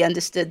 absolutely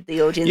understood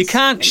the audience. You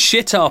can't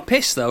shit or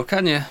piss, though,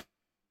 can you?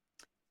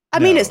 I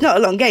mean, it's not a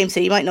long game,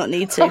 so you might not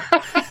need to.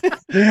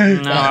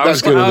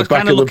 That's good on the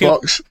back of the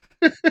box.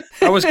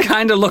 I was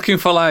kind of looking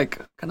for, like,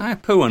 can I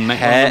poo and make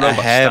one of the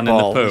robots stand in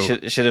the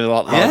poo? Should have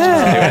locked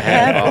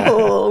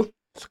Hairball.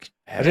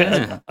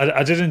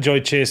 I did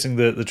enjoy chasing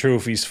the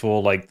trophies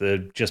for like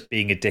the just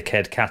being a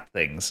dickhead cat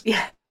things.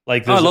 Yeah.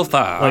 Like I love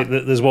that. Like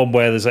there's one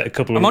where there's a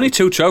couple of. I'm only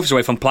 2 trophies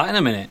away from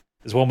platinum in it.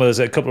 There's one where there's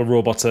a couple of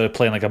robots that are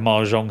playing like a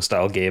mahjong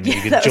style game. And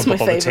you can jump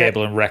up on the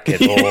table and wreck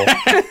it.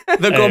 Or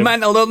they go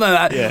mental, don't they?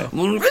 Yeah.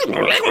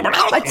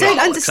 I don't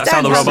understand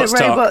how the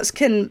robots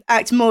can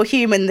act more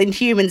human than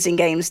humans in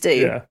games do.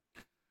 Yeah.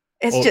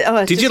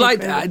 It's did you like?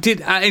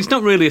 It's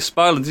not really a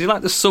spoiler. Did you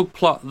like the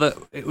subplot that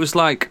it was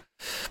like?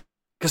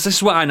 Because this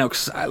is what I know.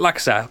 Because, like I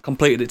said, I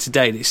completed it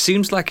today. And it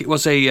seems like it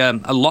was a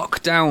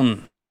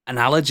lockdown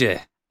analogy.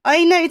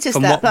 I noticed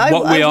from that,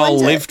 what we all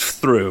wonder, lived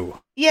through.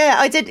 Yeah,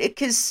 I did.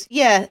 Because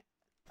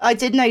I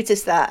did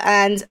notice that,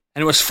 and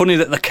it was funny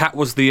that the cat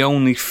was the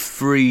only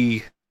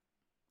free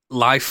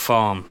life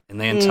form in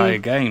the entire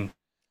game.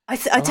 I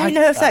don't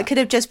know if that could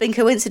have just been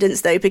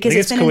coincidence though, because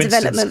it's been in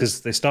development.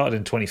 Because they started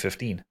in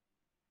 2015.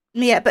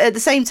 Yeah, but at the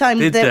same time,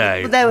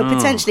 there were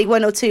potentially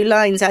 1 or 2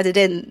 lines added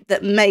in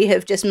that may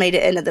have just made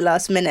it in at the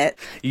last minute.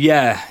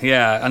 Yeah.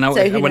 And So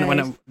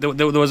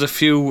there was a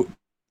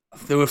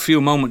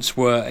few moments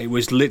where it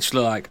was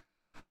literally like,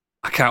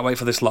 I can't wait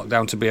for this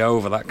lockdown to be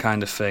over, that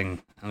kind of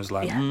thing. I was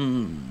like,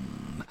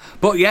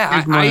 But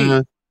yeah,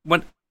 I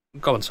went.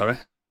 Go on, sorry.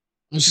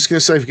 I was just going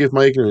to say, forgive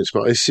my ignorance,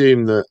 but I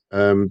assume that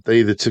they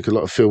either took a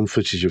lot of film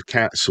footage of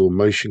cats or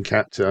motion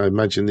capture. I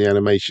imagine the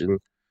animation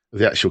of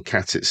the actual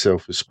cat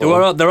itself was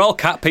spot. They're all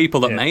cat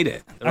people that made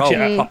it. They're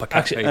all proper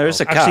cat people. There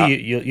is a cat.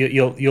 Actually,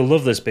 you'll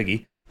love this,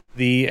 Biggie.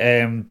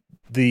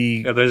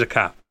 There's a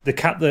cat. The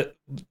cat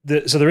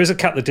so there is a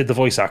cat that did the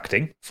voice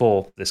acting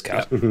for this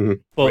cat,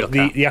 but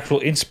the actual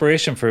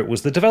inspiration for it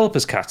was the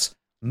developers' cats,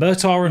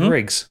 Murtaugh and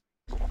Riggs.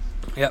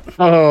 Yep.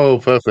 Oh,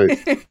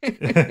 perfect.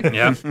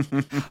 Yeah.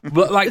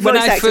 But like The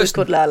voice actor was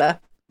called Lala.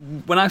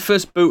 When I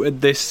first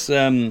booted this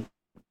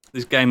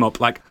this game up,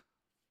 like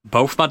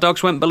both my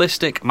dogs went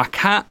ballistic. My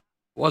cat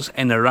was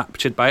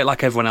enraptured by it,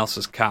 like everyone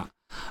else's cat.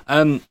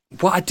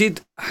 What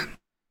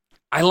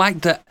I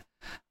liked that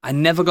I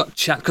never got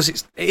chat because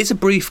it is a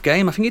brief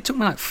game. I think it took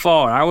me like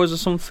 4 hours or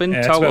something.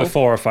 Yeah, total. it's about a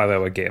 4 or 5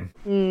 hour game.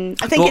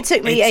 I think it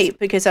took me 8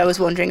 because I was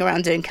wandering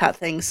around doing cat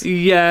things.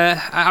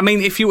 Yeah, I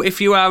mean, if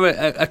you are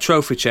a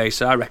trophy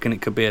chaser, I reckon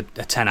it could be a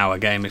 10-hour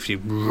game if you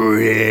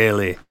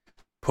really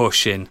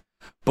push in.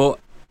 But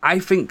I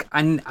think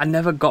I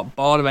never got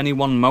bored of any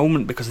one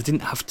moment because I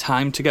didn't have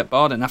time to get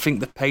bored, and I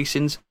think the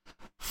pacing's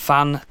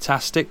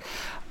fantastic.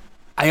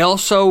 I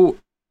also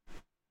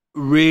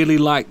really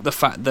like the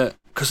fact that,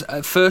 because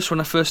at first, when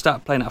I first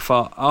started playing it, I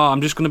thought,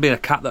 I'm just going to be a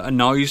cat that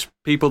annoys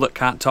people that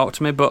can't talk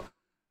to me. But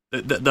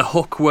the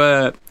hook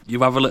where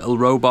you have a little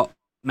robot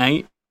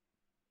mate,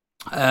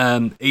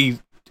 he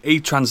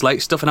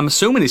translates stuff, and I'm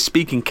assuming he's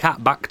speaking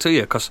cat back to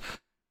you because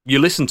you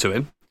listen to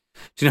him.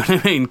 Do you know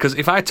what I mean? Because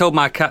if I told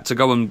my cat to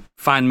go and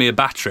find me a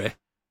battery,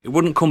 it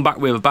wouldn't come back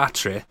with a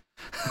battery.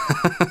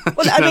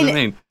 Well, I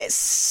mean, it's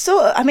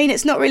sort of,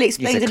 it's not really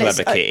explained. He's a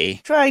clever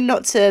kitty. Trying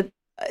not to.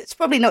 It's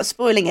probably not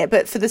spoiling it,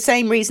 but for the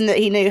same reason that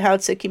he knew how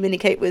to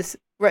communicate with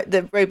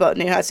the robot,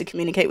 knew how to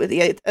communicate with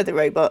the other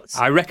robots.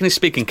 I reckon he's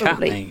speaking cat,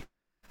 mate.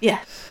 Yeah.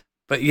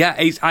 But yeah,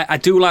 I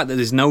do like that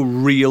there's no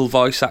real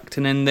voice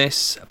acting in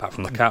this, apart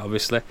from the cat,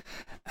 obviously.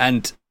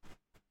 And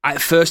at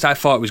first I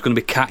thought it was going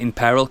to be cat in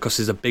peril, because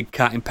there's a big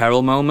cat in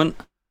peril moment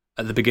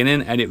at the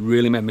beginning, and it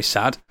really made me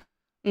sad.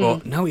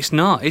 But no, it's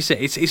not, is it?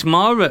 It's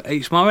more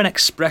an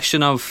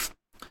expression of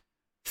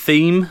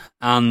theme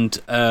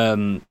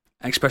and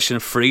expression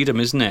of freedom,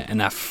 isn't it?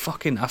 And I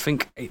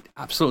think it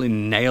absolutely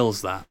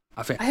nails that.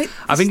 I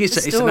think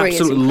it's an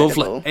absolutely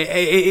lovely.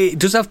 It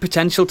does have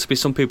potential to be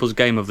some people's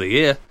game of the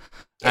year.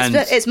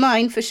 It's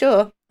mine for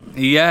sure.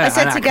 Yeah, I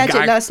said to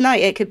Gadget last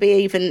night it could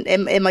be even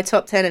in my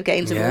top 10 of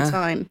games of all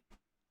time.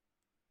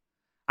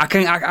 I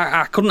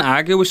couldn't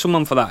argue with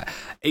someone for that.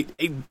 It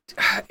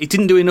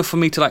didn't do enough for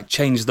me to like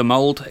change the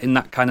mold in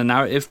that kind of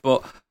narrative,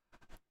 but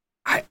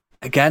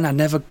there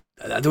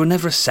were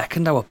never a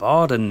second I was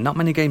bored, and not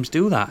many games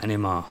do that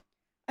anymore.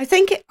 I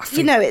think,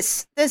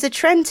 there's a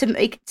trend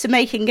to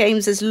making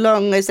games as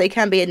long as they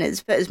can be, and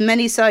as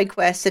many side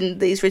quests and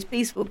these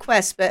repeatable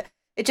quests. But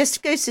it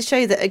just goes to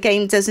show that a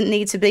game doesn't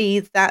need to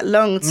be that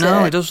long.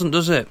 No, it doesn't,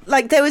 does it?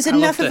 Like there was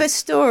enough of a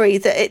story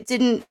that it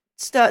didn't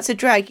start to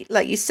drag,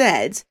 like you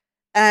said,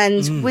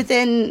 and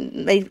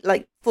within maybe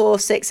like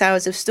 4-6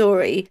 hours of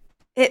story,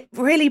 it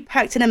really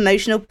packed an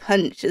emotional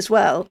punch as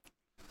well.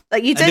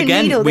 Like you don't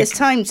need all this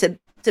time to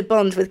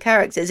bond with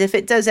characters if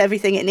it does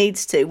everything it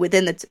needs to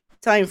within the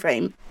time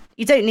frame.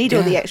 You don't need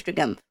all the extra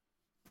gump.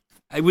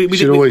 It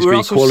should always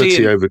be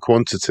quality over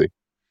quantity.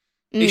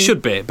 It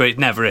should be, but it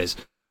never is.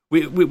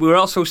 We're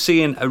also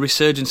seeing a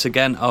resurgence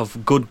again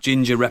of good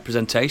ginger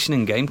representation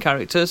in game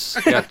characters.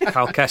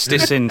 Cal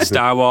Kestis in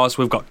Star Wars.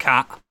 We've got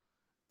Kat,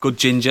 good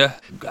ginger.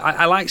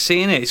 I like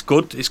seeing it. It's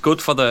good. It's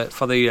good for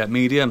the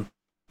medium.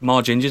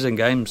 More gingers in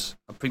games.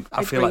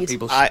 I feel like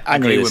people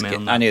agree with me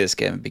on that. I knew this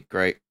game would be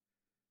great.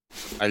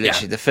 I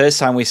literally, the first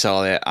time we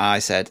saw it, I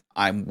said,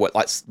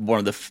 that's one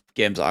of the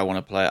games that I want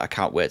to play. I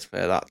can't wait to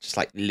play that. Just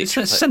like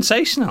literally it's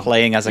sensational.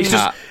 Playing as a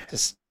cat.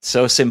 Just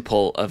so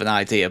simple of an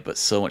idea, but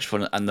so much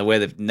fun. And the way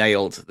they've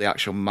nailed the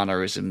actual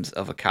mannerisms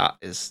of a cat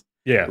is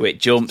where it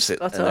jumps,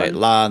 it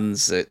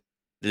lands, the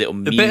little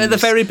memes. The bit at the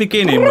very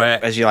beginning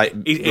where as you like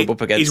rub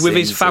up against he's with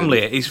his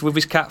family, he's with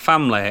his cat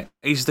family.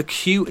 He's the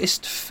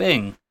cutest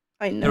thing.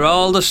 I know. They're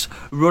all just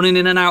running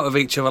in and out of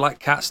each other like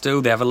cats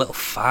do. They have a little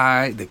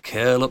fight. They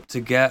curl up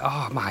together.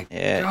 Oh my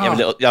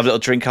god! You have a little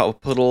drink out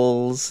of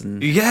puddles.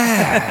 And...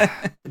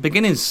 Yeah, the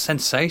beginning's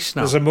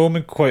sensational. There's a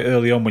moment quite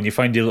early on when you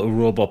find your little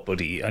robot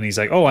buddy, and he's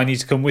like, "Oh, I need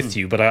to come with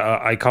you, but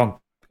I can't.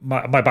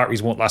 My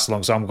batteries won't last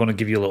long, so I'm going to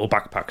give you a little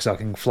backpack so I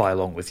can fly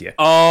along with you."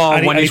 Oh,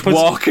 when he's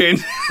walking,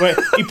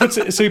 he puts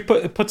it. So he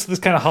puts this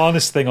kind of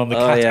harness thing on the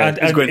cat, and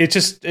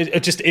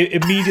it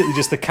immediately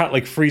just the cat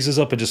like freezes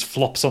up and just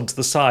flops onto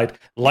the side,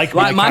 like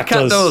my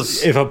cat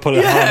does if I put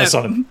a harness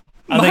on him,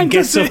 and then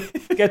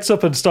gets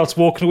up and starts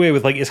walking away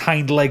with like his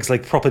hind legs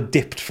like proper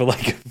dipped for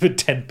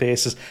 10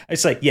 paces.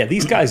 It's like, yeah,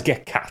 these guys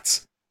get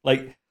cats.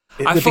 Like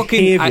the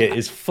behavior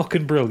is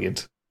fucking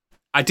brilliant.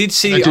 I did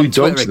see it on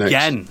Twitter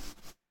again.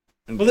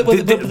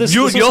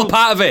 You're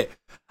part of it.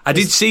 I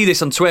did see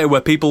this on Twitter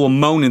where people were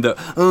moaning that,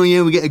 oh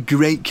yeah, we get a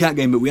great cat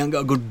game, but we haven't got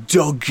a good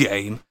dog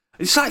game.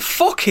 It's like,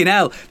 fucking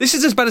hell. This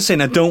is as bad as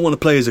saying I don't want to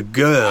play as a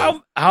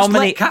girl. How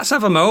many let cats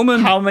have a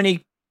moment? How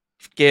many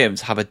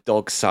games have a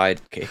dog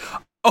sidekick?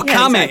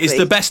 Okami is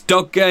the best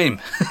dog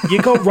game.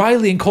 You got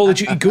Riley in Call of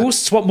Duty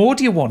Ghosts. What more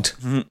do you want?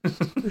 We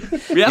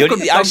have got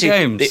dog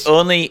games. The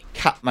only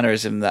cat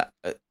mannerism that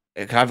I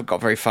haven't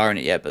got very far in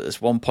it yet, but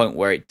there's one point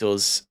where it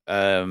does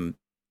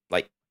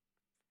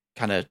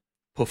kind of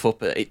puff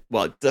up.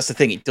 Well, that's the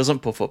thing. It doesn't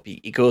puff up.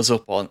 He goes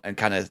up on and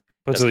kind of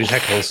puts all these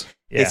heckles.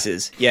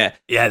 Hisses. The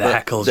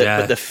heckles.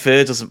 But the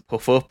fur doesn't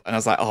puff up, and I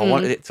was like, I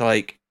wanted it to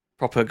like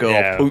proper go.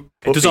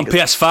 It does on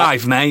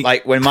PS5, mate.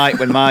 Like when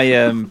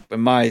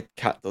my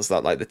cat does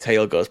that, like the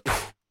tail goes.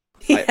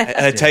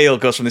 Her tail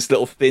goes from this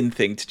little thin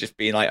thing to just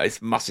being like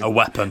this massive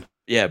weapon.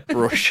 Yeah,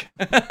 brush.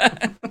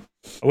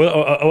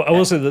 I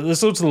will say that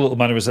there's loads of little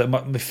mannerisms.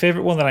 My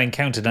favourite one that I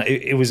encountered,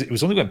 it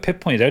was only when Pip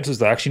pointed out to us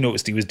that I actually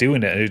noticed he was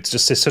doing it, and it's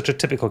just such a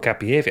typical cat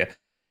behaviour.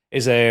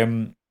 Is I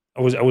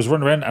was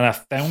running around and I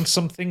found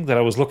something that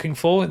I was looking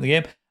for in the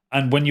game,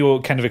 and when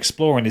you're kind of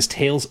exploring, his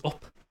tail's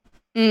up.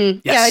 Yes.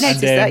 Yeah, I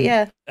noticed that.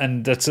 Yeah,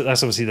 and that's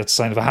obviously a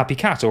sign of a happy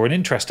cat or an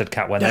interested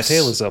cat when their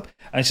tail is up,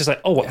 and it's just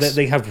like,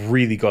 they have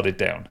really got it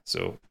down.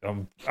 So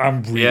I'm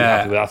really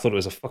happy with it. I thought it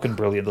was a fucking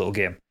brilliant little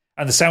game.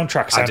 And the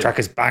soundtrack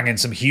is banging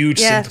some huge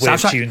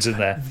synthwave tunes in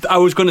there. I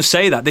was going to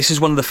say that this is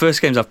one of the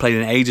first games I've played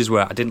in ages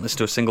where I didn't listen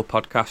to a single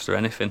podcast or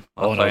anything.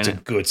 Oh no, it's a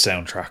good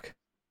soundtrack.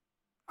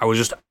 I was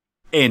just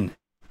in.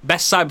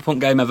 Best Cyberpunk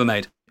game ever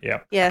made. Yeah.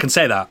 I can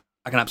say that.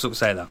 I can absolutely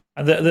say that.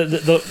 And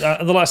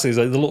the last thing is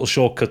like the little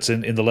shortcuts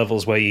in the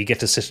levels where you get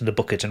to sit in a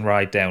bucket and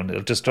ride down.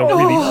 It'll just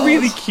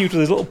really cute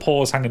with his little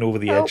paws hanging over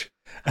the edge.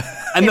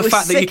 And the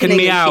fact that you can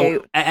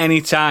meow at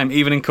any time,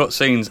 even in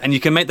cutscenes, and you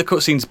can make the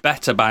cutscenes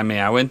better by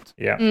meowing.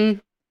 Yeah.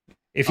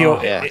 If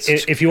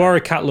you are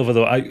a cat lover,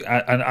 though,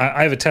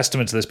 I have a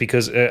testament to this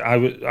because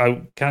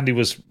Candy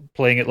was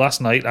playing it last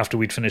night after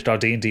we'd finished our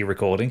D&D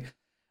recording,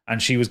 and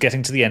she was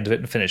getting to the end of it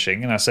and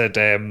finishing, and I said,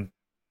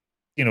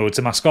 it's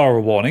a mascara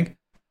warning.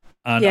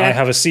 And I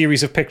have a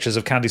series of pictures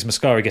of Candy's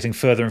mascara getting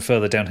further and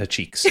further down her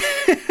cheeks.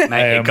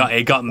 Mate,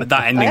 it got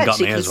that ending got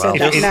me as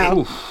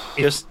well.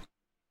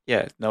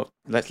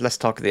 Let's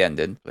talk the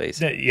ending, please.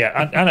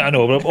 Yeah, I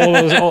know, but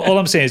all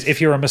I'm saying is if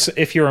you're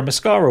a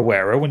mascara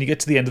wearer, when you get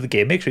to the end of the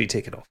game, make sure you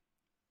take it off.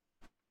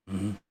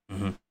 Mm-hmm.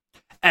 Mm-hmm.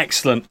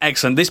 Excellent.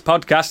 This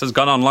podcast has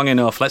gone on long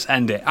enough. Let's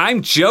end it.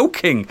 I'm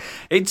joking.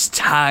 It's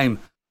time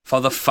for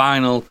the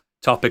final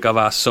topic of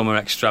our summer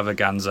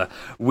extravaganza.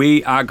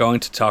 We are going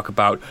to talk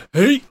about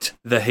heat.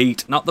 The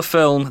heat, not the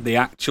film, the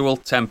actual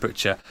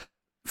temperature.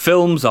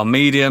 Films or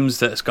mediums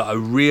that's got a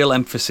real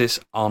emphasis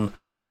on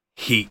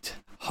heat,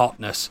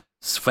 hotness,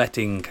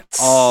 sweating,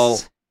 all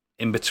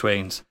in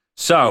betweens.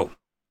 So,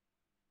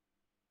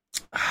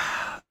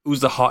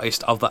 who's the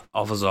hottest of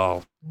us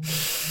all?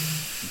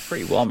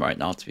 pretty warm right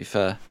now, to be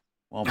fair.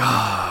 Warm.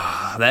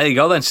 There you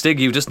go then, Stig.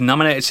 You've just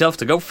nominated yourself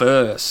to go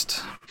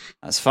first.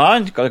 That's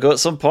fine. Got to go at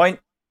some point.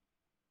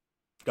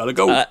 Gotta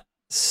go.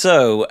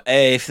 So,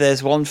 if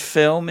there's one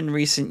film in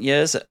recent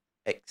years that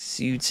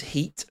exudes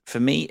heat, for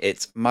me,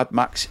 it's Mad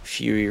Max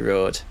Fury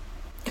Road.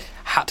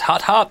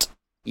 Hot.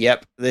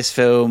 Yep, this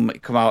film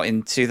came out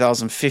in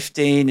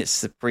 2015. It's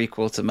the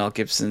prequel to Mel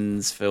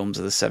Gibson's films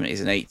of the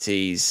 70s and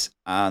 80s,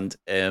 and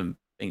I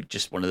think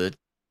just one of the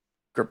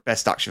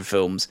best action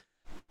films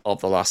of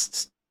the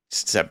last...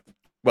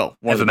 one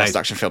of the best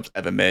action films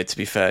ever made, to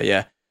be fair,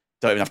 yeah.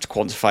 Don't even have to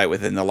quantify it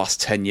within the last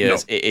 10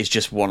 years. No. It is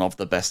just one of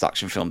the best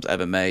action films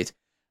ever made.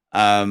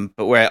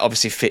 But where it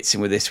obviously fits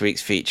in with this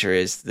week's feature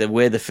is the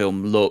way the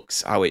film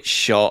looks, how it's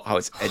shot, how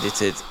it's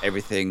edited,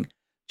 everything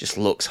just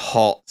looks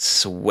hot,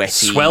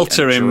 sweaty,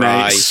 sweltering,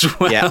 mate.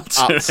 Sweltering. Yeah,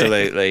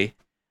 absolutely.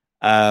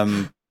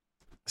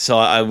 So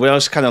I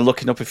was kind of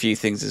looking up a few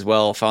things as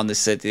well. I found this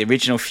said the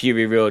original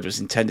Fury Road was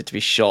intended to be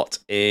shot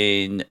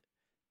in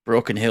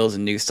Broken Hills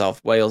in New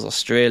South Wales,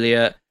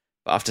 Australia.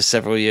 But after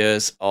several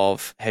years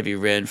of heavy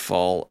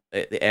rainfall,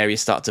 the area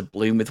started to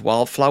bloom with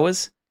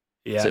wildflowers.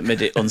 Yeah. So it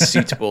made it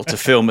unsuitable to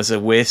film as a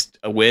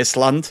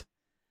wasteland.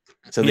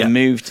 So they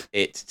moved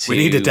it to... We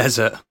need a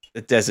desert.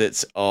 The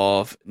deserts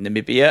of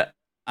Namibia.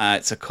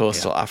 It's a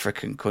coastal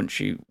African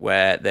country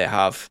where they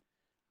have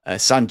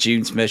sand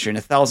dunes measuring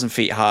 1,000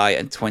 feet high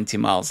and 20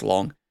 miles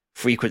long.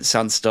 Frequent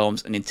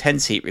sandstorms and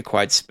intense heat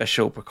required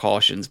special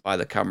precautions by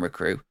the camera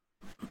crew.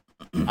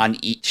 And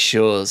it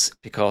shows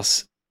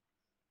because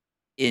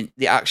in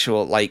the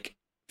actual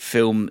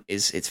film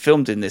it's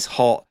filmed in this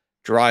hot,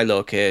 dry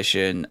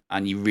location,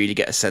 and you really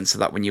get a sense of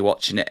that when you're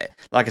watching it.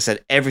 Like I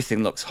said,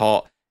 everything looks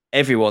hot,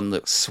 everyone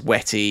looks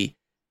sweaty.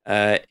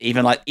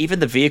 Even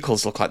the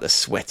vehicles look like they're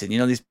sweating. You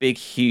know, these big,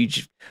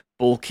 huge,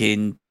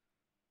 bulking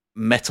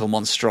metal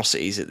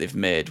monstrosities that they've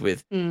made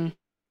with,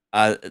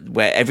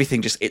 where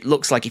everything just, it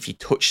looks like if you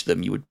touch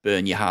them, you would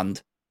burn your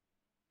hand.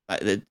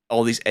 Like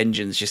all these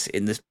engines just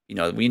in this,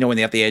 when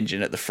they have the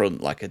engine at the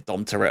front, like a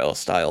Dom Toretto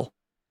style.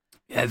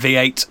 Yeah,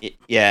 V8.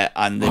 Yeah,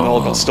 and they've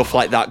all got stuff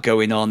like that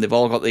going on. They've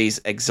all got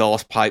these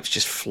exhaust pipes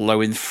just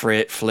flowing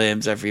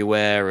flames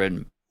everywhere.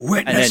 And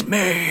Witness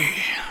me!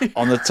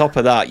 On the top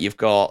of that,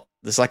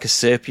 there's like a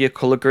sepia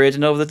colour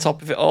grading over the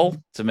top of it all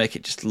to make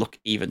it just look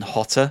even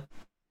hotter.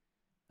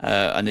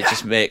 And it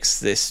just makes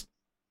this...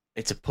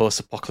 It's a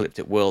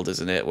post-apocalyptic world,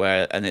 isn't it?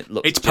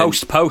 It's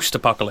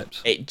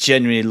post-apocalypse. It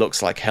genuinely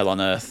looks like hell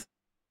on earth.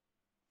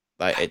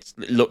 Like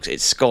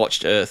it's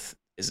scorched earth,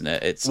 isn't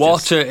it? It's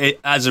water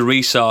as a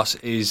resource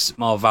is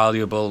more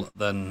valuable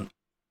than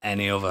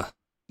any other.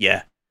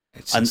 Yeah,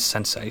 it's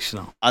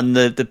sensational. And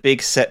the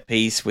big set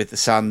piece with the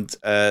sand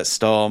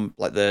storm,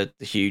 like the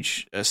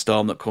huge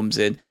storm that comes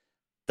in,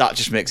 that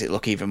just makes it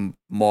look even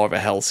more of a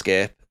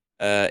hellscape.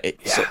 It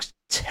looks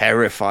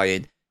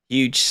terrifying.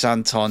 Huge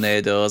sand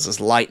tornadoes. There's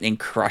lightning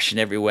crashing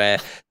everywhere.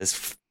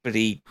 There's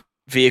pretty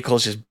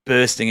vehicles just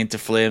bursting into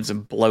flames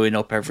and blowing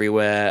up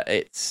everywhere.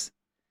 It's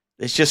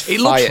just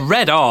it fire. Looks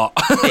red hot.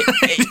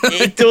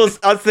 It does.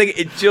 I think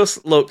it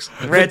just looks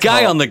red. The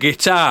guy hot. on the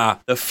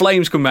guitar, the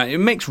flames come out. It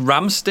makes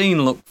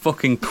Rammstein look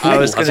fucking cool. I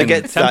was going to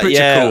get to that.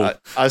 Yeah, cool.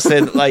 I was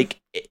saying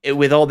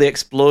with all the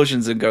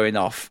explosions and going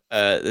off,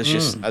 there's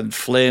just and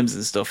flames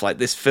and stuff. Like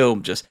this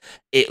film,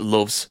 it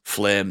loves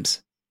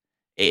flames.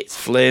 It's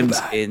flames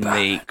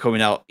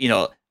coming out.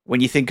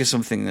 When you think of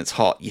something that's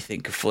hot, you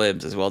think of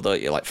flames as well,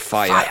 don't you? Like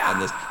fire.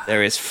 And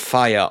there is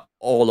fire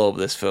all over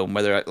this film.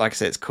 Whether, like I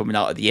said, it's coming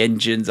out of the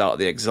engines, out of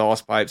the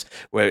exhaust pipes,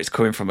 where it's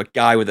coming from a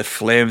guy with a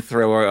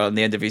flamethrower on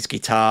the end of his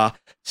guitar,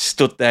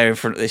 stood there in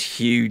front of this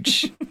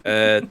huge,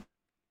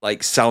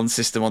 sound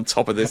system on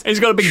top of this.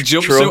 He's got a big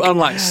jumpsuit on,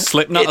 like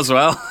Slipknot as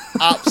well.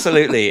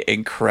 Absolutely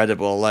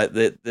incredible. Like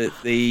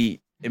the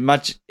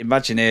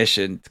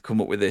imagination to come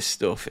up with this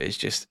stuff is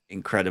just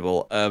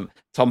incredible.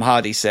 Tom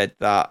Hardy said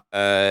that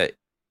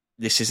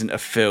this isn't a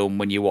film.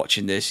 When you're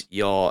watching this,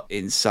 you're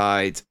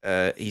inside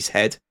his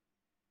head.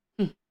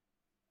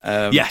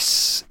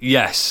 Yes,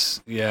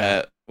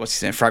 yeah. What's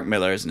his name? Frank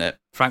Miller, isn't it?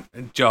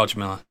 George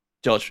Miller.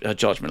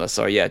 George Miller.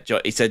 Sorry, yeah.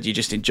 He said you're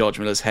just in George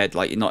Miller's head,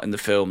 like you're not in the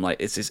film. Like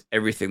it's just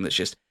everything that's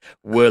just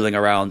whirling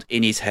around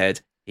in his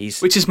head.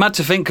 Which is mad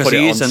to think because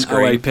he is an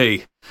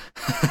OAP.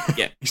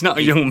 Yeah, he's not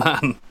a young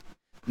man.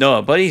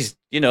 No, but he's,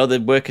 they're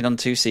working on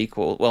two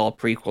sequels, a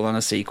prequel and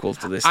a sequel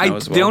to this now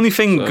as well. The only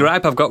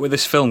gripe I've got with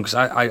this film, because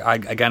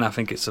I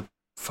think it's a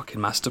fucking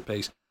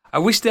masterpiece. I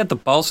wish they had the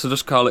balls to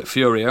just call it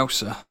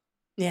Furiosa.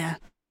 Yeah.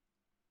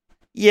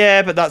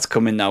 Yeah, but that's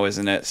coming now,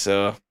 isn't it?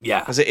 So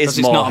yeah, because it's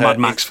not a Mad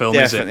Max film,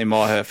 is it? Definitely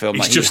more her film.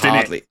 He's just in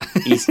it.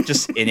 He's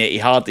just in it. He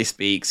hardly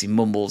speaks. He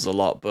mumbles a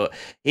lot, but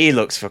he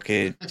looks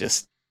fucking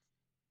just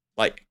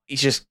like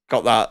he's just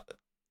got that.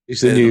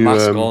 He's the new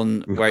mask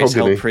on where he's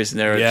held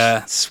prisoner,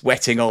 and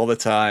sweating all the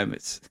time.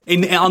 It's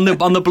on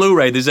the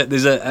Blu-ray. There's a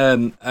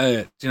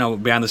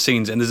behind the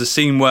scenes, and there's a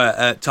scene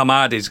where Tom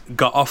Hardy's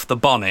got off the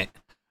bonnet,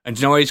 and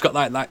where he's got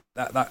that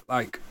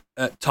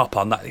top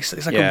on. That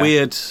it's like a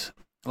weird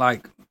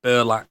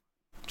burlap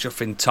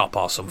chuffing top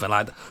or something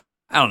like that.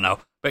 I don't know.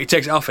 but he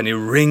takes it off and he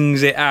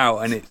wrings it out,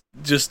 and it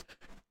just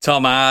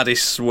Tom Hardy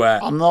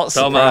sweat. I'm not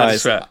Tom Hardy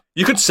surprised. sweat.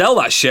 You could sell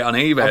that shit on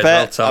eBay. I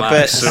bet, as well, Tom I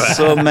Hardy bet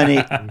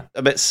sweat.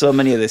 I bet so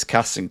many of this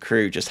cast and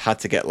crew just had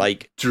to get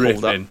like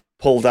Drifting.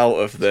 pulled out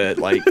of the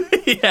like.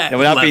 Yeah,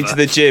 when I've been leather. to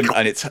the gym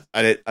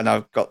and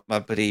I've got my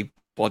bloody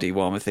body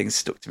warmer thing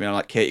stuck to me, I'm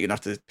like, Kate, you're gonna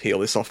have to peel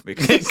this off me.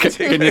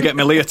 Can you get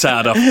my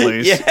leotard off,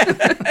 please?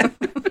 Yeah.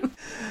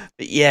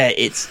 But yeah,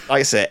 it's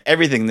like I said,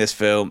 everything in this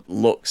film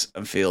looks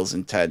and feels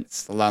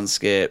intense. The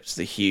landscapes,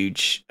 the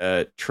huge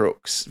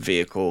trucks,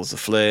 vehicles, the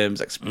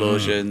flames,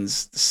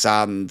 explosions, the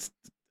sand.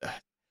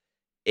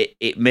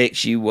 It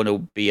makes you want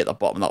to be at the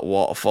bottom of that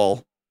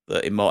waterfall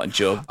that Immortan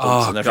Joe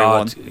bumps on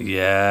everyone. God,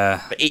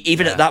 yeah. But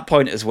even at that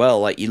point as well,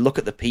 like you look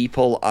at the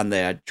people and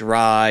they are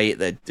dry,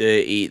 they're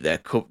dirty, their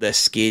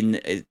skin,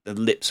 the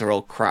lips are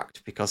all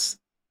cracked because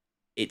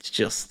it's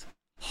just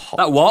hot.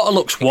 That water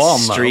looks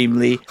warm,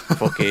 extremely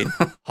fucking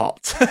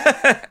hot.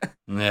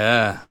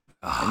 Yeah.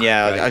 Oh, And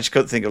yeah, great. I just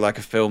couldn't think of like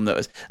a film that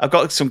was. I've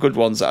got some good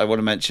ones that I want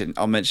to mention.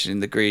 I'll mention in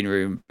the green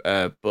room,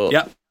 but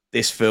Yep.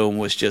 this film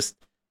was just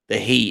the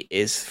heat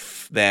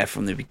is there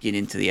from the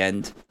beginning to the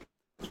end.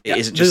 It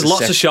isn't just There's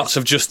lots of shots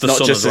of just the not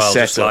sun just as well. the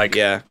Just setup. like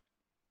Yeah,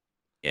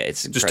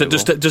 it's just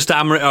incredible. to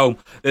hammer it home.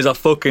 There's a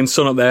fucking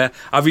sun up there.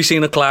 Have you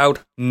seen a cloud?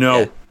 No.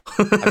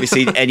 Yeah. Have you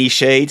seen any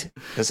shade?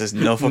 Because there's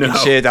no fucking No.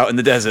 shade out in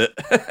the desert.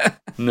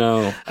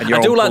 No. And you're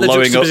I do all like the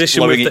blowing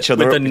juxtaposition blowing with each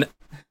other up.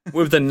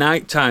 with the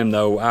night time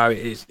though. How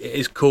it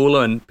is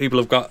cooler and people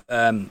have got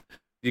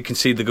you can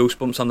see the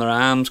goosebumps on their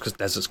arms because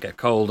deserts get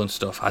cold and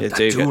stuff. I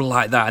do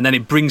like that, and then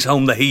it brings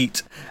home the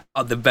heat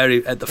at the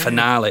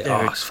finale.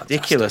 They're It's fantastic.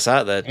 ridiculous,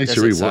 aren't they? I need to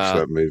Deserts rewatch are-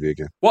 that movie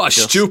again. What a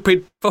Just-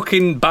 stupid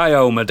fucking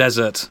biome, a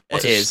desert.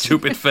 What It a is.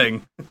 stupid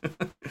thing.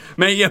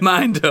 Make your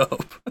mind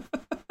up.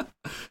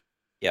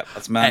 Yep,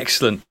 that's mad.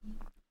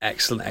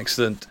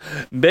 Excellent.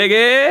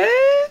 Biggie!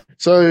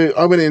 So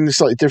I went in a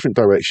slightly different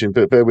direction,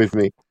 but bear with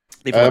me.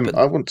 Leave it open.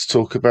 I want to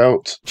talk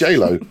about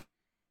J-Lo.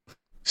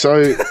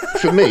 So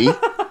for me,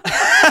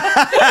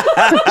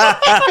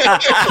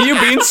 Are you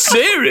being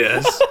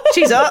serious?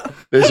 She's up.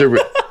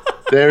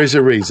 there is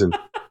a reason.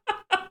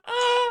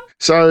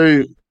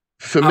 So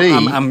for me,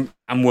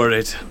 I'm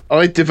worried.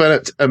 I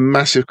developed a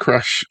massive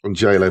crush on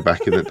J-Lo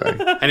back in the day. And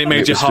it And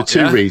made it you was hot, for two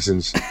yeah?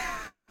 reasons.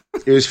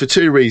 It was for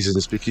two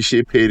reasons, because she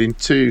appeared in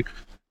two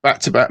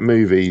back-to-back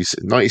movies,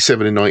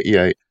 97 and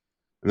 98.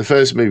 And the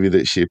first movie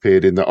that she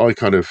appeared in that I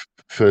kind of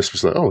first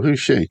was like, oh, who's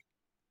she?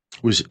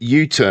 Was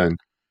U-Turn.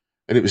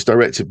 And it was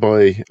directed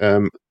by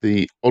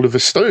the Oliver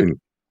Stone.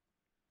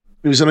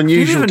 It was an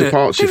unusual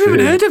departure I've for never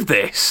even him. heard of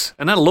this.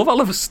 And I love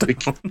Oliver Stone.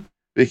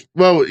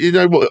 Well, you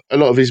know what a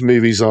lot of his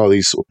movies are,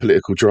 these sort of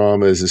political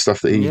dramas and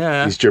stuff that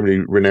he's generally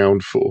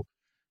renowned for.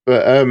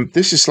 But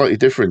this is slightly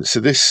different.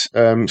 So this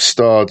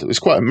starred, it was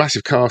quite a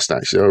massive cast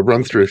actually. I'll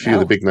run through a few of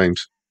the big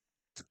names.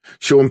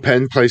 Sean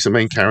Penn plays the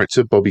main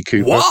character, Bobby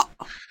Cooper. What?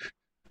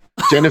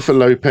 Jennifer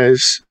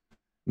Lopez,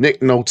 Nick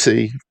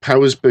Nolte,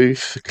 Powers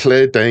Booth,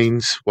 Claire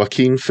Danes,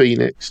 Joaquin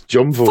Phoenix,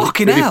 John Voight,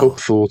 Fucking Billy hell. Bob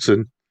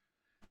Thornton,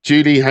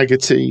 Julie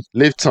Haggerty,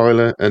 Liv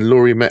Tyler, and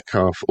Laurie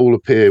Metcalf all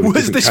appear with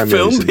Was different this cameos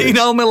film in being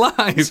this. all my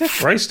life?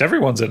 Christ,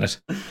 everyone's in it.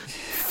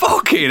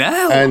 Fucking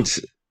hell. And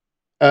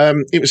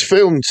it was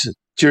filmed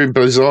during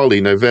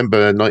bizarrely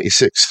November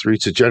 96 through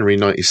to January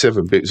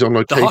 97, but it was on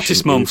location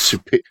hottest in month.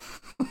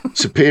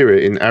 Superior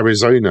in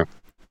Arizona.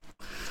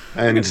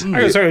 And Oh,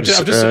 sorry, it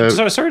was,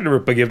 sorry to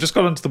interrupt, Biggie. I've just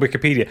gone onto the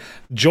Wikipedia.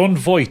 John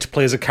Voight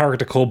plays a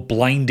character called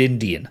Blind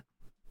Indian.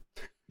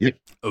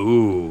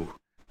 Ooh.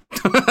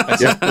 It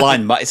says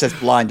it says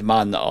blind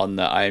man on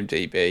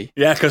IMDb.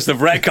 Yeah, because they've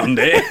retconned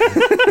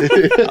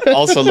it.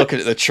 Also, looking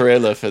at the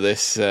trailer for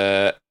this,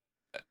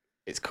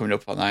 it's coming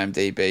up on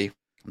IMDb.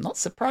 I'm not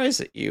surprised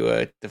that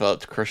you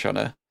developed a crush on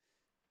her.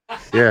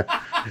 yeah.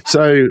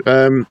 So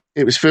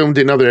it was filmed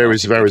in other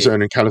areas of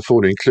Arizona and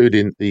California,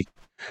 including the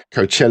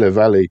Coachella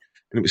Valley.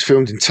 And it was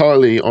filmed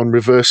entirely on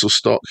reversal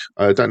stock.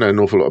 I don't know an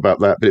awful lot about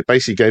that, but it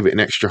basically gave it an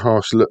extra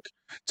harsh look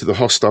to the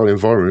hostile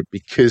environment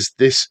because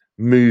this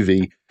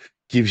movie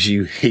gives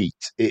you heat.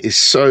 It is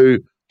so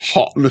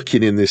hot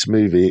looking in this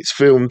movie. It's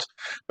filmed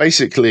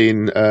basically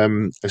in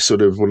a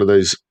sort of one of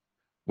those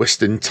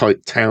Western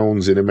type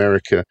towns in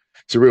America.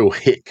 It's a real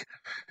hick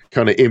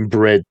kind of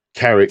inbred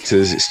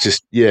characters. It's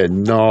just,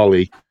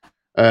 gnarly.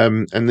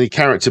 And the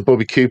character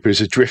Bobby Cooper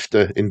is a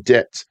drifter in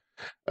debt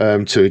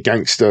to a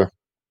gangster.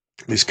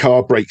 His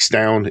car breaks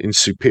down in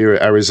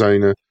Superior,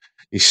 Arizona.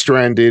 He's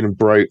stranded and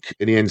broke,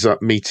 and he ends up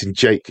meeting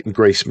Jake and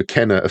Grace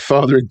McKenna, a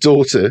father and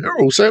daughter, who are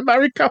also a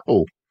married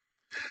couple.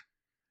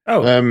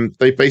 Oh,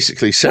 They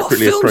basically What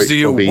separately films approach do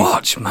you Bobby,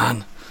 watch,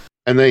 man?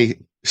 and they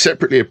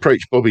separately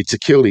approach Bobby to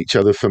kill each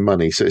other for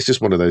money. So it's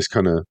just one of those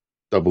kind of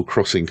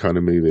double-crossing kind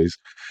of movies.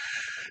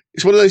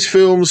 It's one of those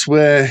films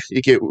where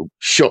you get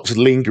shots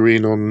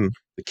lingering on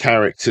the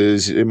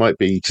characters. It might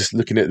be just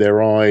looking at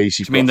their eyes.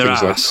 You've Do you mean got their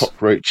things like ass?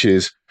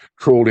 cockroaches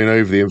crawling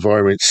over the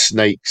environment,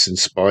 snakes and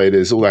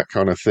spiders, all that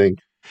kind of thing.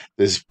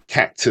 There's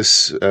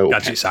cactus or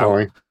Gadgets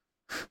cacti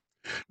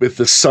with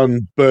the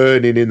sun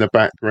burning in the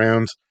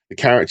background. The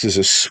characters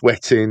are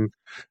sweating.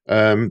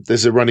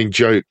 There's a running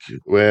joke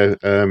where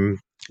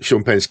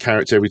Sean Penn's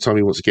character, every time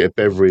he wants to get a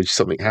beverage,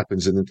 something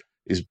happens and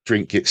his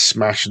drink gets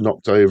smashed,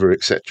 knocked over,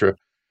 etc.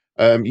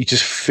 You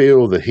just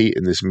feel the heat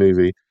in this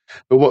movie.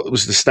 But what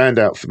was the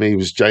standout for me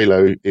was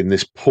J-Lo in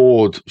this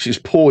she's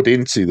poured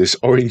into this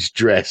orange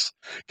dress,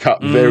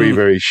 cut very,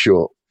 very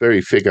short,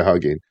 very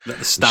figure-hugging.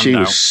 She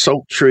was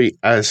sultry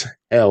as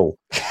hell.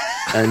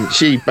 And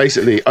she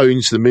basically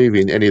owns the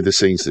movie in any of the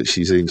scenes that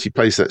she's in. She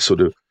plays that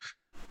sort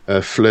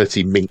of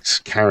flirty minx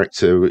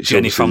character, which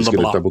Jenny obviously is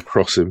going to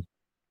double-cross him.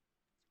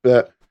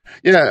 But,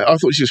 yeah, I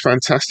thought she was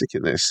fantastic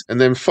in this.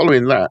 And then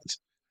following that,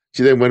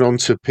 she then went on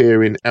to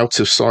appear in Out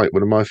of Sight,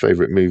 one of my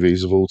favourite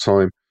movies of all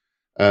time,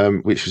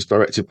 which was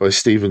directed by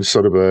Steven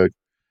Soderbergh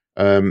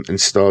and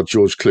starred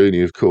George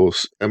Clooney, of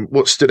course. And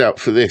what stood out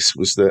for this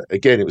was that,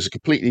 again, it was a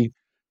completely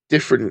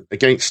different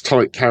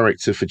against-type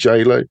character for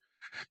J-Lo.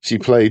 She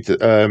played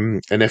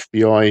an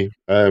FBI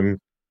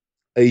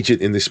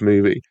agent in this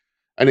movie.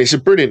 And it's a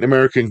brilliant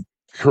American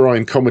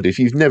crime comedy. If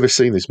you've never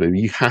seen this movie,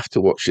 you have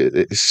to watch it.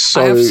 It's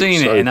so I have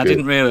seen it, and good. I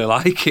didn't really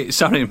like it.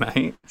 Sorry,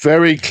 mate.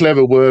 Very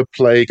clever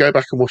wordplay. Go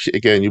back and watch it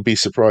again. You'll be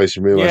surprised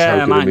and realise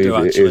how good a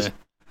movie it is.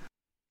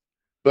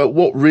 But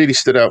what really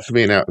stood out for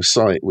me in Out of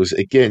Sight was,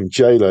 again,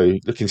 J-Lo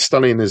looking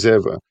stunning as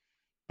ever.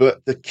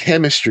 But the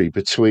chemistry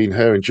between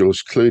her and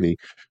George Clooney,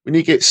 when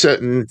you get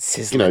certain,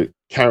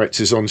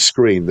 characters on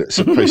screen that are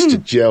supposed to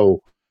gel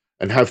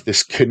and have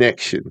this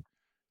connection,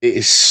 it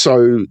is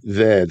so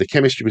there. The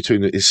chemistry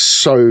between them is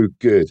so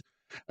good.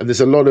 And there's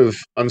a lot of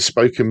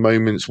unspoken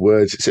moments,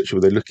 words, etc.,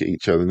 where they look at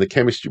each other, and the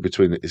chemistry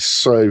between them is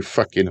so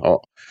fucking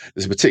hot.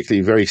 There's a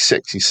particularly very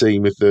sexy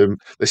scene with them.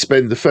 They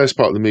spend the first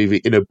part of the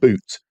movie in a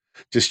boot,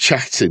 just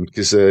chatting,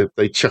 because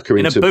they chuck her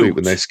into a boot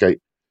when they escape.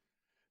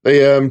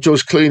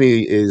 George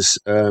Clooney is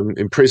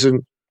in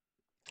prison,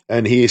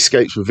 and he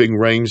escapes with Ving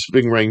Rhames.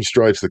 Ving Rhames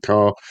drives the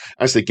car.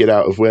 As they get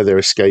out of where they're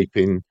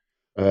escaping,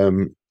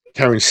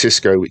 Karen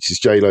Sisko, which is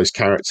J-Lo's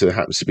character,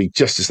 happens to be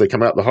just as they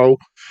come out the hole.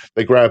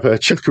 They grab her,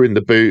 chuck her in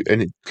the boot,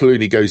 and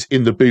Clooney goes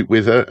in the boot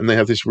with her, and they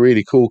have this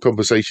really cool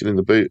conversation in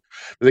the boot.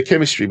 But the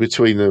chemistry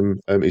between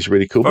them is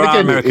really cool. For but our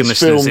again, American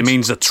listeners, it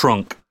means a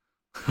trunk.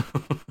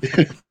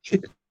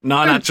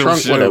 Not an actual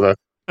trunk, shoe. whatever.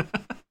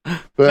 But,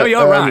 no,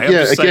 you're right. I'm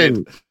just again,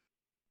 saying.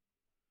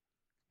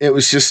 It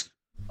was just,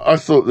 I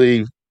thought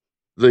the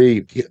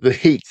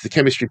heat, the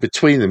chemistry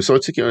between them. So I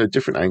took it on a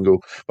different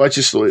angle, but I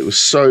just thought it was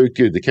so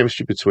good. The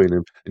chemistry between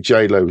them, and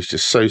J-Lo was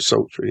just so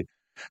sultry.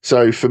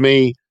 So for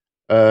me,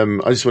 I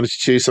just wanted to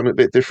choose something a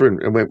bit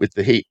different and went with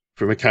the heat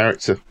from a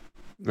character.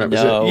 That was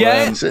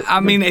it. Yeah, I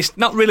mean, it's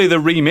not really the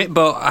remit,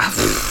 but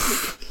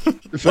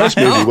the first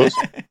movie was.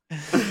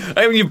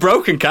 Hey, when you've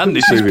broken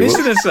Candy, she's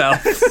pissing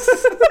herself.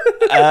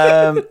 Do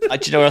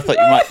you know where I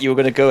thought you were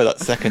going to go with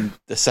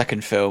the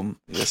second film?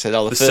 You said,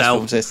 the first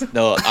film says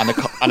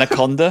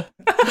Anaconda.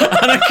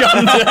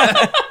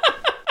 Anaconda.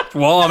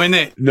 Warm, isn't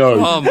it? No.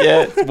 Warm.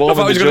 Yeah, warm. I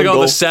thought he was going to go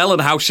to the cell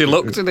and how she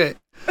looked in it.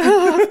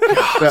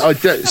 I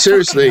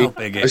seriously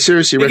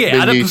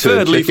recommend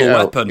U-Turn. Check it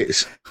out.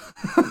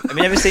 Have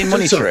you ever seen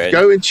Money Train?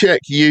 Go and check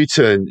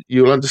U-Turn.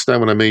 You'll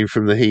understand what I mean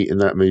from the heat in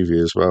that movie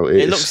as well.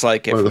 It looks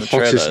like it one of the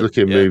hottest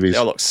looking movies they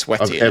all look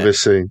sweaty I've ever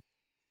seen.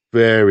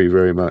 Very,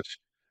 very much.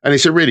 And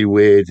it's a really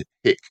weird,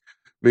 hick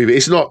movie.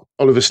 It's not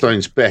Oliver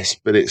Stone's best,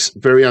 but it's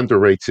very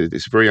underrated.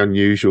 It's a very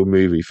unusual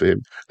movie for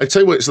him. I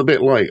tell you what, it's a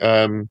bit like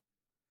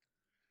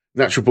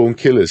Natural Born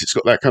Killers. It's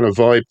got that kind of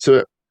vibe to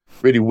it.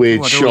 Really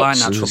weird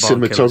shots and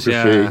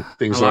cinematography,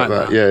 things like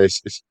that. Yeah,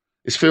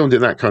 it's filmed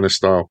in that kind of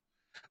style.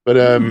 But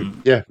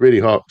yeah, really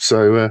hot.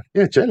 So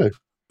yeah, J-Lo.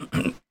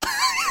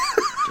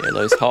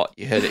 J-Lo's hot.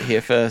 You heard it here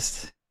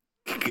first.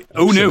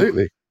 Who knew?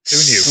 Absolutely.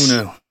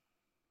 Who knew?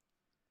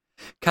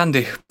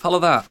 Candy, follow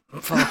that.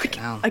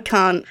 I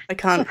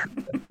can't.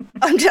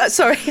 I'm just,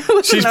 sorry.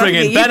 She's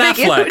bringing Ben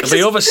Affleck,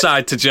 the other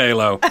side to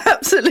J-Lo.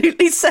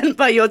 Absolutely sent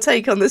by your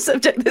take on the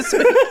subject this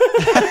week.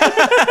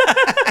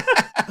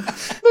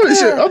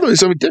 I thought it was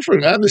something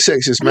different. I'm the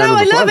sexiest man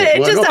on the planet. I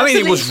love it. I mean,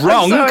 it was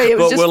wrong,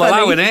 but we're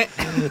allowing it.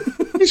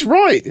 He's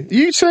right.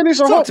 U-Turn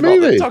is a hot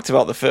movie. Talked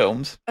about the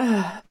films.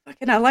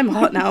 Fucking hell, I'm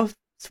hot now.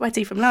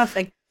 Sweaty from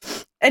laughing.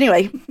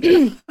 Anyway,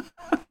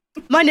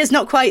 mine is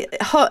not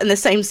quite hot in the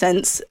same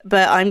sense,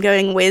 but I'm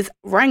going with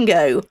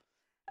Rango.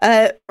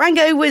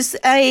 Rango was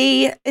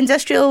a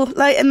industrial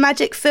light and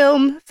magic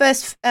film,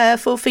 first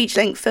full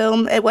feature-length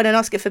film. It won an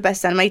Oscar for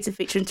Best Animated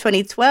Feature in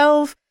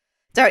 2012.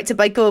 Directed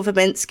by Gore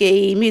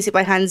Verbinski, music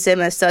by Hans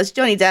Zimmer, stars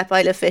Johnny Depp,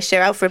 Isla Fisher,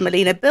 Alfred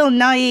Molina, Bill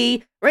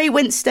Nighy, Ray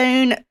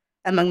Winstone,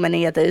 among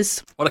many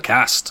others. What a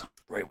cast.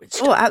 Ray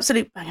Winstone. Oh,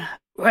 absolute banger.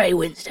 Ray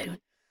Winstone.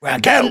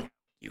 Rango,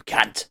 you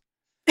can't.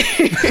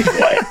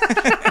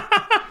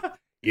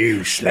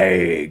 You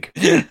slag.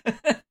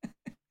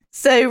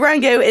 So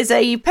Rango is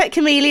a pet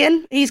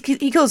chameleon.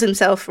 He calls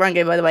himself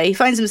Rango, by the way. He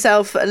finds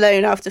himself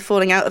alone after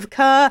falling out of a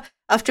car.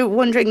 After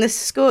wandering the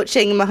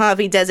scorching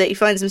Mojave Desert, he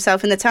finds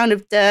himself in the town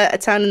of Dirt, a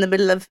town in the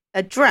middle of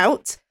a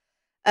drought.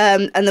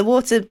 And the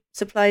water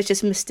supply is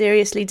just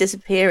mysteriously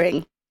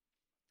disappearing.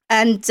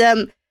 And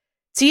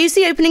To use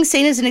the opening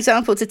scene as an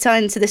example to tie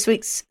into this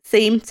week's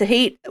theme, to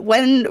Heat,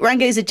 when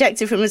Rango is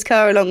ejected from his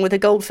car along with a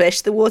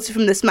goldfish, the water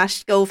from the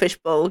smashed goldfish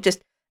bowl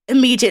just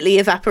immediately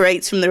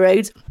evaporates from the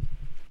road.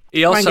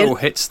 He also Rango-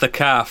 hits the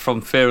car from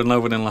Fear and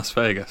Loathing in Las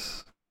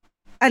Vegas.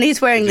 And he's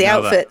wearing Did the you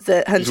know outfit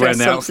that Hunter S.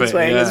 Thompson's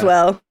wearing as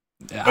well.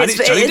 Yeah, and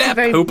it's Johnny it's Depp,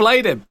 very- who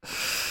played him.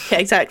 Yeah,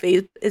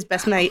 exactly, his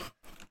best mate.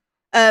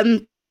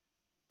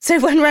 So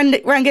when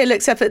Rango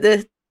looks up at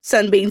the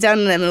sun beating down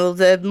on him and all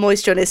the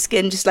moisture on his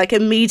skin just like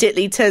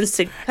immediately turns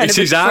to kind It's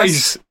of his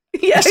eyes.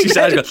 Yeah, It's his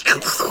eyes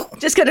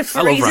just kind of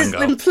I love freezes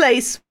Rango. in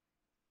place.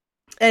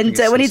 And I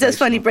think when he it's does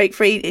finally sensational. break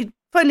free, he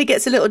finally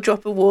gets a little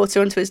drop of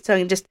water onto his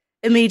tongue and just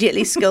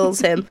immediately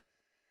skulls him.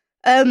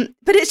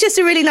 But it's just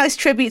a really nice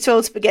tribute to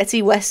old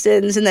spaghetti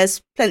westerns, and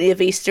there's plenty of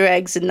Easter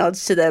eggs and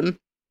nods to them.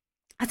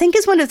 I think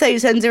it's one of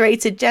those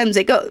underrated gems.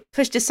 It got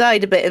pushed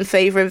aside a bit in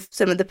favour of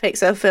some of the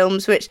Pixar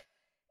films, which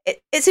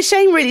it's a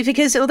shame, really,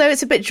 because although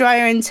it's a bit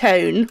drier in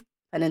tone,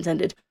 pun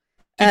intended.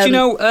 Did you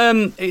know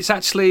it's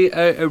actually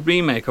a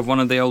remake of one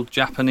of the old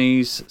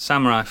Japanese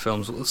samurai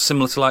films,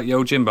 similar to like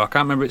Yojimbo. I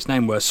can't remember its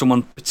name, where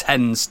someone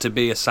pretends to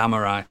be a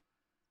samurai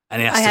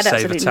and he has I to had save a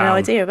absolutely town. no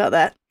idea about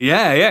that.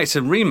 Yeah, it's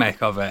a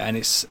remake of it, and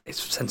it's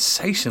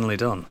sensationally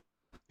done.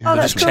 Oh,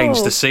 that's Just changed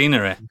cool. the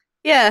scenery.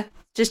 Yeah,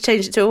 just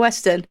changed it to a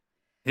western.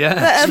 Yeah,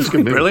 But, it's good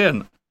movie.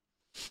 brilliant.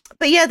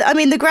 But yeah, I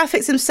mean, the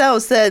graphics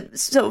themselves, they're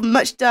sort of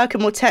much darker,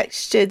 more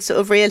textured, sort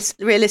of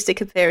realistic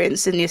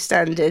appearance than your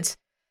standard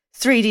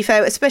 3D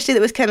photo, especially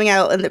that was coming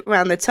out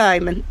around the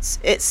time. And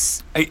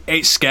it's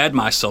It scared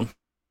my son.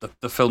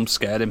 The film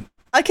scared him.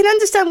 I can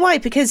understand why,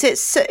 because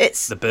it's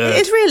The bird.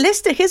 It's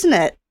realistic, isn't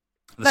it?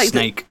 The Like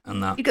snake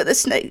and that. You got the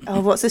snake.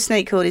 Oh, what's the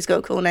snake called? He's got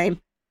a cool name.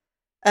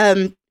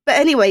 But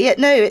anyway, yeah,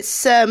 no,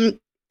 it's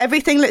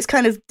everything looks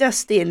kind of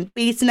dusty and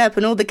beaten up,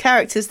 and all the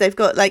characters, they've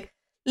got like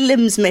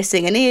limbs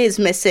missing and ears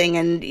missing,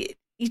 and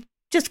you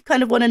just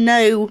kind of want to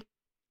know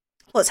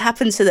what's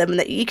happened to them, and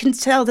that you can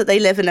tell that they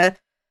live in a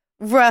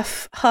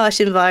rough, harsh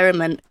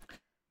environment.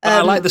 But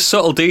I like the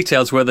subtle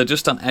details where they're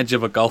just on edge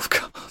of a golf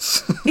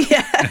course.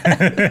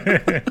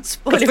 Yeah.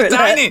 Spoiler alert.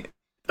 Tiny.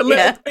 The little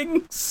Yeah.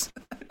 things.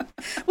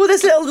 Well,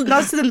 there's little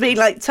nods to them being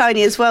like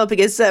tiny as well,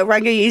 because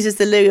Rango uses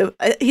the loo.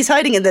 He's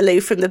hiding in the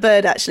loo from the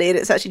bird, actually, and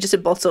it's actually just a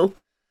bottle.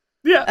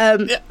 Yeah.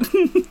 Um, yeah.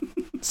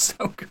 So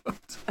good.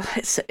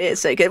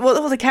 It's so good. Well,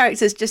 all the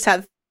characters just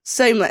have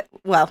so much.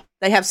 Well,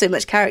 they have so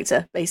much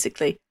character,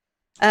 basically.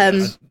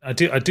 I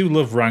do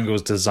love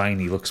Rango's design.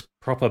 He looks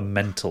proper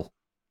mental.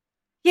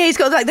 Yeah, he's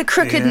got like the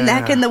crooked Yeah.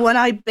 neck and the one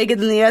eye bigger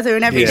than the other,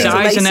 and His everything's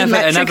eyes are never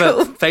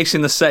asymmetrical.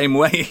 facing the same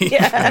way.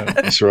 Yeah.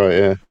 That's right,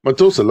 yeah. My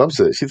daughter loves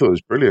it. She thought it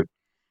was brilliant.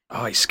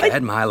 Oh, it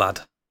scared my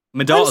lad.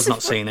 My daughter's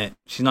not seen it.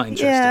 She's not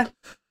interested. Yeah.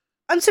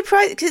 I'm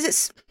surprised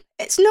because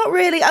it's not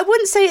really. I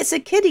wouldn't say it's a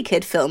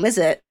kid film, is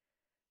it?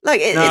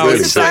 Like No,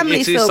 it's a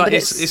family film, like, but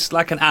it's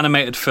like an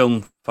animated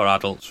film for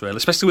adults, really,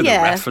 especially with the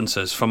Yeah.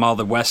 references from all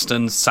the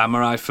westerns,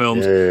 samurai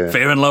films, Yeah.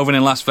 Fear and Loathing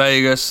in Las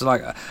Vegas.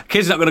 Like, a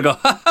kid's not going to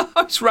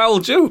go, it's Raoul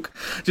Duke.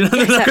 Do you know,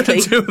 they're not going to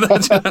Exactly. do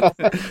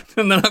that.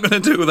 They're not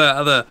going to do that,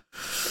 are they?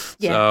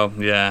 Yeah. So,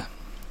 yeah.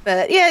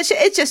 But yeah,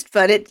 it's just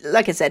fun. It,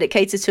 like I said, it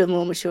caters to a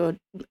more mature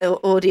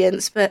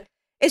audience, but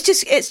it's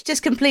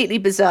just completely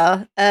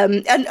bizarre.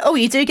 And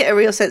you do get a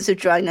real sense of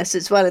dryness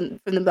as well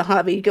from the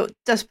Mojave. You got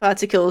dust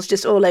particles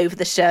just all over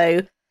the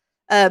show.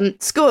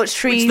 Scorched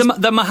trees.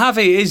 The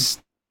Mojave is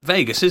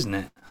Vegas, isn't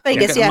it?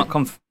 Vegas, I'm yeah.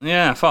 not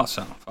yeah, I thought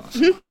so.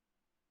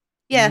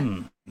 Yeah.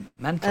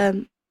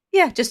 Mental.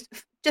 Yeah, just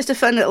a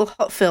fun little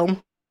hot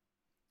film.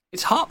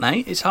 It's hot,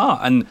 mate. It's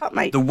hot. And Hot,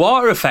 mate. the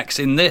water effects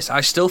in this,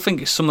 I still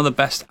think it's some of the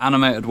best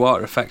animated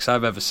water effects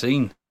I've ever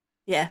seen.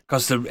 Yeah.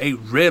 Because it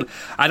really,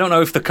 I don't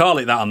know if they call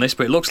it that on this,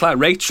 but it looks like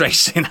ray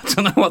tracing. I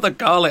don't know what they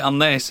call it on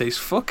this. It's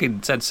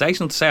fucking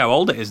sensational to say how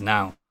old it is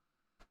now.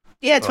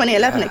 Yeah,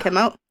 2011 yeah. it came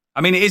out.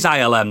 I mean, it is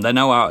ILM. They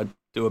know how to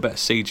do a bit of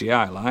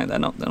CGI. Like they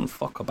don't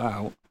fuck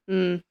about.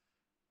 Mm.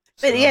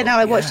 So, But yeah, now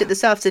I watched it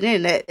this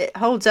afternoon. It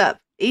holds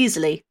up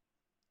easily.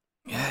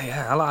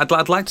 Yeah.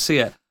 I'd like to see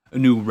a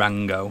new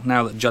Rango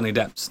now that Johnny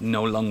Depp's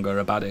no longer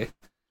a baddie.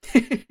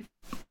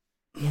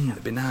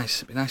 It'd be nice.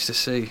 It'd be nice to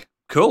see.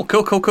 Cool.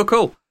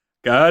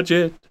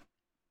 Gadget.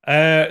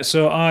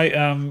 So I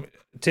am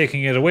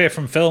taking it away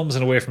from films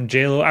and away from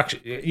JLo.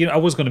 Actually, I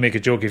was going to make a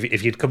joke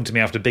if you'd come to me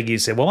after Biggie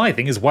and say, "Well, my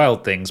thing is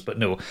Wild Things," but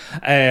no.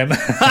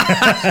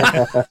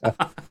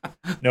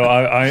 No,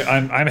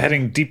 I'm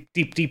heading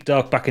deep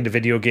dark back into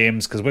video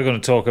games because we're going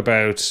to talk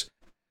about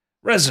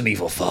Resident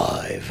Evil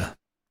 5.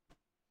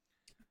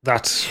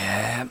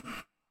 Yeah.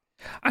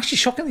 Actually,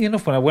 shockingly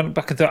enough, when I went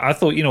back and I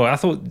thought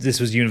this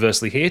was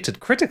universally hated.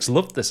 Critics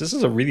loved this. This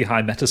is a really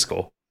high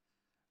Metascore.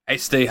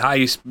 It's the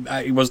highest.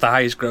 It was the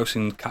highest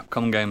grossing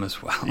Capcom game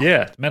as well.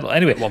 Yeah, mental.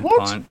 Anyway, At one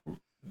point.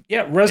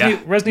 Yeah,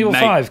 Resident Evil Mate.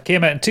 5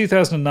 came out in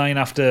 2009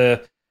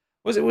 after...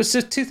 Was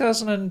it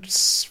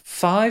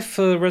 2005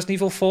 for Resident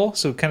Evil 4?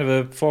 So kind of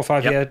a 4 or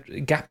 5 year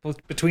gap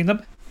between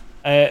them.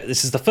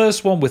 This is the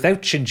first one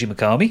without Shinji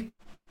Mikami.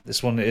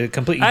 This one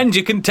completely... And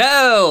you can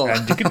tell.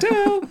 And you can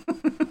tell.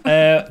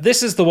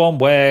 This is the one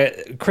where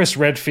Chris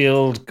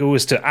Redfield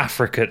goes to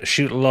Africa to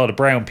shoot a lot of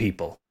brown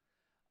people.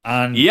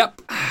 And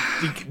Yep.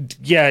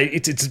 yeah,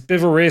 it's a bit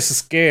of a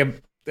racist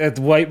game. The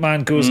white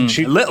man goes and A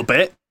shoots little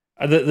bit.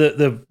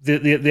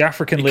 the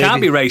African It lady.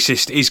 can't be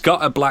racist. He's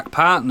got a black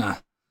partner.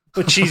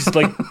 But she's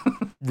like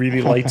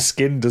really light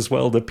skinned as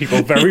well, that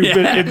people very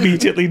Yeah.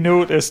 immediately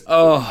noticed.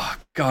 Oh,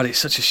 God, it's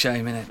such a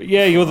shame, isn't it? But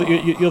yeah, you're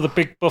the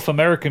big buff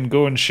American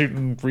going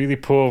shooting really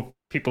poor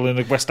people in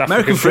the West African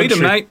American freedom,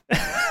 country.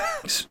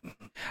 mate.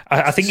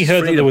 I think he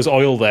heard that there was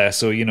oil there,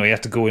 so you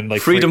had to go in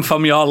like Freedom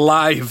from your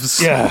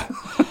lives. Yeah.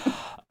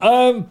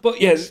 But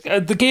yes,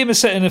 the game is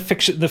set in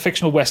the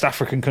fictional West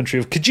African country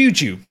of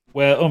Kijuju,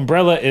 where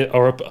Umbrella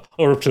are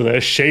up to their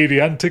shady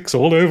antics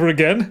all over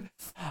again.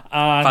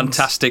 And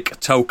Fantastic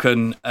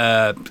token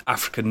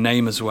African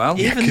name as well.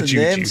 Even the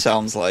Kijuju. name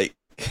sounds like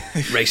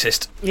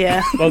Racist.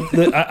 Yeah. well,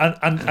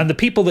 and the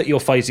people that you're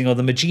fighting are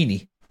the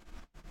Majini.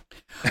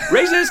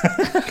 Racist.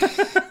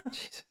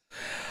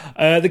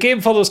 The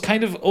game follows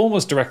kind of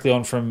almost directly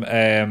on from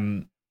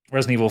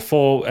Resident Evil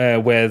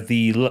 4, where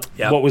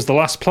what was the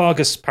last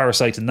Plagus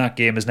parasite in that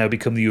game has now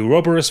become the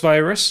Ouroboros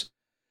virus.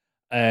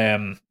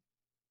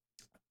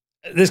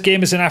 This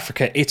game is in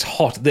Africa. It's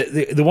hot.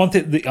 The one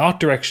thing, the art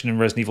direction in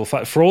Resident Evil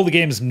 5, for all the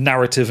game's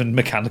narrative and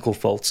mechanical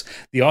faults,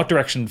 the art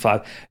direction in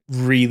 5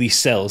 really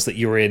sells that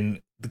you're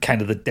in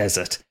kind of the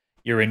desert.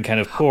 You're in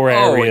kind of poor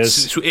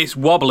areas. It's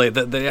wobbly.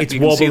 It's you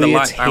can see the wobbly,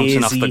 light it's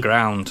bouncing off hazy. the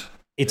ground.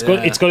 It's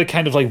got a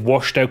kind of like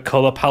washed out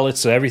color palette,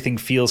 so everything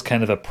feels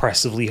kind of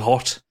oppressively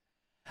hot.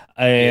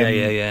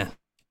 Yeah.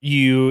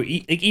 You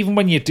even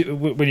when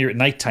you're at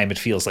nighttime, it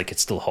feels like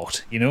it's still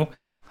hot.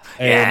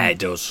 Yeah, it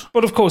does.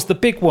 But of course, the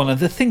big one and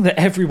the thing that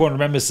everyone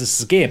remembers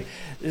this game,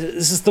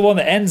 this is the one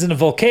that ends in a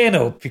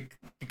volcano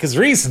because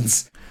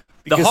reasons.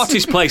 The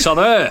hottest place on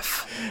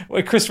Earth.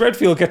 Where Chris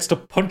Redfield gets to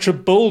punch a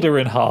boulder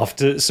in half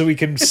so he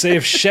can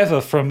save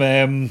Sheva from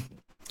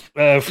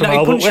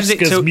Albert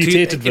Wesker's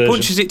mutated version. He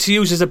punches it to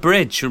use as a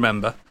bridge,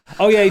 remember?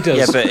 Oh yeah, he does.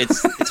 Yeah, but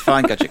it's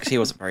fine, Gadget, because he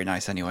wasn't very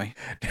nice anyway.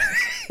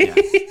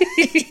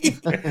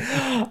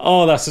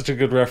 Oh, that's such a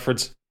good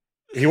reference.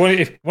 If you want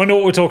to know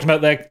what we're talking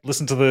about there,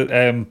 listen to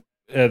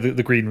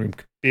the Green Room.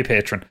 Be a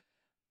patron,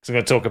 because I'm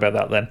going to talk about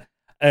that then.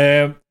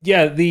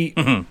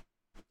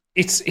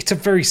 It's a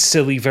very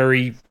silly,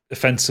 very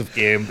offensive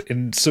game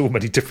in so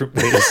many different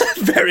ways.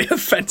 Very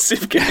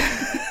offensive game.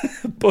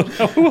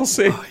 But I will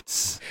say,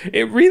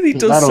 it really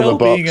does That on sell the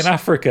box. being in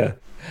Africa.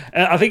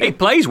 I think It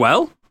plays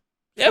well.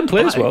 Yeah, it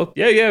plays well.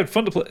 Yeah,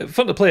 fun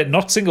to play it.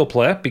 Not single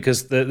player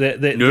because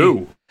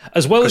No.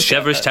 as well as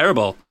Because Sheva is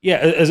terrible. Yeah,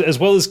 as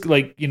well as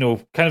kind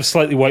of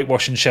slightly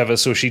whitewashing Sheva,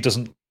 so she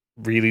doesn't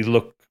really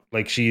look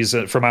like she's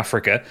from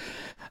Africa.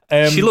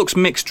 She looks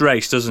mixed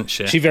race, doesn't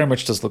she? She very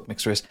much does look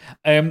mixed race.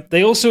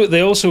 They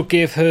also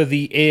gave her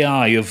the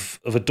AI of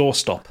a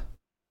doorstop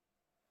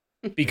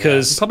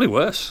because Probably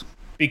worse.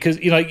 because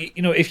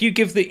if you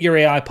give your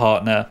AI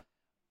partner.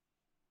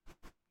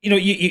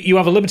 You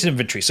have a limited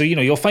inventory, so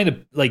you'll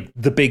find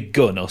the big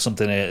gun or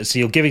something. So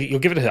you'll give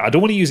it to her. I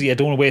don't want to use it. I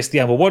don't want to waste the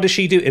ammo. What does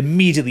she do?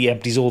 Immediately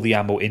empties all the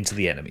ammo into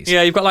the enemies.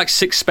 Yeah, you've got like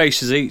 6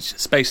 spaces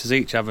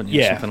each, haven't you?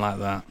 Yeah. Something like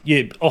that.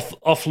 You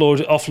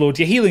offload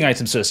your healing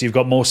items so you've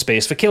got more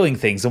space for killing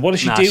things. And what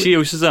does she do? She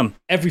uses them.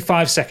 Every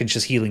 5 seconds,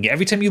 she's healing you.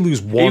 Every time you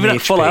lose 1 Even HP.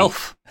 at full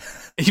health.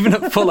 Even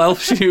at full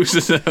health, she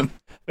uses them.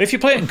 If you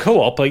play it in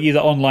co-op, like either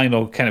online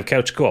or kind of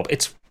couch co-op,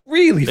 it's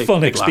really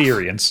fun big laugh.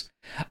 experience.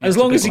 As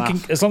long as you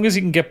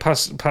can get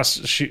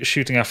past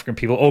shooting African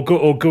people,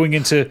 or going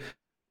into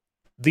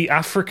the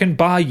African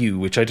Bayou,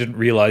 which I didn't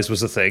realize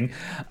was a thing,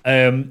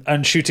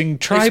 and shooting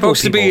tribal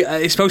people.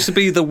 It's supposed to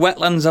be the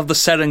wetlands of the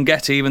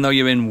Serengeti, even though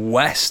you're in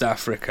West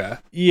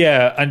Africa.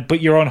 Yeah,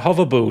 but you're on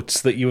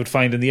hoverboats that you would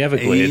find in the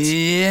Everglades.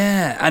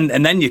 Yeah, and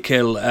then you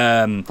kill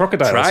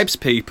Crocodiles. tribes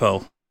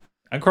people.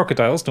 And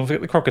crocodiles, don't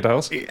forget the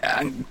crocodiles. Yeah,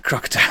 and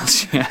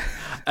crocodiles, yeah.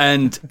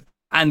 And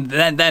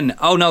then,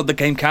 oh no, the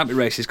game can't be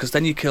racist because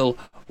then you kill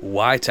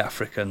white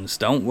Africans.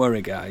 Don't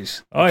worry,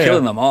 guys. Oh, yeah.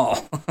 Killing them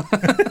all.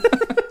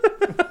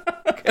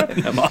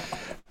 Killing them all.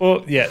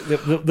 Well, yeah,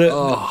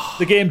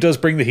 the game does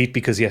bring the heat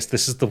because, yes,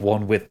 this is the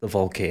one with the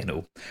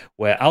volcano,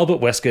 where Albert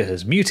Wesker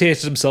has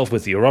mutated himself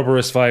with the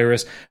Ouroboros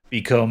virus,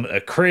 become a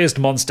crazed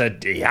monster.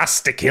 He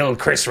has to kill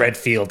Chris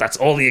Redfield. That's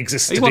all he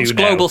exists He to wants do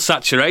global now.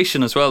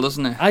 saturation as well,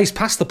 doesn't he? He's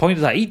past the point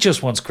of that. He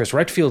just wants Chris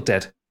Redfield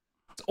dead.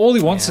 That's all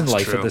he wants in that's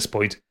life true. at this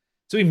point.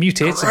 So he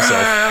mutates himself.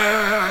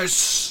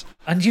 Yes!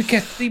 And you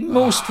get the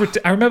most...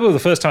 I remember the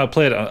first time I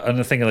played it, and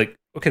I'm thinking, like,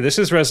 okay, this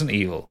is Resident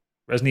Evil.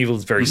 Resident Evil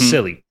is very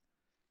silly.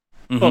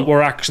 But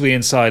we're actually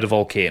inside a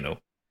volcano.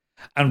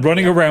 And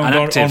running around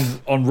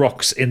on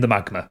rocks in the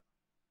magma.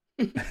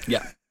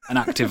 Yeah, an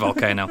active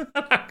volcano.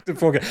 Active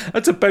volcano.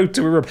 That's about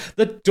to erupt.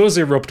 That does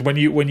erupt when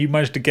you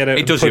manage to get out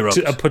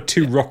and put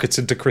 2 rockets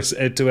into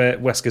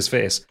Wesker's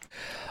face.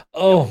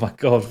 Oh my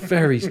god,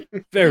 very,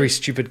 very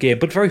stupid game,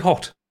 but very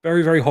hot.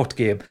 Very, very hot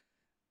game.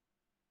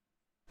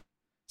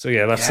 So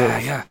yeah, that's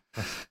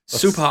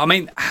super. I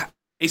mean,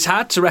 It's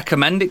hard to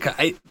recommend it.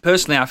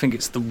 Personally, I think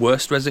it's the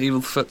worst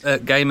Resident Evil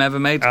game ever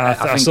made. I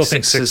think still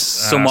think 6 is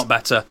somewhat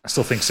better. I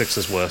still think 6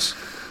 is worse.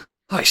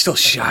 Oh, it's still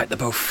shite. They're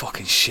both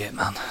fucking shit,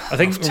 man. I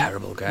think both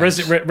terrible games.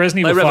 Resident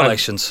Evil 5,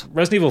 Revelations.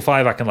 Resident Evil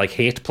 5, I can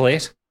hate play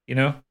it. You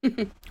know?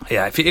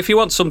 Yeah, if you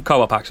want some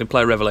co-op action,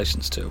 play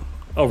Revelations 2.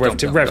 Oh, Rev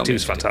 2 be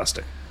is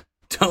fantastic.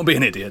 Don't be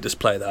an idiot. Just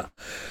play that.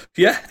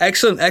 Yeah,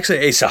 excellent.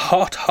 It's a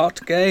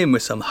hot game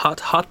with some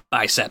hot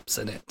biceps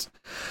in it.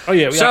 Oh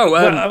yeah. So,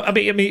 I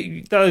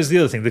mean, that is the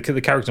other thing.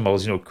 The character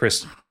models.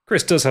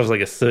 Chris does have a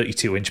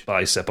 32-inch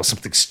bicep or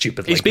something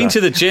stupid. He's been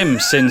to the gym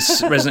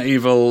since Resident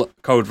Evil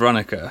Code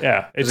Veronica.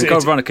 Yeah, in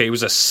Code Veronica, he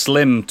was a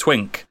slim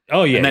twink.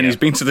 Oh yeah, and then he's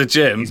been to the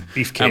gym. He's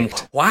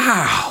beefcaked.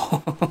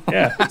 Wow.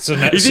 Yeah,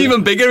 he's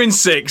even bigger in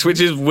 6, which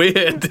is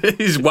weird.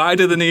 He's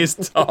wider than he is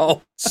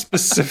tall.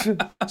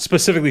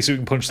 Specifically, so he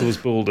can punch those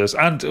boulders.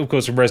 And of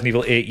course, from Resident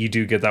Evil 8, you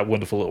do get that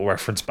wonderful little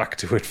reference back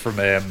to it from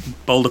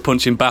boulder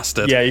punching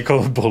bastard. Yeah, you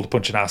call him boulder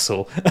punching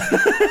asshole.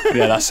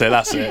 Yeah, that's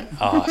it.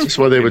 Oh, that's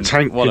why they were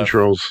tank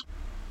controls.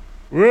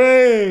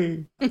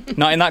 Way.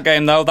 Not in that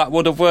game though. That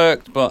would have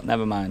worked, but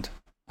never mind.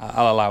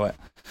 I'll allow it.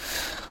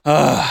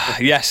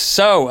 Yes.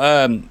 So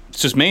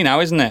it's just me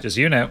now, isn't it? Just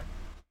you now.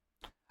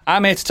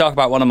 I'm here to talk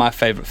about one of my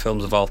favourite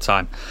films of all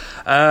time,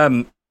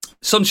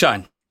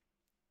 Sunshine,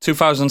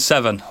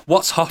 2007.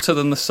 What's hotter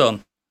than the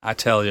sun? I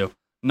tell you,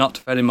 not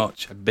very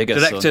much. A bigger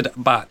Directed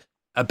sun. by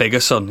a bigger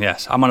sun.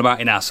 Yes, I'm on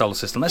about in our solar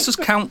system. Let's just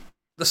count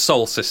the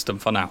Sol system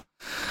for now.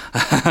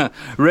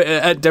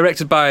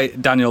 Directed by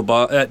Danny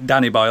Boyle.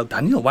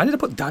 Daniel? Why did I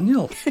put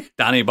Daniel?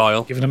 Danny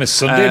Boyle. Giving him his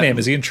Sunday name.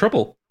 Is he in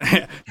trouble?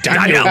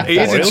 Daniel.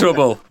 He's in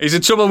trouble. He's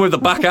in trouble with the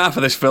back half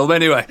of this film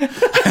anyway.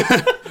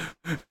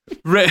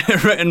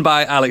 Written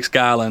by Alex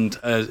Garland.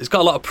 He's got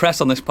a lot of press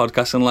on this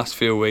podcast in the last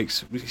few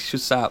weeks. We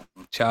should start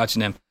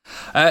charging him.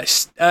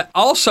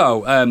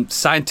 Also,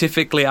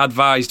 scientifically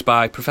advised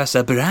by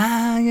Professor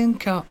Brian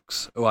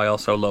Cox, who I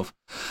also love.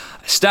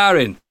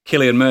 Starring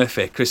Cillian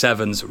Murphy, Chris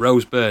Evans,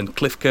 Rose Byrne,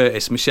 Cliff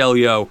Curtis, Michelle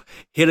Yeoh,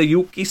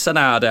 Hiroyuki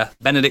Sanada,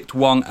 Benedict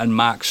Wong, and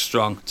Mark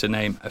Strong, to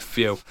name a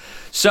few.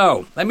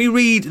 So, let me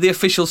read the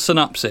official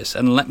synopsis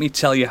and let me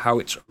tell you how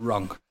it's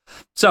wrong.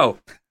 So,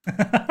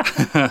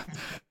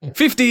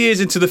 50 years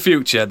into the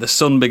future, the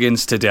sun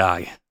begins to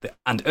die,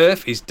 and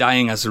Earth is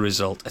dying as a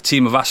result. A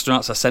team of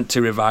astronauts are sent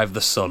to revive the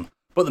sun,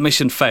 but the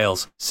mission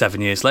fails. 7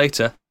 years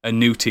later, a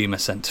new team are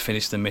sent to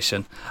finish the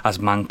mission as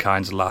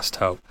mankind's last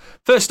hope.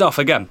 First off,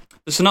 again,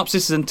 the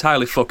synopsis is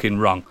entirely fucking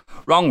wrong.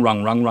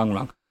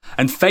 Wrong.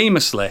 And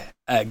famously,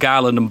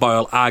 Garland and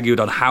Boyle argued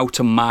on how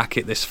to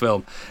market this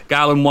film.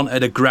 Garland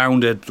wanted a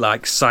grounded,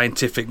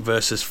 scientific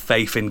versus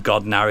faith in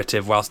God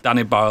narrative, whilst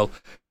Danny Boyle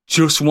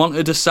just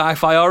wanted a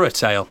sci-fi horror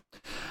tale.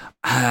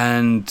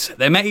 And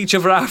they met each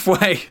other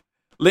halfway,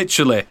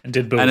 literally, and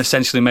did both. And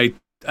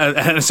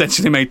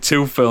essentially made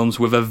two films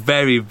with a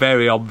very,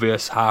 very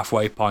obvious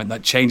halfway point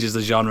that changes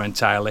the genre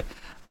entirely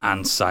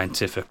and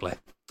scientifically.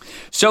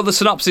 So the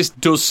synopsis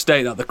does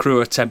state that the crew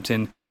are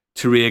attempting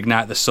to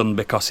reignite the sun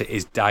because it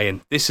is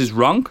dying. This is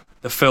wrong.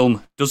 The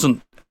film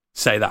doesn't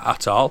say that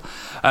at all.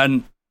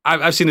 And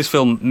I've seen this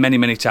film many,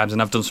 many times,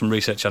 and I've done some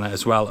research on it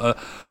as well.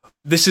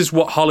 This is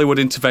what Hollywood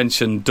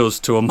intervention does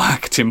to a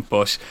marketing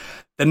push.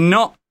 They're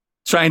not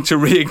trying to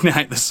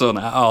reignite the sun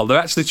at all. They're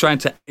actually trying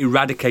to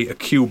eradicate a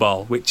cue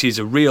ball, which is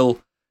a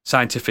real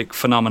scientific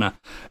phenomena.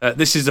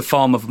 This is a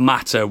form of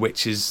matter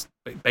which is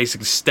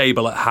basically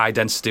stable at high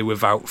density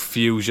without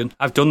fusion.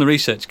 I've done the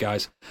research,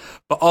 guys,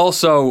 but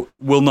also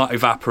will not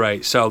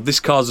evaporate. So this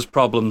causes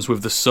problems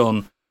with the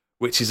sun,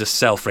 which is a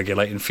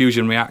self-regulating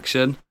fusion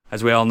reaction,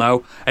 as we all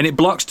know, and it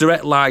blocks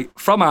direct light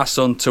from our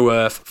sun to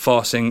Earth,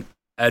 forcing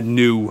a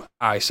new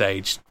ice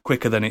age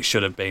quicker than it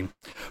should have been.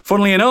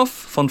 Funnily enough,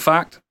 fun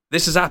fact,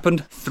 this has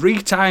happened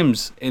 3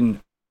 times in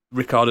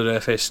recorded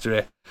Earth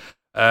history.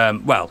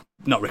 Well,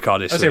 not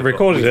recorded history. I say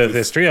recorded Earth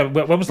history.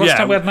 When was the last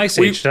time we had an ice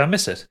age? Did I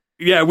miss it?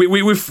 Yeah,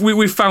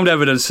 we've found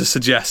evidence to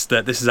suggest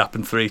that this has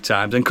happened 3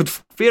 times and could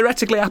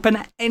theoretically happen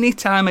at any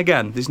time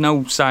again. There's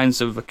no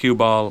signs of a cue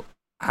ball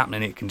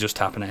happening. It can just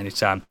happen at any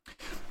time.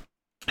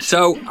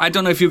 So, I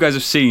don't know if you guys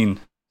have seen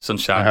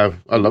Sunshine. I have.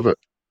 I love it.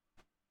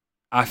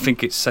 I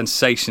think it's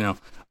sensational.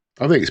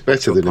 I think it's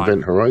better than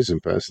Event Horizon,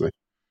 personally.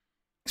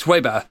 It's way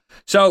better.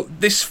 So,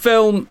 this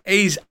film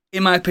is,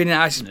 in my opinion,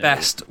 at its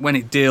best when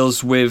it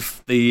deals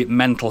with the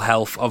mental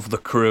health of the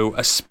crew,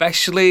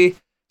 especially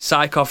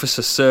Psych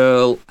Officer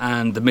Searle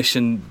and the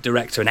mission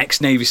director, an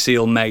ex-Navy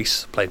SEAL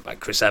Mace, played by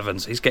Chris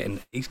Evans. He's getting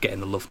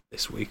the love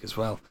this week as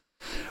well.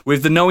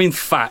 With the knowing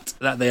fact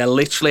that they are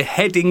literally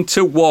heading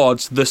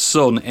towards the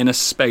sun in a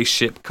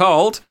spaceship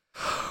called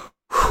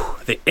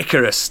the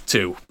Icarus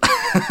 2.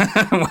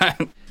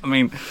 I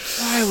mean,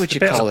 why would you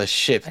call a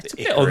ship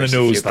the Icarus? On the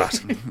nose,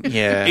 that.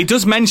 Yeah. It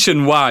does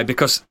mention why,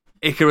 because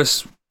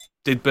Icarus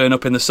did burn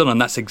up in the sun, and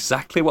that's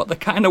exactly what they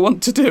kind of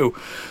want to do.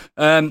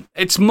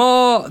 It's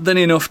more than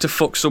enough to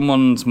fuck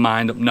someone's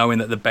mind up knowing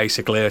that they're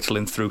basically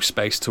hurtling through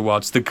space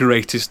towards the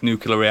greatest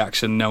nuclear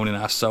reaction known in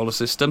our solar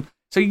system.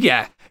 So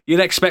yeah, you'd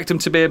expect them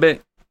to be a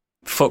bit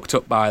fucked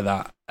up by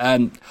that.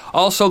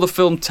 Also, the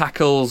film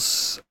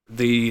tackles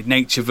the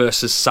nature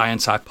versus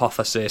science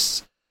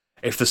hypothesis.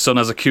 If the sun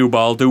has a cue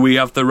ball, do we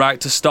have the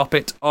right to stop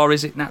it, or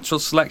is it natural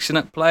selection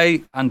at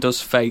play? And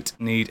does fate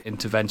need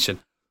intervention?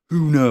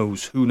 Who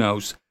knows? Who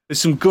knows? There's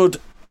some good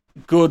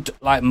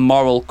like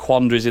moral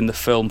quandaries in the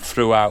film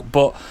throughout,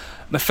 but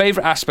my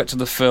favourite aspect of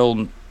the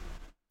film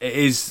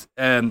is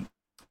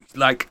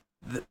like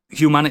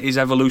humanity's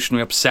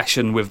evolutionary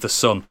obsession with the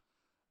sun.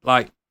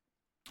 Like,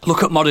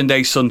 look at modern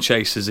day sun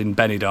chasers in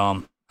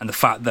Benidorm, and the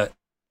fact that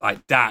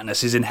like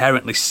darkness is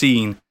inherently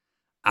seen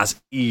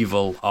as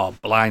evil or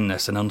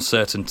blindness and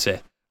uncertainty.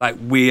 Like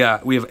we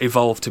have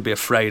evolved to be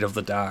afraid of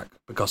the dark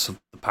because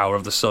of the power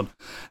of the sun.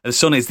 The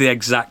sun is the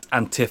exact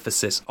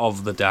antithesis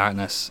of the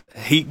darkness.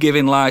 Heat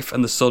giving life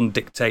and the sun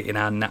dictating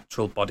our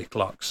natural body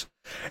clocks.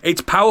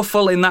 It's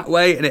powerful in that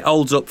way, and it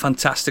holds up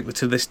fantastically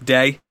to this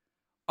day.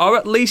 Or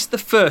at least the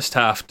first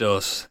half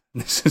does.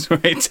 This is where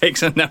it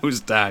takes a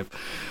nosedive.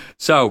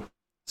 So,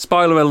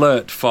 spoiler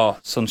alert for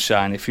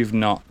Sunshine if you've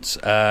not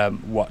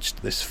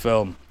watched this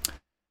film.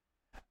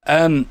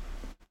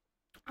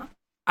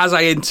 As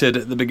I hinted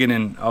at the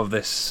beginning of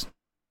this,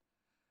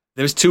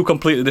 there's two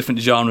completely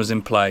different genres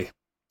in play.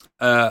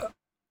 And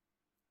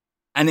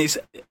it's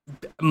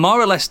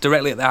more or less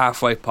directly at the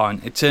halfway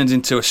point. It turns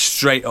into a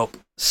straight-up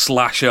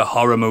slasher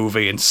horror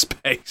movie in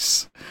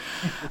space.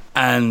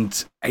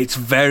 And it's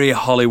very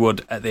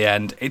Hollywood at the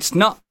end. It's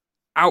not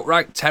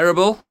outright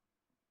terrible.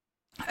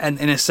 And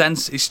in a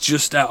sense, it's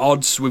just at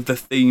odds with the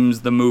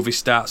themes the movie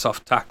starts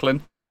off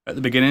tackling at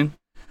the beginning,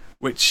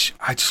 which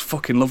I just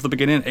fucking love the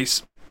beginning.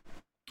 It's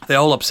the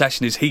whole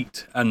obsession is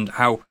heat and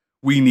how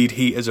we need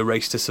heat as a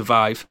race to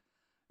survive.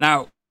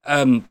 Now,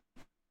 it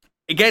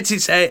gets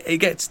its aim.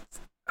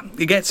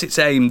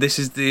 This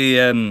is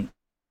the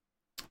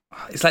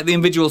it's like the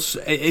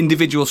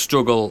individual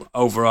struggle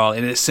overall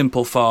in its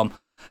simple form.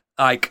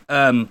 What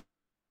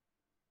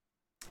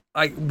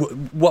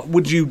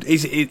would you?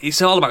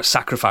 It's all about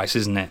sacrifice,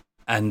 isn't it?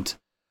 And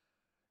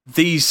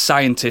these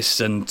scientists,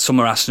 and some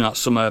are astronauts,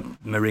 some are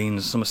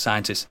marines, some are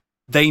scientists.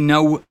 They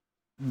know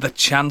the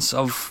chance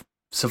of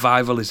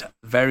survival is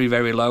very,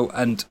 very low,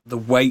 and the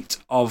weight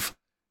of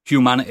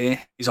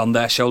humanity is on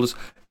their shoulders.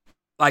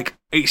 Like,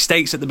 it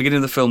states at the beginning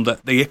of the film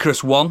that the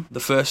Icarus 1, the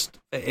first,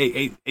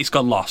 it's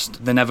got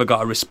lost. They never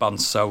got a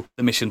response, so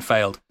the mission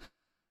failed.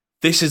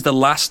 This is the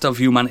last of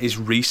humanity's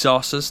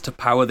resources to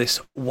power this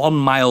 1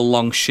 mile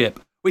long ship,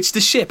 which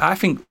the ship, I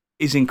think,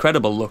 is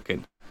incredible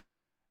looking.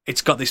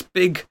 It's got this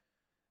big,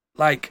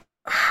 like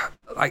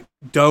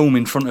dome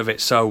in front of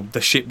it so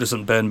the ship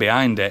doesn't burn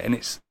behind it, and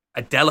it's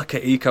a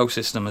delicate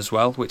ecosystem as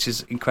well, which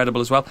is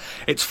incredible as well.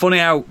 It's funny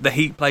how the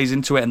heat plays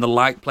into it and the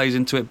light plays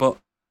into it, but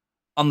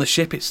on the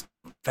ship it's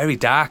very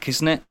dark,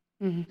 isn't it?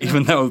 Mm-hmm.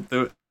 Even though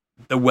the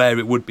where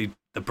it would be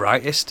the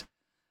brightest.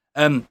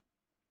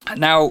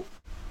 Now,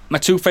 my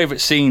two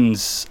favourite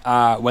scenes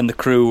are when the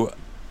crew,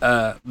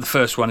 the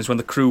first one is when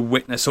the crew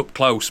witness up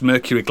close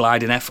Mercury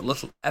gliding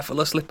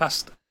effortlessly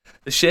past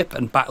the ship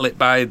and backlit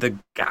by the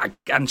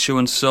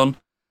gargantuan sun,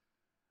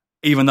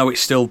 even though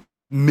it's still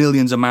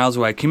millions of miles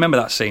away. Can you remember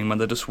that scene when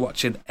they're just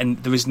watching,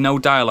 and there is no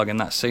dialogue in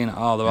that scene at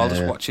all? They're all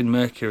just watching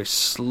Mercury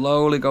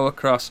slowly go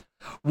across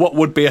what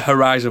would be a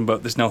horizon,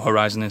 but there's no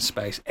horizon in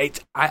space.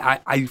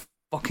 I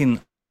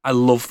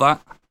love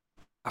that.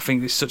 I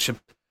think it's such a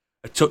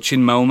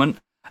touching moment.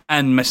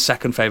 And my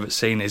second favourite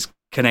scene is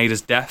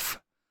Kaneda's death,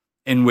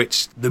 in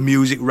which the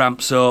music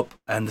ramps up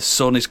and the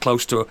sun is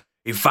close to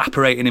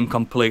evaporating him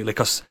completely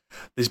because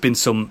there's been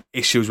some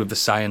issues with the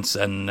science,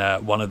 and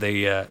one of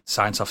the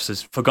science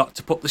officers forgot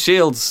to put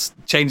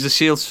change the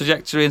shield's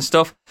trajectory and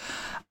stuff.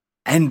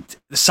 And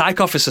the psych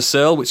officer,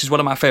 Searle, which is one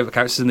of my favourite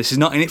characters in this, is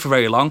not in it for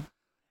very long.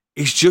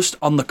 He's just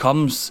on the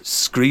comms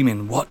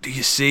screaming, "What do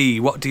you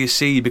see? What do you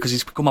see?" Because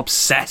he's become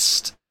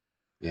obsessed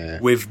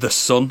with the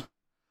sun.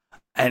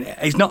 And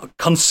he's not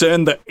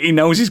concerned that he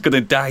knows he's going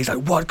to die. He's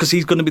like, what? Because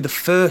he's going to be the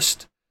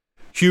first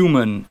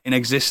human in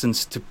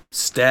existence to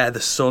stare the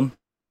sun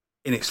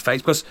in its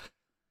face. Because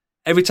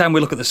every time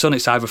we look at the sun,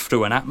 it's either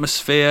through an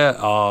atmosphere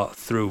or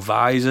through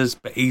visors,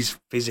 but he's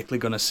physically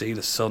going to see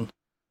the sun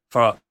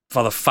for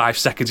the 5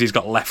 seconds he's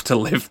got left to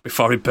live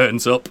before he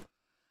burns up.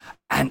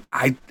 And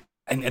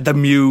the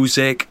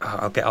music,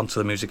 I'll get onto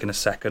the music in a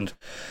second.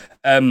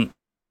 I've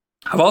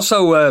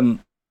also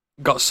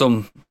got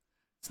some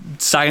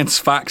science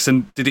facts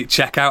and did it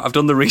check out. I've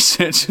done the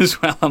research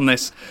as well on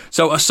this.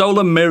 So a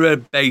solar mirror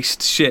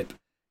based ship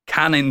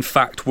can in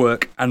fact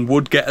work and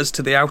would get us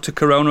to the outer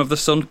corona of the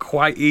sun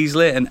quite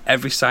easily, and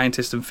every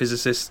scientist and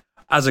physicist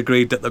has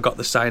agreed that they've got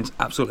the science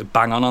absolutely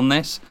bang on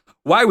this.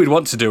 Why we'd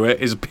want to do it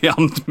is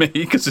beyond me,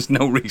 because there's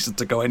no reason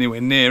to go anywhere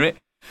near it.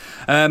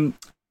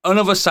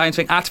 Another science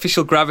thing,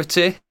 artificial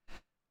gravity,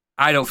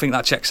 I don't think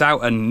that checks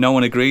out, and no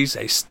one agrees.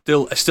 It's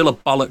still a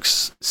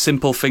bollocks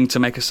simple thing to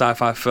make a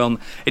sci-fi film.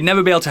 It'd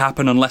never be able to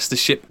happen unless the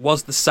ship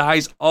was the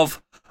size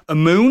of a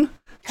moon,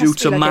 due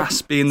to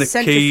mass being the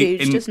key.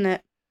 Doesn't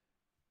it?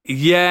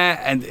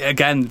 Yeah, and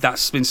again,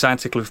 that's been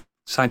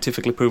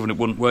scientifically proven it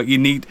wouldn't work. You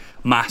need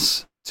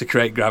mass to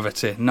create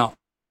gravity, not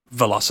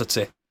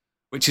velocity,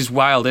 which is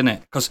wild, isn't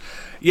it? Because,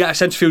 a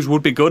centrifuge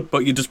would be good,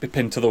 but you'd just be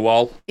pinned to the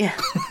wall. Yeah.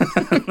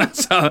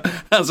 that's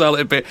all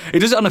it'd be. It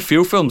does it on a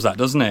few films, that,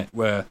 doesn't it?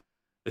 Where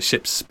the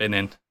ship's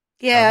spinning.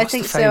 Yeah, I what's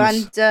think the so.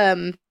 famous-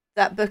 And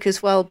that book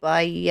as well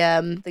by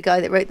the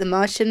guy that wrote The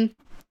Martian,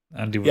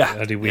 Andy Weir. Yeah.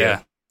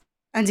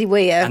 Andy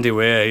Weir. Andy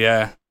Weir,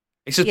 yeah.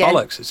 It's just Yeah.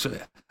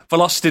 bollocks.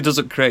 Velocity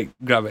doesn't create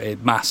gravity,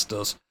 mass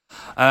does.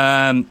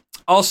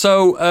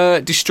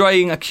 Also,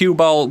 destroying a cue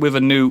ball with a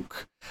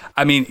nuke.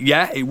 I mean,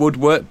 yeah, it would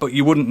work, but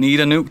you wouldn't need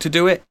a nuke to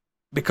do it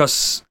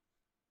because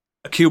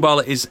a cue ball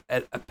is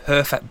a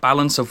perfect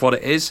balance of what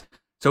it is.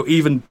 So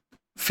even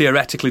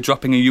theoretically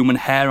dropping a human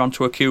hair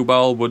onto a cue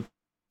ball would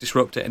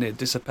disrupt it and it'd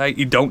dissipate.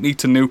 You don't need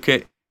to nuke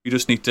it. You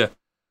just need to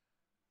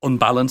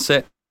unbalance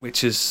it,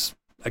 which is,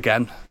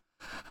 again,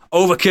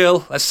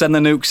 overkill. Let's send the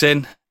nukes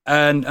in.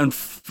 And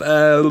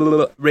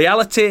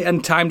reality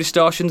and time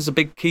distortion is a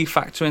big key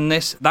factor in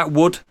this. That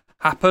would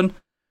happen.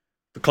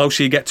 The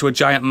closer you get to a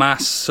giant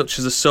mass, such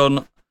as the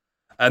sun,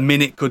 a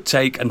minute could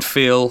take and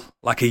feel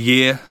like a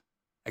year,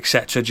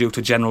 etc., due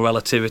to general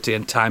relativity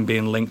and time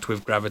being linked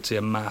with gravity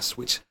and mass,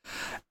 which,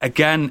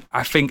 again,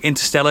 I think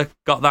Interstellar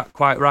got that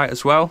quite right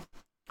as well.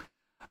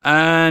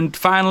 And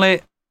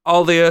finally,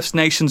 all the Earth's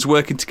nations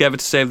working together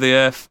to save the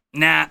Earth.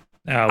 Nah,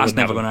 that's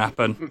never going to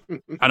happen.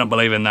 I don't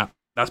believe in that.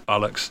 That's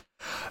bollocks.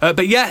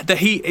 But yeah, the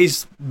heat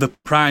is the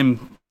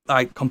prime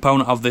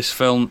component of this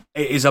film.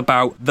 It is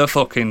about the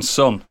fucking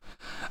sun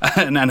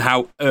and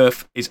how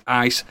Earth is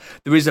ice.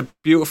 There is a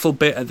beautiful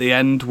bit at the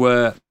end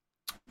where,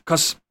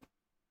 because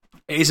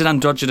it is an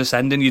androgynous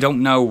ending, you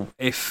don't know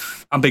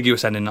if...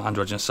 Ambiguous ending, not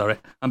androgynous, sorry.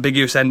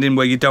 Ambiguous ending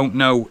where you don't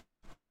know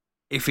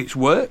if it's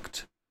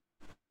worked.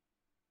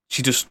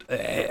 She just...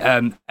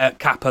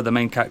 Kappa, the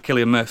main character,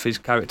 Cillian Murphy's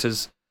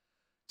character's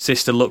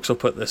sister, looks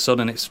up at the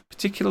sun and it's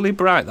particularly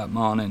bright that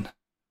morning.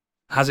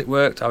 Has it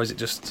worked, or is it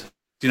just...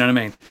 Do you know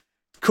what I mean?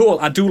 Cool,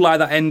 I do like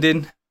that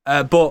ending,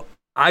 but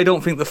I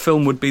don't think the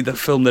film would be the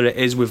film that it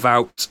is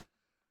without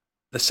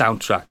the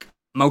soundtrack.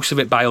 Most of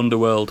it by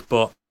Underworld,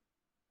 but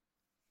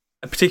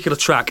a particular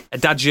track,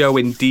 Adagio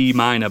in D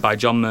minor by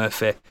John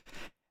Murphy,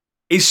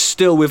 is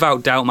still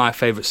without doubt my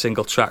favourite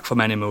single track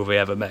from any movie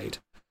ever made.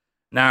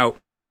 Now,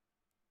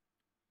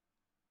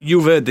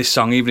 you've heard this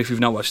song, even if you've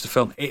not watched the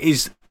film. It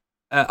is,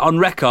 on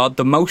record,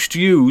 the most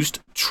used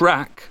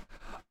track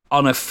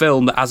on a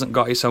film that hasn't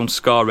got its own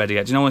score ready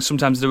yet. Do you know when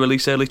sometimes they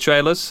release early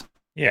trailers?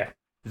 Yeah.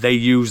 They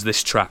use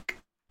this track.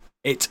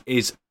 It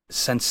is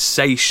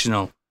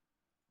sensational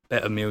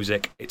bit of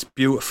music. It's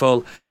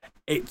beautiful.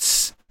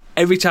 It's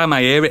every time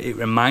I hear it, it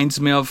reminds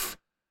me of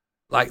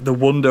the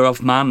wonder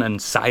of man and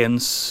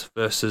science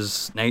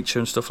versus nature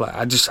and stuff like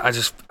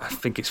that. I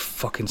think it's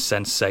fucking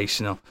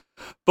sensational.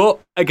 But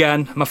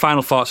again, my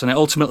final thoughts on it.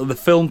 Ultimately, the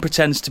film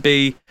pretends to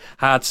be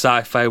hard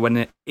sci-fi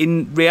when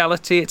in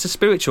reality it's a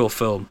spiritual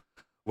film.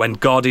 When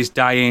God is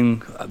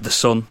dying, the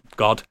sun,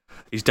 God,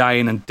 is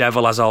dying and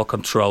devil has all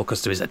control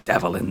because there is a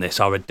devil in this,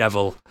 or a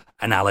devil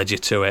analogy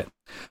to it.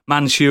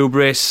 Man's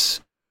hubris.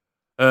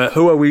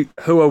 Who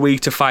are we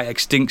to fight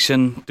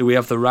extinction? Do we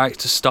have the right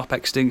to stop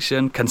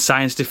extinction? Can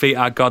science defeat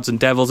our gods and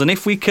devils? And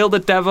if we kill the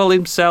devil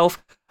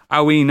himself,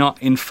 are we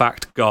not in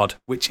fact God?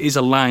 Which is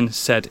a line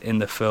said in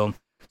the film.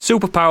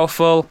 Super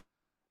powerful,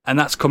 and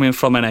that's coming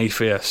from an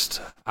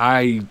atheist.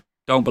 I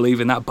don't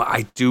believe in that, but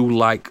I do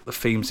like the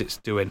themes it's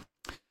doing.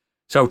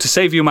 So, to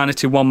save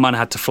humanity, one man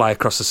had to fly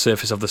across the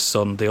surface of the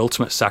sun, the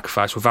ultimate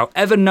sacrifice, without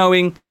ever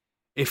knowing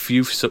if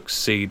you've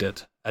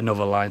succeeded.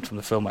 Another line from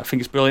the film. I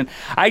think it's brilliant.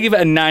 I give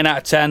it a 9 out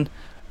of 10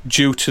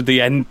 due to the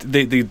end,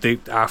 the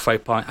halfway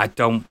point.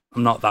 I'm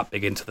not that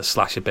big into the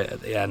slasher bit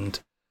at the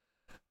end.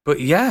 But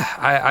yeah,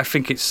 I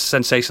think it's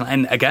sensational.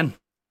 And again,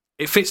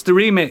 it fits the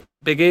remit,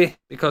 Big E,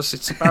 because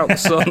it's about the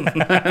sun.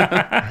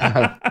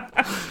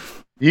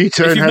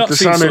 U-Turn had the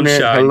sun in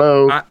it.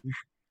 Hello.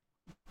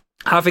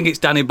 I think it's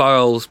Danny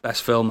Boyle's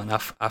best film, and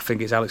I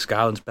think it's Alex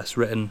Garland's best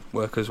written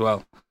work as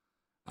well.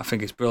 I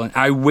think it's brilliant.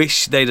 I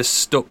wish they'd have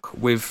stuck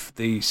with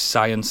the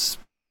science,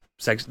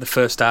 the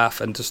first half,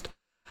 and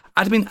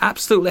I'd have been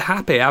absolutely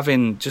happy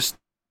having just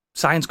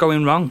science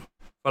going wrong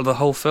for the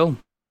whole film.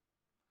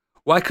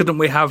 Why couldn't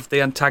we have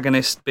the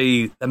antagonist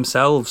be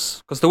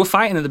themselves? Because they were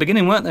fighting at the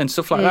beginning, weren't they, and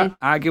stuff like that,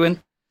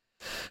 arguing.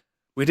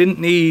 We didn't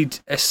need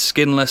a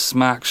skinless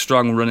Mark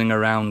Strong running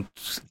around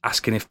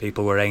asking if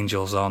people were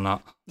angels or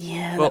not.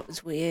 Yeah, But that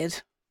was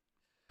weird.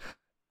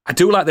 I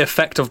do like the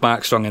effect of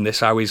Mark Strong in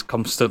this, how he's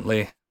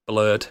constantly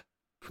blurred,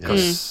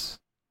 because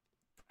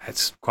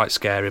it's quite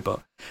scary.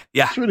 But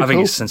yeah, really I think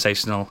cool. it's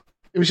sensational.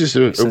 It was just a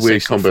weird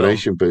Sensational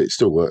combination, but it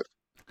still worked.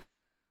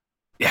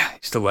 Yeah,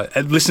 it still works.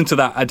 Listen to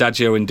that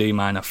Adagio in D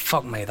minor.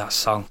 Fuck me, that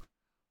song.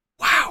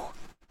 Wow.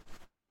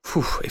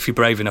 Whew. If you're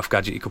brave enough,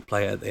 Gadget, you could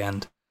play it at the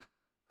end.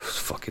 It's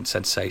fucking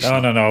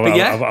sensational. No. But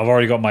yeah. I've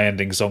already got my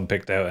ending song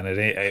picked out, and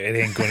it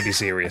ain't going to be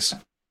serious.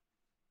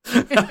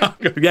 Yeah,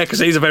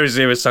 because it is a very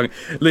serious song.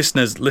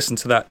 Listeners, listen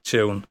to that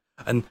tune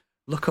and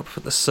look up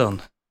at the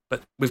sun,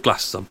 but with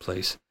glasses on,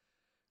 please.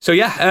 So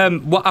yeah,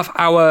 what have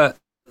our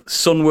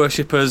sun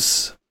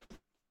worshippers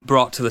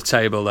brought to the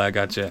table there,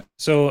 Gadget?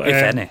 So, If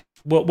any.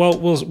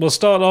 We'll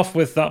start off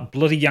with that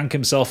bloody yank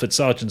himself at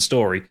Sergeant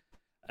Story.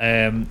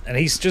 And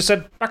he's just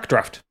said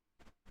Backdraft.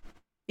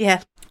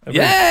 Yeah,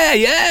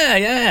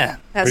 Yeah.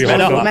 that's Pretty what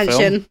well I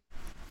done,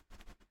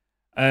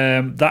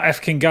 mention. That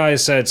F King guy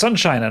said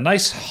Sunshine, a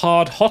nice,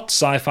 hard, hot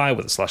sci-fi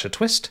with a slasher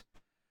twist.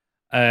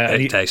 And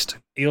Great taste.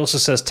 he also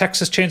says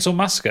Texas Chainsaw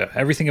Massacre.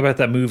 Everything about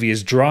that movie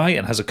is dry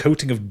and has a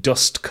coating of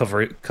dust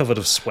covered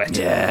of sweat.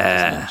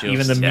 Yeah.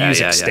 Even the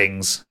music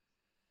stings.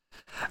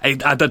 I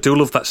do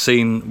love that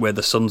scene where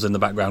the sun's in the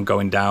background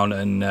going down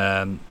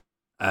and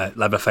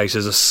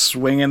Leatherfaces are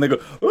swinging. They go,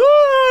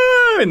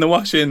 "Ooh!" in the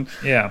washing.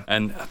 Yeah.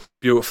 And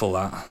beautiful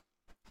that.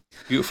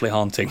 Beautifully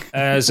haunting.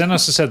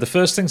 Xenos has said the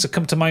first things that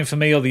come to mind for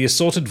me are the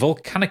assorted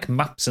volcanic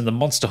maps in the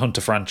Monster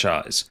Hunter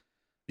franchise.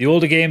 The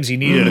older games, you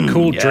needed a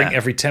cold drink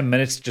every 10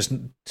 minutes just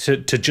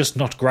to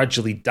not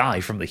gradually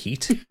die from the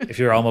heat if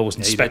your armor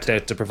wasn't spec'd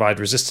out to provide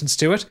resistance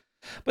to it.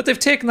 But they've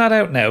taken that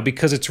out now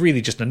because it's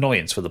really just an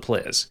annoyance for the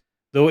players.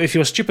 Though if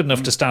you're stupid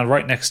enough to stand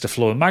right next to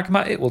flowing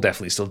magma, it will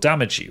definitely still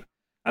damage you.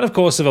 And of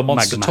course, if a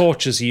monster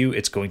tortures you,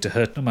 it's going to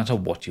hurt no matter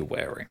what you're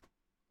wearing.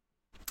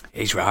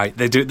 He's right.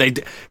 They do.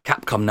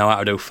 Capcom know how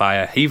to do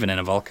fire, even in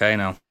a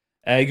volcano.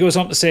 He goes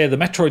on to say the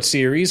Metroid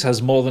series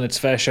has more than its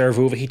fair share of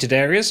overheated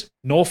areas.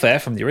 Norfair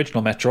from the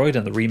original Metroid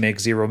and the remake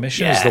Zero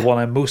Mission is the one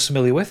I'm most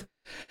familiar with.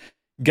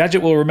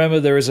 Gadget will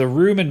remember there is a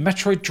room in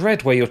Metroid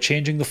Dread where you're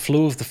changing the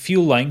flow of the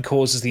fuel line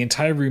causes the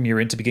entire room you're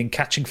in to begin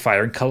catching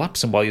fire and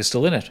collapsing while you're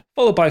still in it,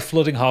 followed by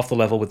flooding half the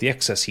level with the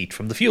excess heat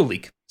from the fuel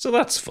leak. So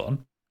that's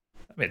fun.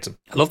 I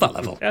love that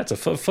level. Yeah, it's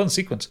a fun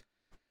sequence.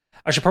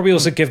 I should probably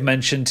also give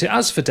mention to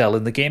Asphodel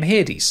in the game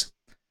Hades.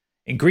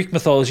 In Greek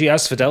mythology,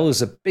 Asphodel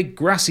is a big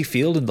grassy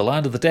field in the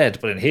land of the dead,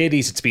 but in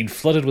Hades it's been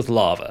flooded with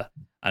lava.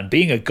 And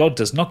being a god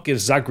does not give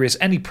Zagreus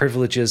any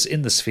privileges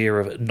in the sphere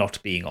of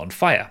not being on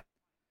fire.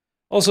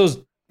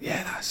 Also,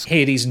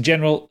 Hades in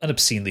general, an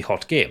obscenely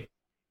hot game.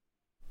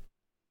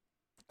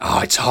 Oh,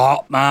 it's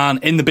hot, man.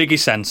 In the biggiest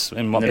sense.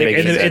 In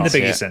the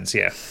biggest sense,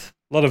 yeah.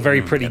 A lot of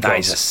very pretty gods. That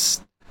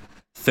is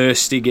a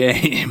thirsty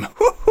game.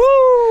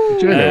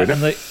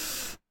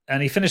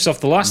 And he finished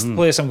off the last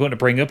place I'm going to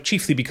bring up,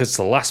 chiefly because it's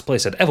the last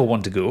place I'd ever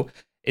want to go,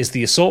 is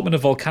the assortment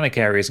of volcanic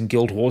areas in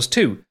Guild Wars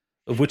 2,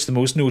 of which the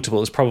most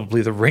notable is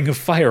probably the Ring of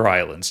Fire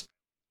Islands.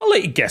 I'll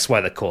let you guess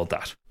why they're called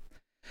that.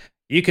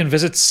 You can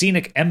visit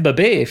scenic Ember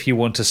Bay if you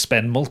want to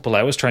spend multiple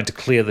hours trying to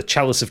clear the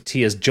Chalice of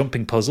Tears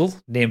jumping puzzle,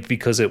 named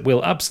because it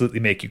will absolutely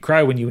make you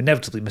cry when you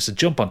inevitably miss a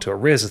jump onto a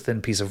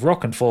razor-thin piece of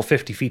rock and fall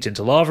 50 feet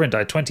into lava and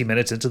die 20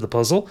 minutes into the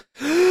puzzle.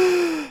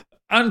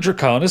 And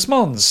Dracarys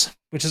Mons,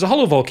 which is a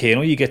hollow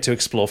volcano you get to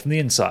explore from the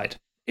inside.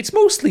 It's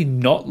mostly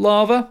not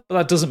lava, but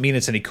that doesn't mean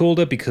it's any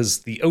colder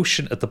because the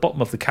ocean at the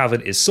bottom of the cavern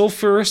is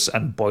sulphurous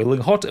and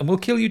boiling hot and will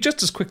kill you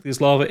just as quickly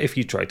as lava if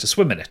you try to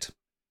swim in it.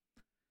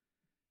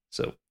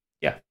 So,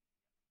 yeah.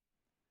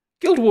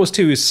 Guild Wars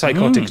 2 is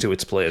psychotic to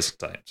its players at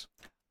times.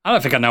 I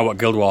don't think I know what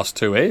Guild Wars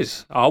 2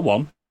 is.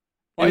 R1.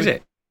 What is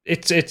it?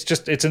 It's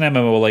an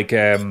MMO like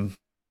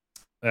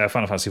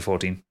Final Fantasy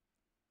 14.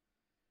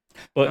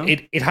 But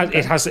it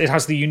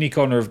has the unique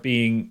honor of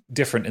being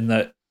different in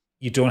that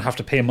you don't have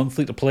to pay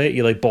monthly to play it.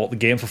 You bought the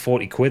game for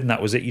 40 quid and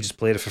that was it. You just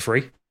played it for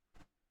free.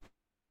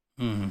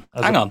 Hang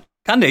on.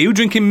 Candy, are you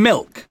drinking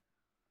milk?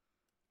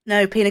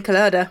 No, pina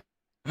colada.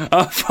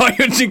 I thought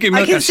you were drinking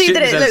milk. I can see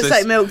that it looks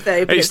like milk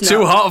though, but it's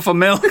too hot for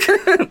milk.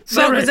 Milk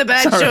was a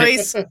bad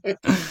choice.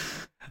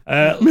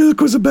 Milk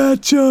was a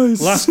bad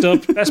choice. Last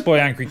up, Best Boy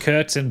Angry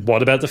Kurt, and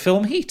what about the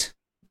film Heat?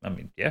 I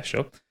mean, yeah,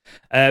 sure.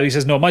 He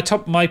says, no,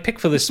 my pick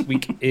for this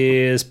week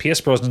is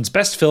Pierce Brosnan's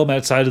best film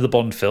outside of the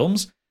Bond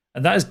films,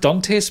 and that is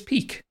Dante's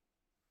Peak.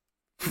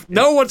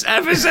 No one's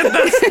ever said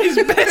that's his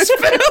best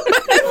film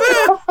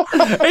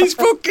ever. It's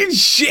fucking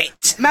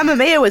shit. Mamma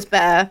Mia was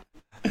better.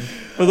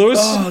 For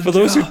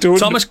those who don't,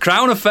 Thomas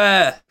Crown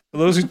Affair. For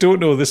those who don't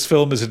know, this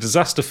film is a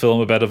disaster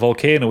film about a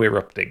volcano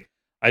erupting.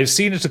 I've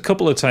seen it a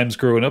couple of times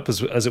growing up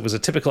as it was a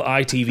typical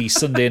ITV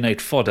Sunday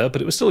night fodder,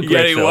 but it was still a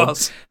great film.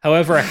 Was.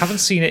 However, I haven't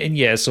seen it in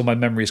years, so my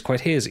memory is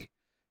quite hazy.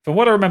 From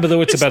what I remember,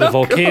 though, it's about a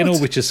volcano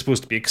which is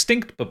supposed to be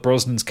extinct, but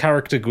Brosnan's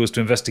character goes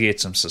to investigate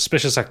some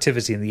suspicious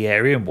activity in the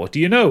area, and what do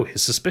you know?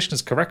 His suspicion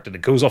is correct, and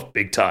it goes off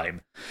big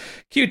time.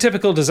 Cute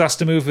typical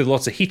disaster movie with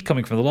lots of heat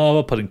coming from the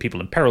lava, putting people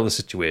in perilous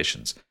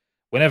situations.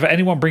 Whenever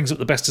anyone brings up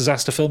the best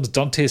disaster films,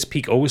 Dante's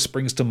Peak always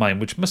springs to mind,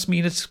 which must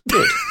mean it's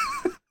good.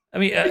 I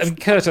mean,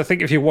 Kurt, I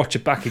think if you watch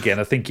it back again,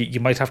 I think you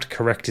might have to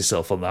correct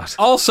yourself on that.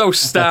 Also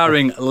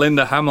starring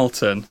Linda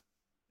Hamilton.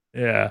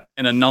 Yeah.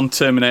 In a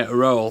non-Terminator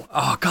role.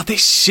 Oh, God,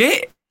 this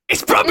shit.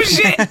 It's proper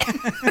shit.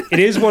 It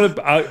is one of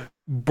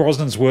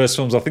Brosnan's worst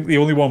films. I think the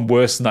only one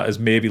worse than that is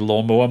maybe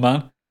Lawnmower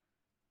Man.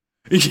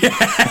 Yeah.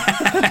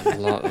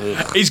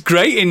 He's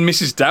great in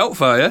Mrs.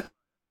 Doubtfire.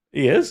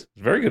 He is.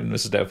 He's very good in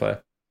Mrs.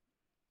 Doubtfire.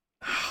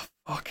 Oh,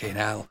 fucking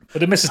hell.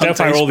 But in Mrs.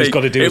 Doubtfire, all he's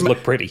got to do is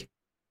look pretty.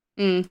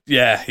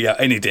 Yeah,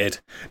 and he did.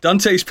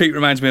 Dante's Peak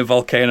reminds me of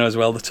Volcano as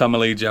well, the Tommy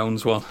Lee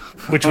Jones one,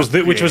 which was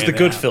the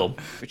good film,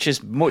 which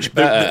is much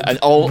better and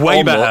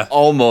way better.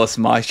 Almost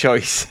my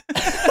choice.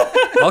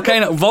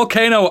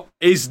 Volcano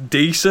is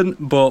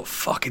decent, but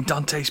fucking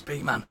Dante's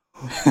Peak, man.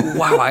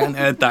 Wow, I hadn't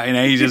heard that in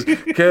ages.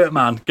 Kurt,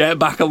 man, get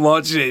back and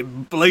watch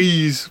it.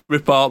 Please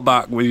report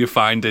back with your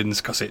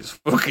findings, because it's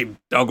fucking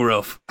dog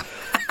rough.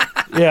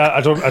 Yeah,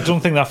 I don't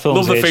think that film's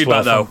Love the aged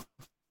feedback, well. though.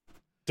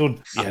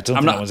 Don't think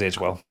that one's aged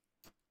well.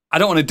 I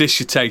don't want to dish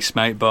your taste,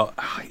 mate, but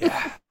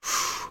yeah.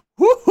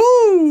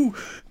 Woohoo!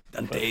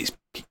 Dante's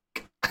Peak.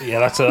 Yeah,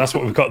 that's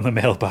what we've got in the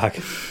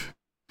mailbag.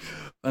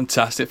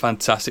 Fantastic.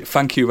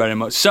 Thank you very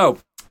much. So,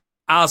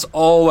 as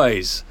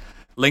always,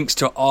 links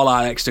to all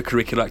our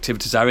extracurricular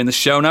activities are in the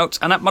show notes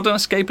and at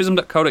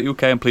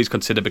modernescapism.co.uk, and please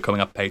consider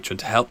becoming a patron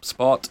to help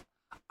support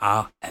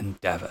our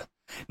endeavour.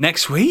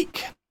 Next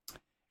week,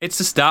 it's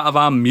the start of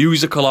our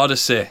musical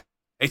odyssey.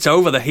 It's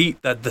over. The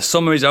heat. The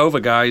summer is over,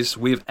 guys.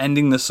 We're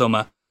ending the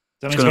summer.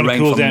 It's going to rain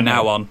cool from down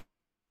now on.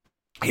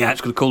 Yeah,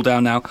 it's going to cool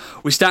down now.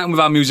 We're starting with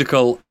our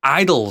musical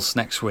idols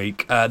next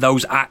week.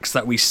 Those acts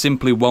that we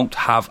simply won't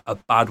have a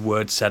bad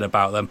word said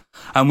about them.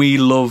 And we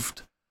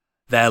loved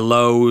their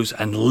lows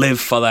and live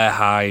for their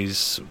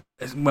highs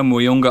when we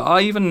were younger, or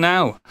even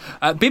now.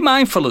 Be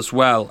mindful as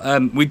well.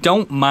 We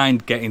don't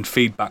mind getting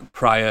feedback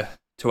prior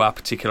to our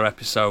particular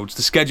episodes.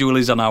 The schedule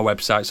is on our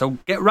website, so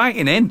get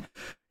writing in.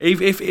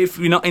 If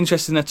you're not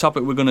interested in a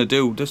topic we're going to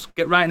do, just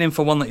get writing in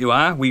for one that you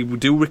are. We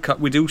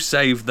do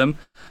save them,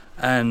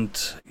 and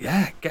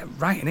yeah, get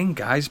writing in,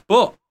 guys.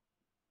 But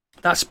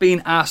that's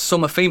been our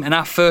summer theme and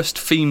our first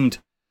themed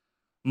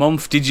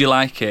month. Did you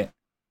like it?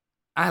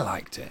 I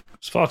liked it.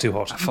 It's far too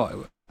hot. I thought it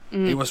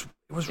was.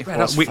 It was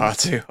far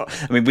too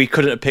hot. I mean, we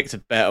couldn't have picked a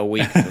better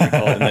week for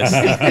recording this.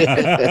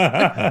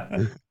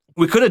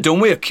 We could have done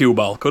with a cue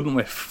ball, couldn't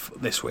we,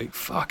 this week?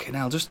 Fucking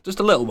hell, just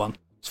a little one.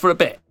 Just for a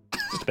bit.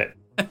 Just a bit.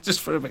 Just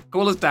for a bit.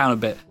 Cool us down a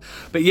bit.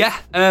 But yeah,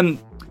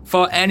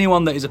 for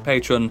anyone that is a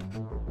patron,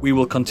 we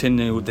will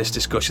continue this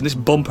discussion, this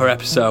bumper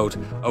episode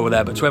over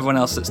there. But to everyone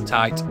else that's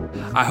tight,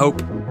 I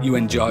hope you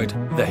enjoyed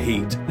the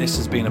heat. This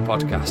has been a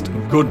podcast.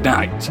 Good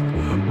night.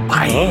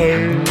 Bye.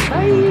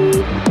 Bye.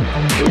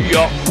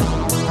 Yeah.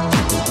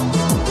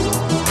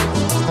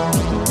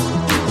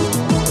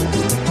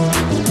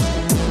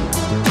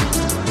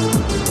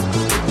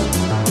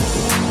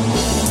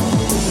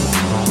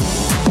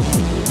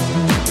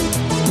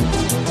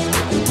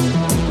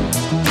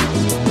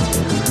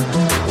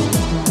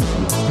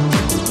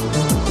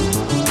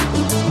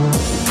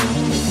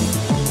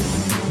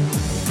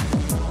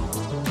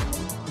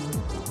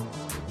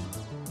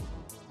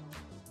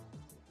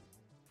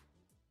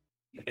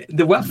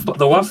 The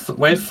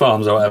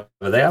waveforms or whatever,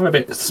 they are a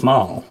bit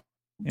small.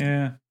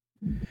 Yeah.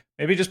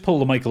 Maybe just pull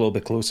the mic a little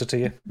bit closer to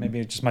you.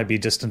 Maybe it just might be a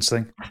distance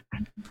thing.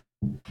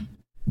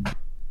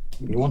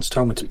 You once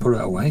told me to put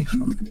it away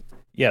from me.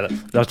 Yeah,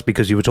 that's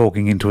because you were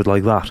talking into it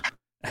like that.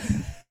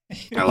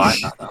 I like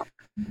that, though.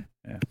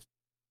 Yeah.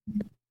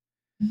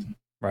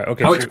 Right,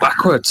 okay. Oh, it's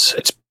backwards.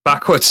 It's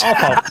backwards. Oh,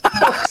 for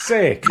fuck's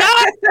sake.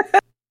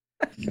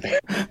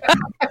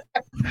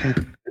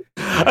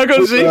 I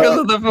got see because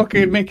of the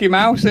fucking Mickey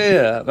Mouse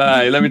here.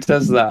 Right, let me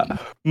test that.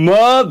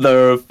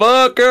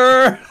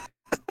 Motherfucker!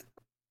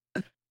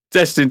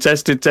 Testing.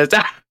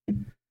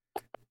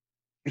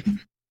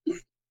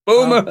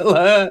 Boomer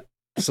alert!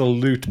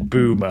 Absolute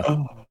boomer.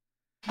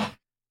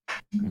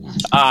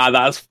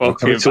 That's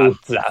fucking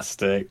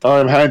fantastic.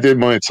 I'm handing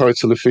my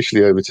title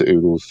officially over to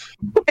Oodles.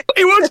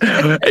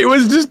 It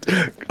was just,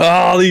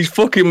 these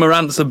fucking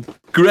Marantz are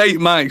great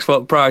mics for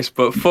the price,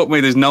 but fuck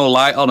me, there's no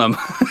light on them.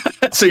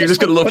 So you're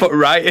just going to put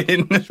right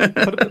in.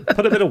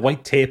 Put a bit of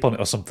white tape on it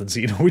or something so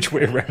you know which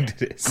way around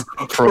it is.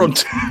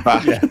 Front.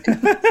 Back. Yeah.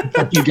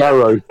 You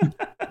go,